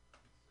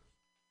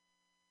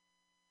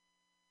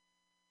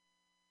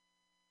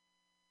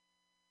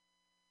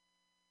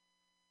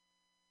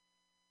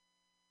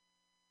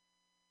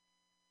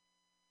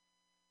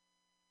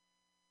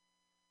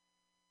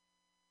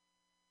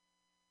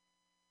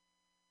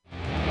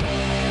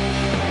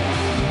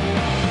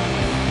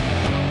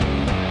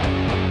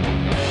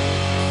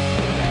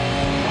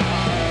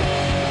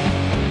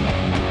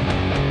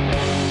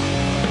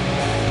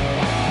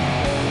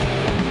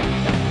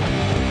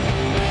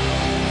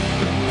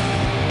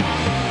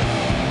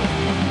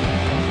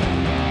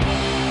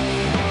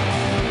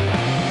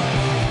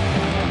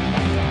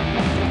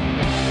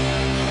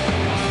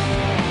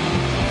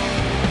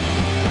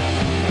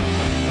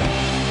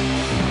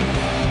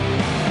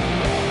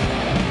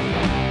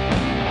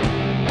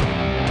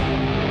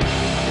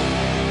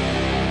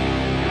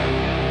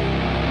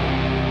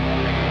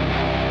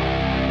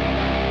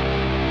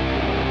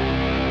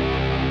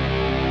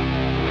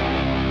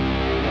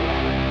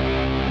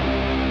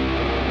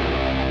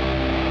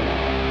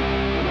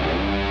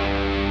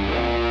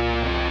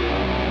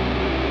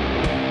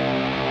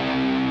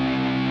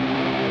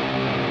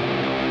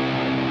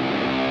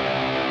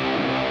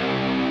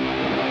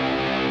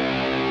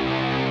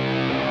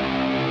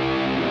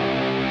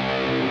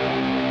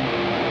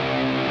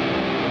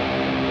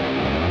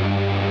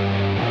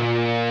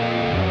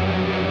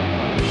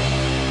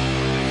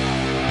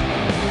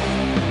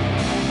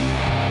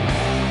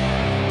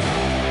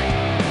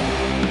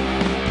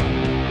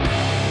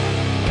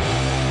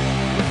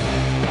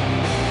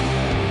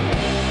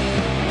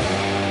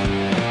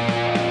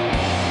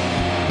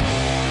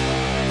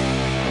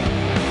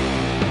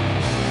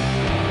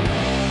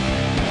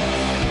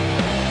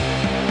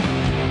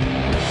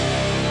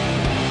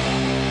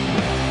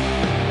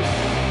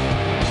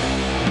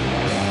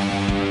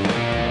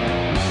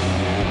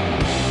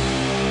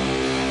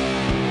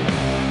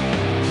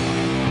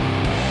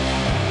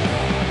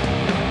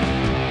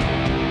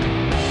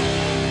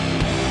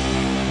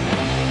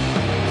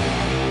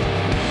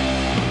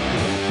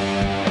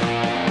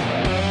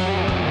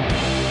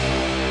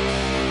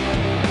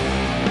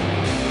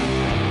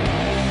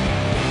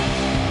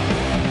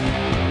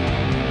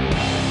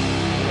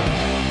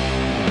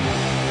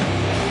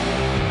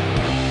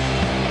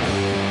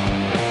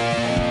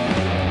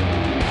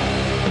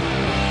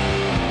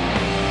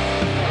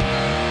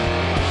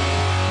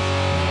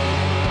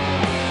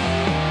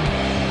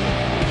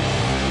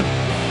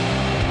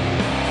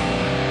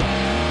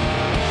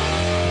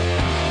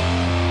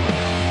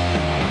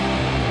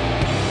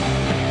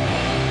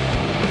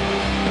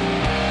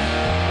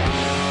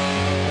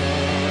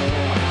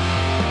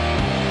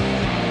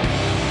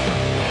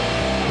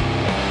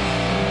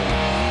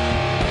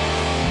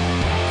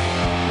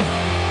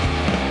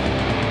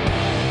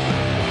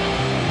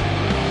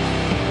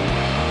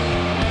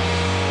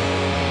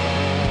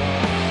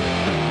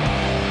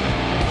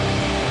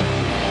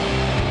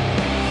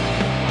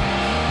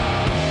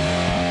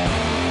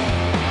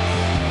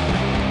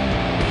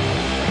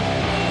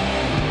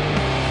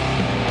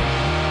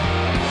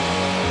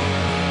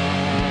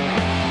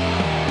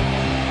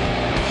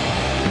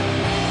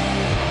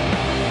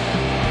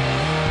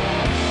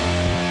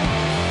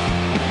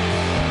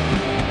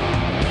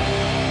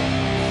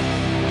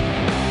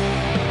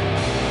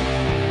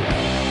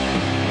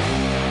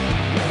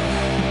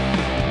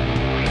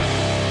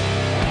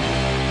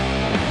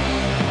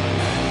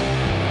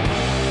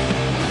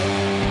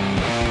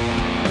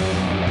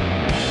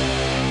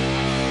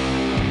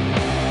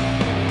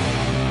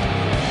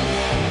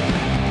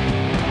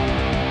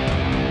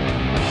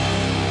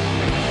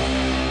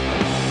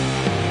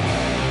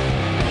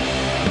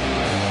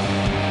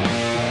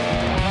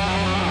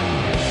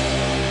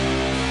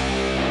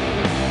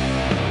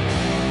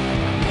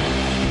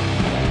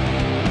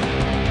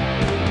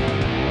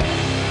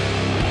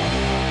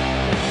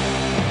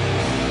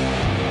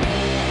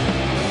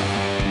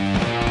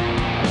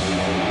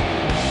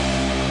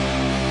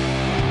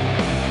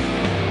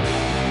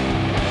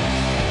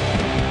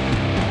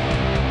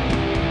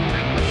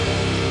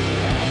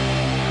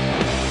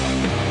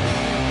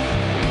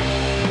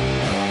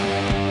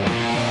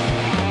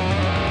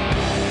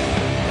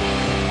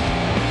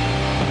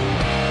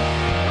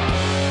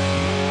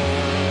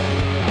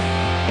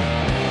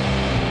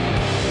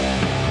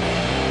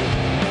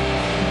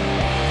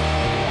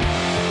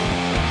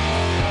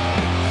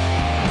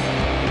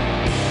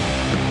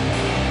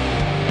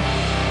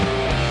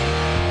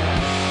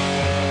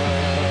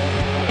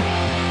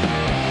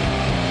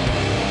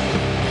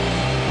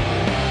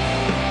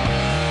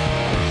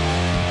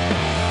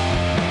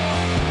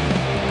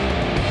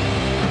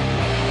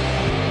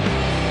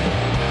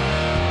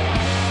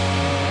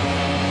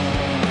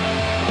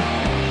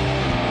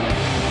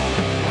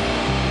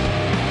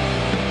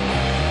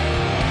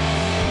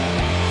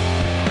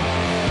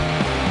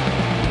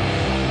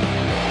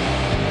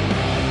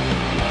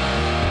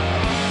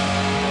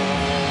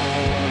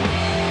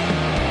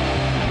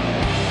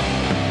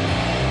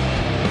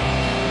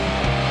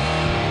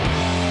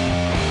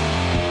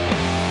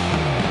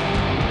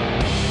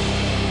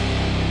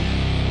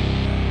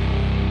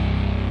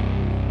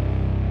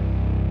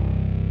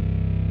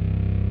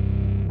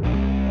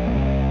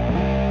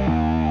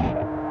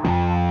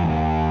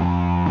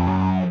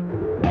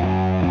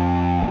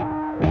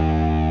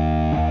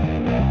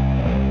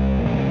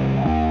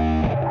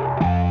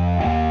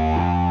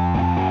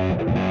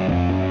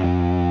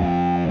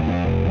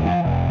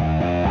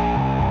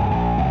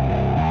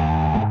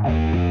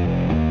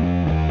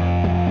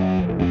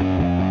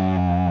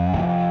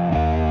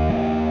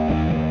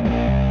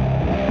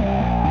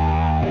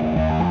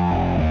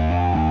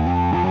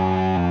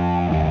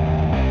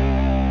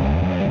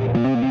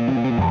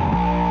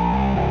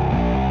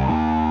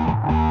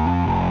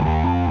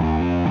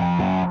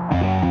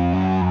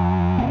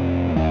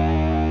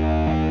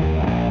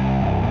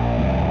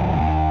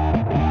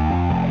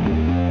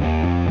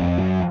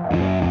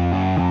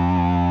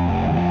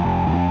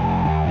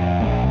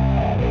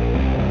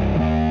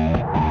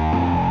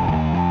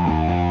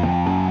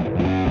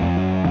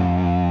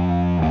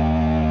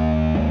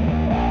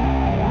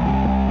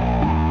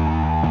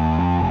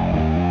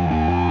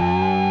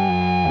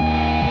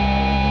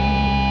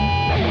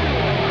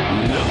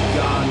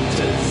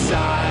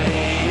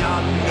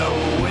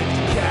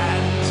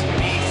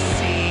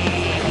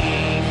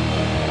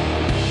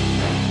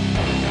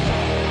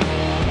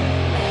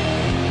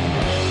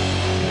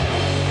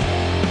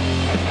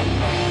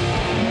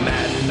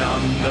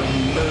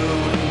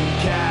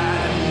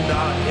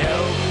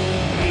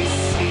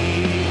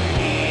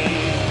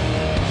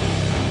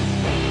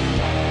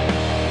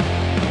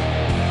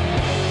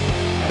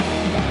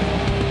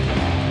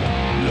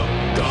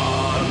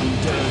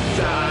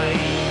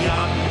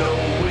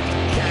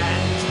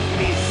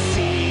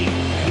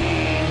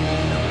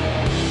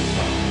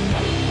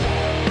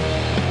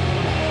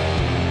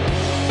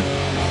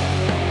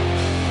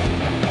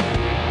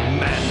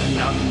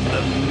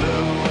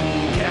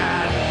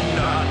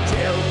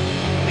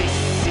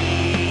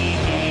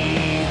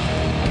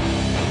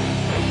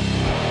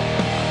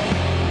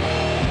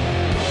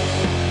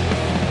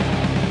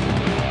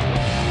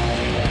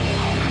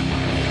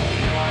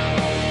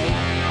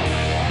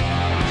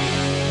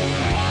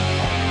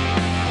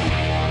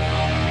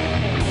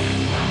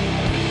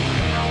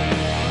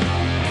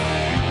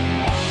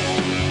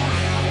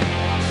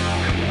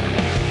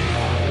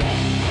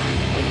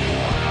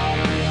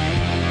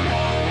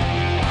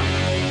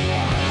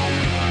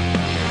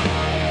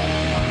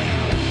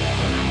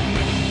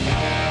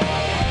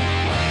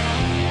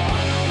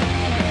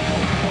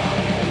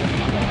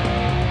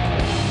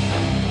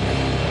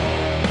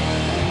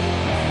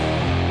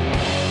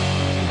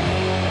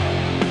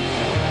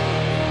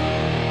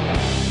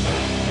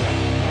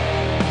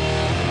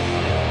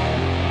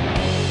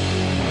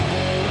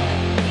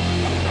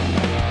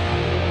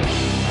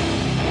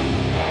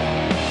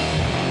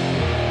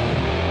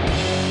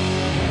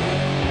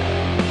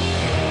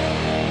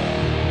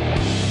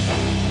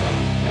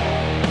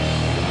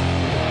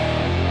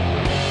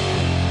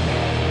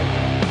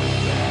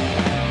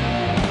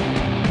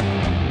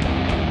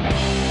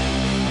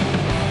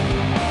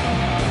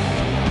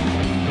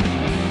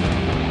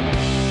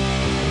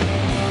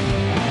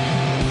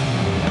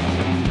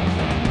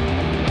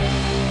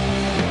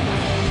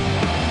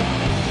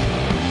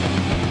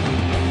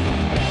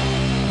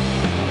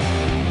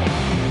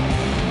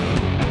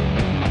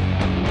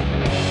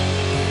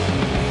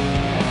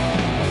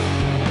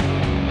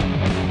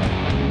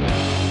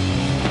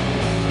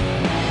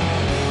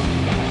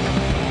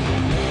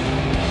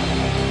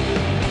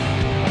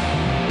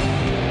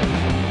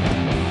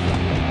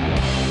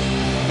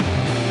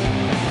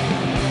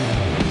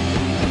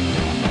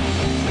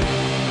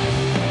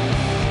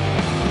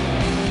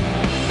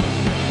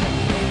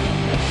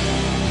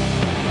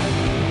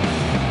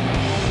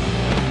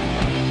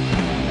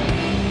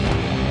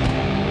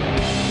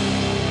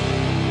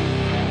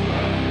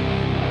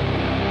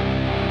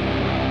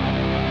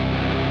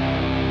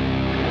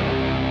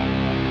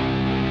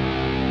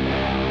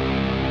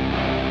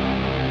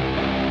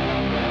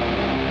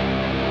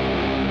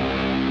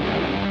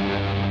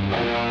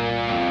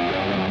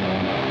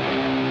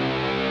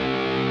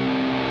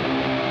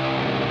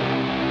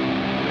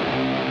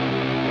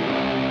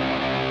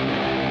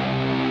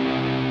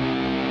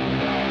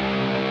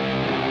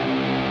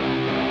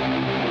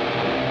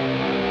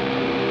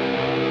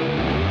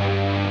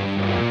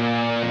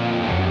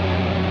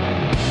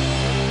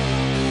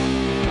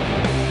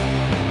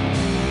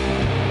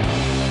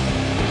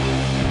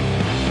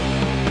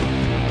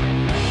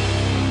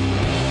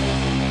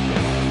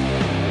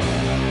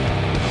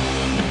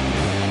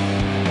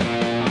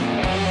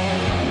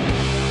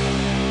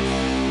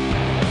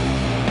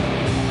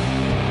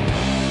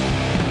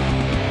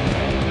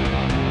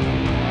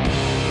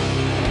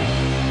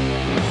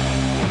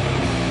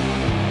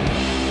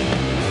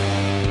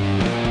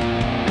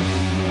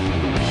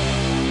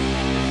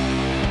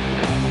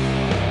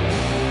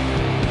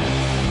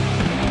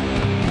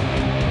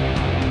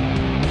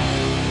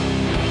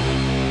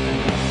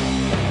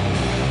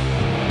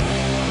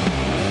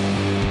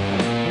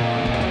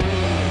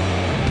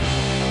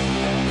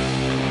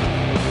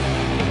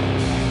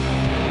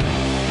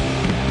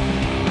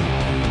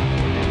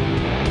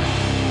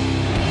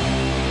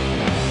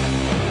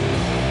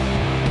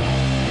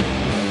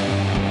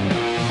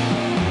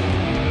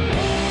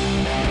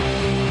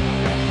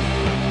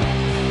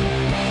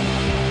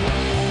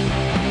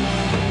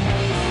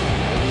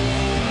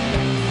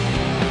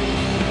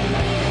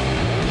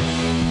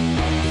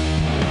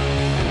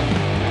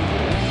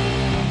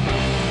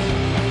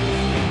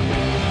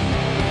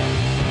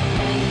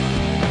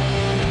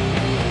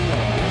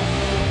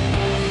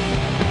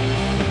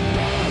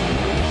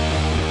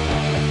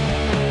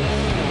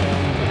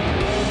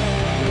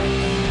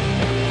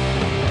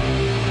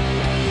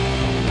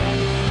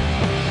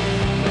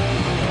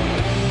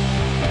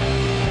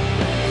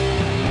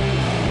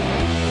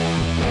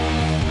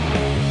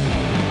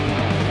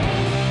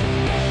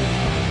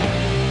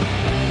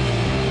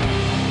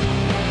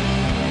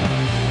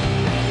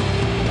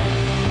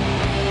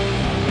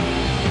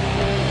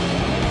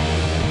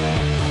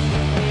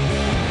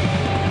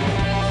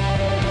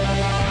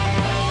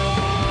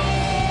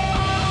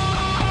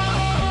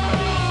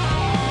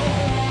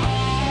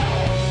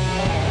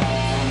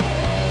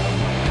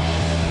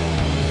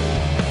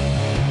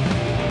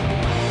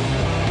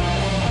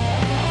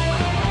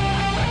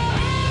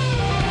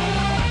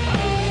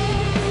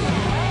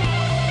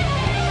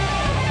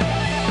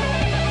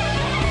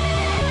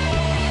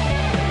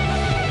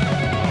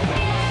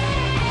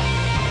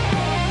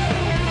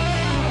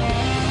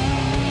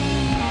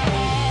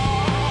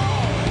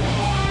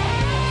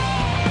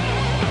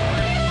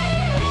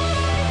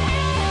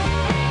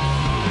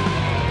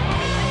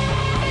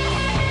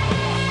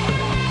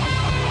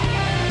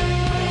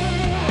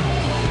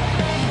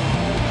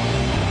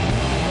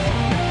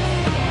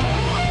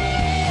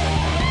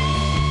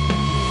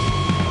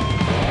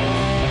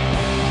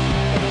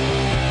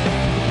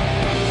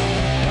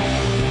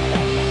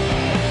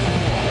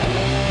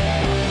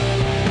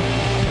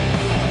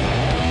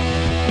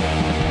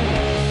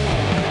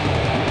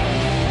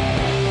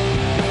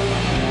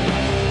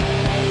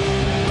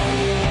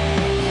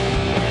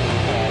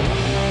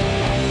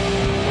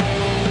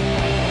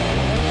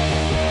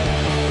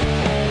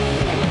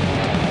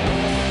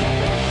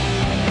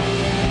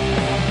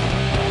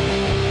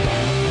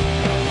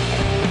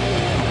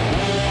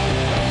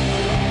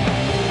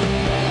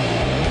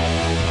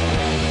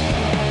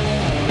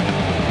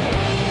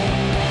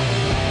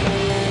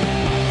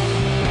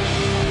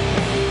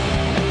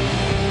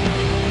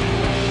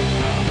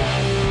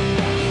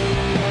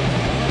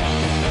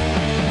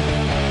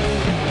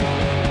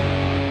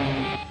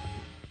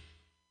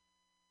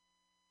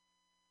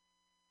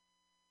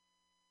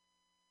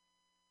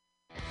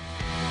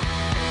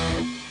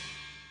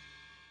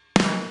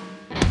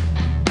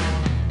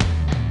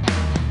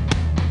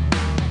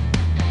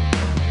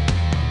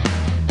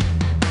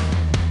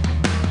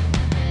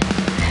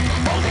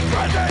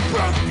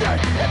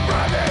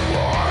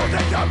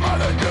 a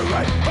mother to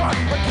raise on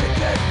a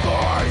kitchen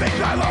floor.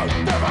 Things I love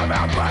from my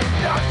mouth but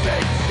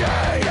nothing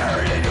changed.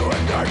 Carried into a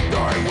dark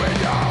story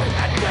window.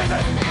 And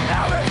Jesus,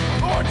 Elvis,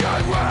 or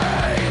John Wayne.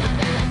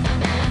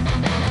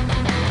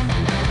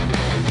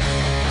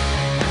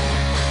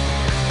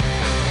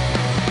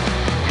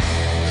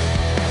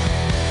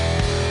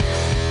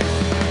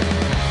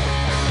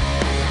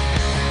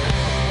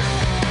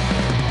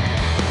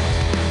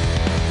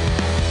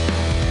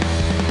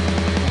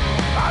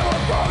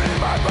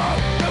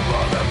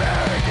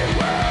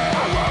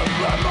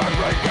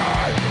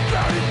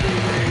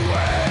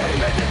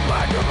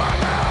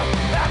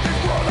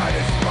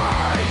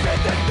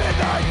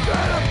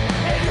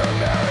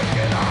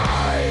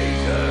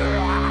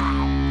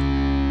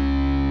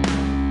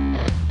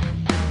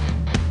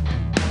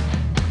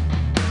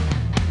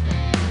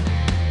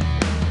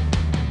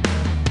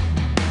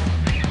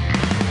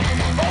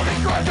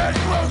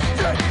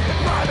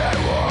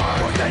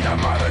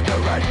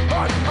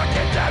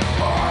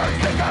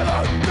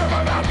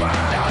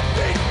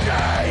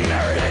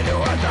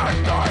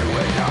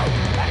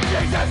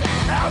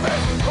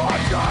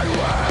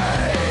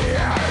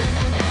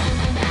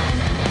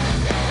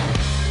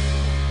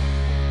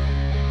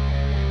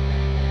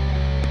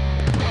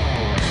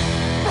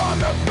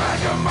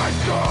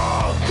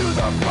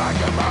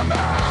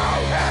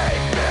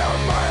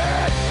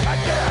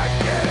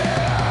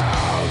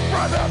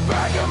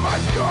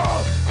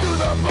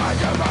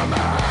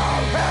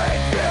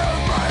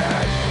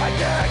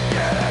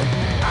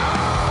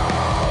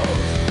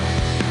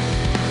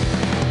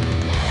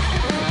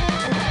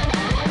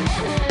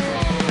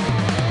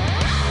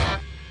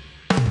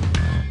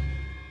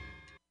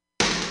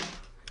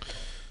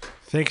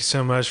 Thank you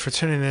so much for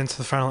tuning in to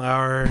the final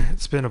hour.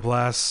 It's been a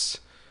blast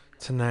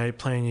tonight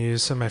playing you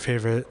some of my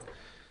favorite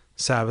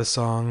Sabbath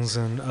songs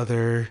and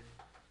other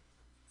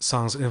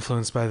songs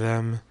influenced by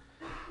them.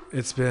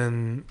 It's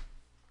been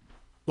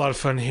a lot of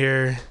fun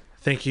here.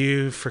 Thank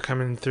you for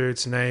coming through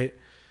tonight,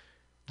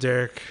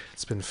 Derek.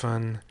 It's been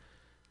fun.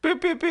 Pew,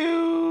 pew,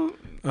 pew.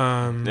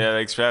 Yeah,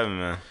 thanks for having me,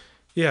 man.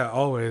 Yeah,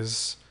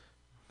 always.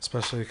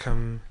 Especially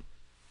come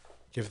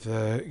give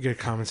the good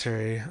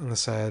commentary on the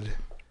side.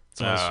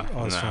 It's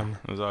always fun.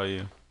 It was all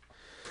you.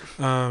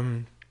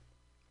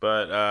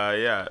 But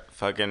yeah,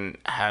 fucking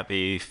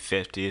happy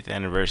 50th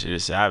anniversary to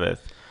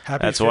Sabbath.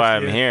 That's 50th. Why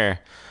I'm here.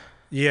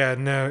 Yeah,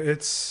 no,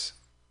 it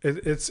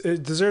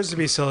deserves to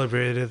be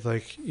celebrated.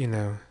 Like, you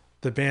know,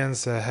 the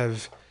bands that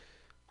have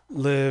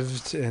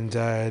lived and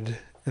died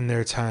in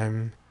their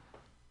time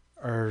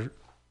are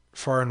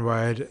far and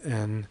wide,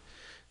 and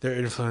their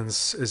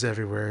influence is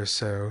everywhere.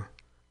 So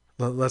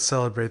let's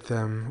celebrate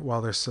them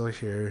while they're still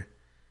here.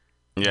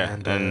 Yeah,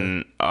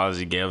 and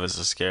Ozzy gave us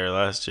a scare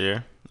last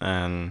year,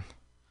 and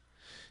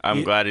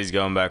I'm glad he's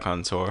going back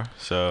on tour.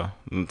 So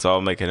let's all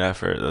make an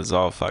effort. Let's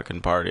all fucking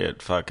party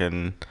at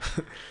fucking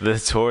the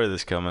tour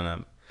that's coming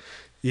up.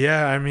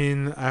 Yeah, I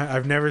mean,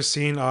 I've never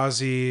seen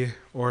Ozzy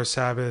or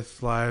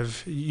Sabbath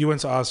live. You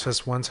went to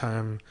Ozfest one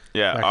time.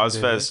 Yeah,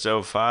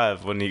 Ozfest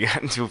 05 when he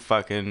got into a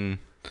fucking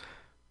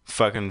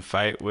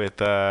fight with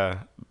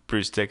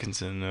Bruce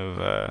Dickinson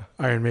of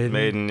Iron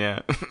Maiden.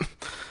 Yeah.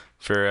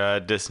 For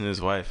dissing his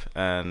wife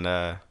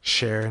and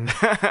Sharon.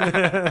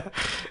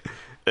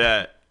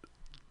 Yeah.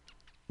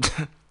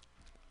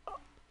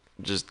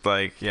 Just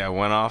like, yeah,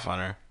 went off on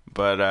her.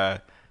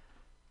 But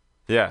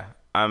yeah,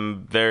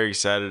 I'm very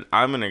excited.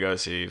 I'm gonna go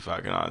see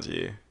fucking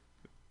Ozzy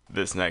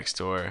this next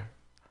tour.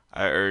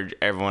 I urge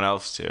everyone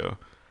else to.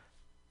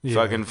 Yeah.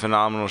 Fucking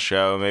phenomenal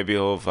show. Maybe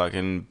he'll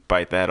fucking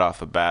bite the head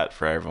off a bat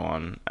for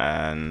everyone.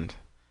 And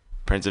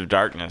Prince of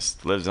Darkness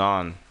lives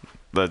on.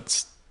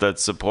 Let's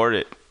support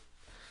it.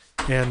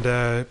 And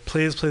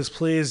please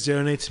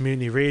donate to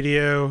Mutiny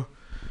Radio.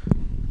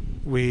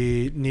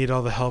 We need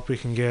all the help we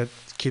can get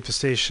to keep the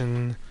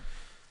station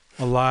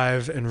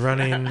alive and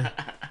running.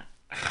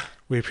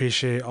 We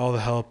appreciate all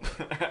the help.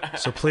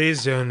 So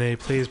please donate.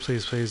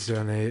 Please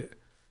donate.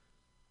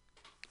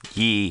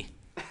 Yee.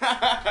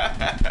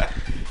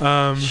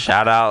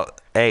 Shout out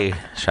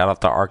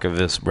to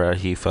Archivist, bro.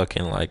 He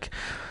fucking like,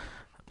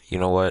 you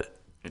know what?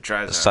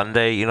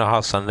 Sunday, you know how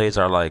Sundays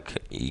are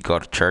like, you go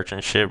to church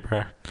and shit,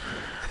 bro?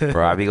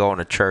 Bro, I be going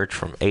to church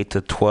from 8 to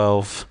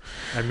 12.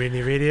 At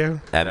Mutiny Radio?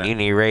 At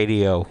Mutiny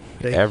Radio.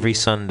 Every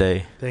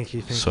Sunday. Thank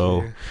you.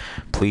 So,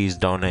 please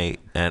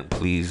donate and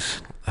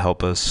please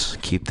help us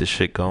keep this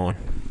shit going.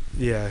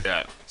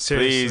 Yeah.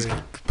 Seriously.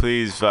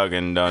 Please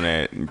fucking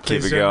donate.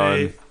 Keep it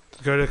going.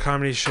 Go to a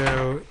comedy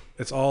show.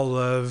 It's all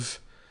love.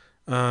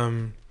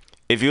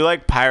 If you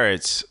like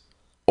pirates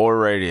or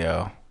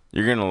radio,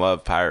 you're going to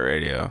love pirate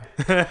radio.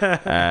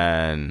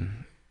 And...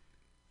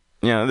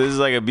 you know, this is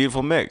like a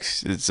beautiful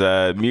mix. It's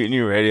Mutiny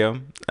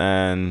Radio,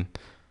 and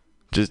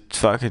just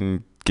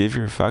fucking give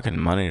your fucking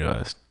money to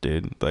us,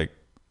 dude. Like,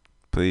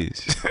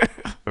 please.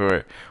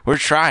 we're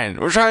trying.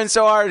 We're trying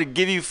so hard to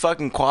give you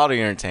fucking quality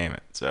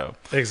entertainment. So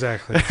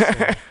exactly.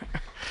 So,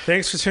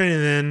 thanks for tuning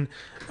in.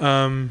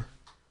 The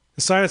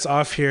sign is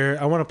off here.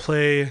 I want to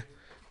play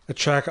a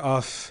track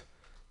off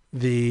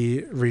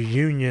the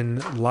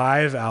reunion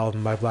live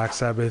album by Black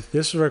Sabbath.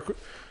 This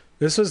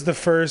was the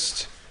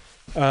first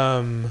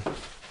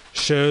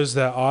shows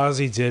that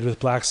Ozzy did with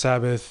Black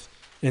Sabbath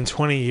in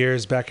 20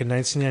 years, back in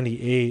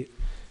 1998.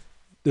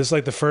 This is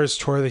like the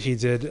first tour that he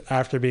did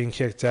after being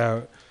kicked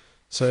out.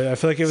 So I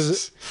feel like it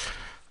was,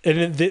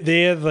 and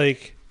they had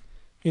like,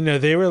 you know,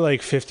 they were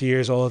like 50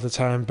 years old at the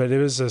time, but it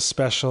was a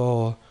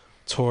special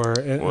tour.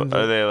 And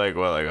are they like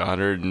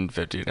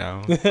 150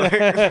 now?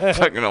 Like,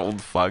 fucking old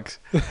fucks.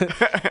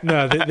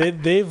 No,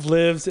 they've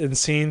lived and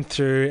seen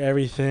through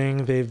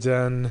everything. They've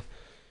done,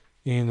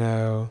 you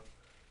know,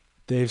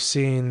 they've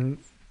seen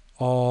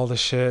all the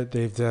shit.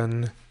 They've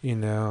done, you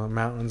know,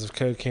 mountains of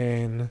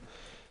cocaine,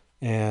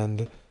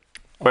 and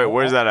wait,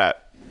 where's that at?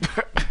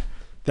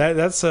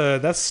 that's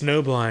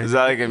Snowblind. Is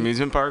that like an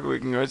amusement park we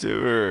can go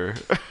to, or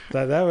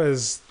that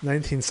was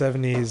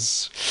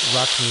 1970s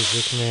rock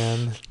music,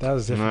 man. That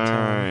was a different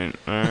time.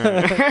 All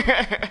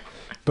right.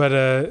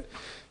 But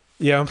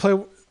yeah, I'm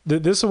playing.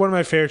 This is one of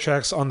my favorite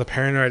tracks on the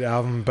Paranoid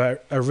album,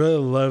 but I really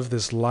love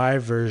this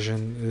live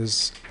version.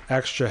 Is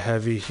extra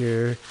heavy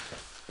here.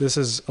 This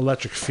is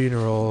Electric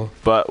Funeral.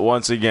 But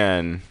once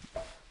again,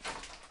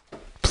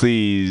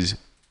 please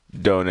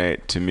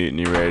donate to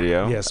Mutiny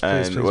Radio. Yes,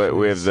 please, and please,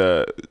 we have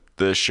please.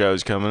 the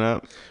shows coming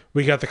up.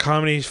 We got the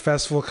comedy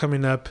festival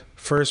coming up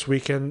first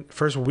week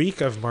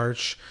of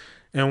March,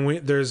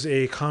 and there's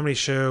a comedy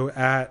show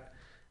at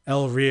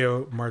El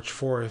Rio March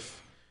 4th.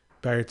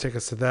 Buy your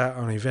tickets to that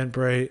on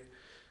Eventbrite.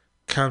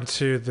 Come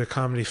to the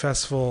comedy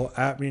festival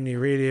at Mutiny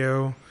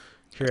Radio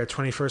here at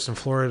 21st in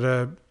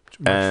Florida,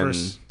 March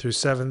 1st through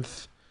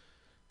 7th.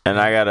 And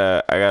I got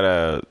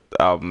a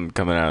album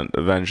coming out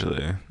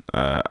eventually.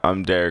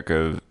 I'm Derek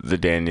of the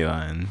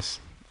Dandelions,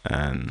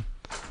 and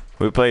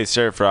we play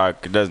surf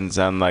rock. It doesn't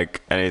sound like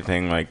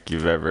anything like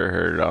you've ever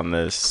heard on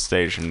this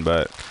station,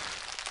 but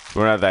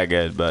we're not that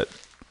good. But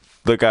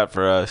look out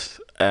for us,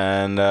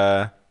 and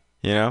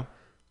you know.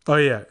 Oh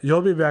yeah,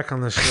 you'll be back on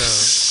the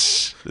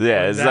show.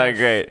 Yeah, it's not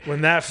great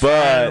when that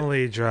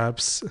finally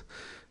drops.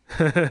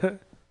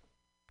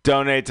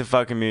 Donate to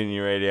fucking Mutiny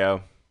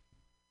Radio.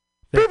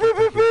 Thank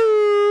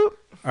you.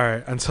 All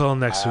right, until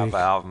next week. The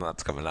album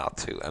that's coming out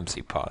too.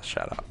 MC Pause,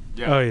 shout out.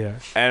 Yeah. Oh yeah,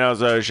 and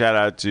also shout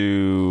out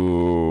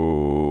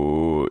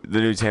to the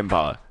new Tame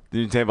Impala. The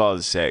new Tame Impala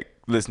is sick.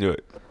 Listen to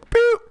it.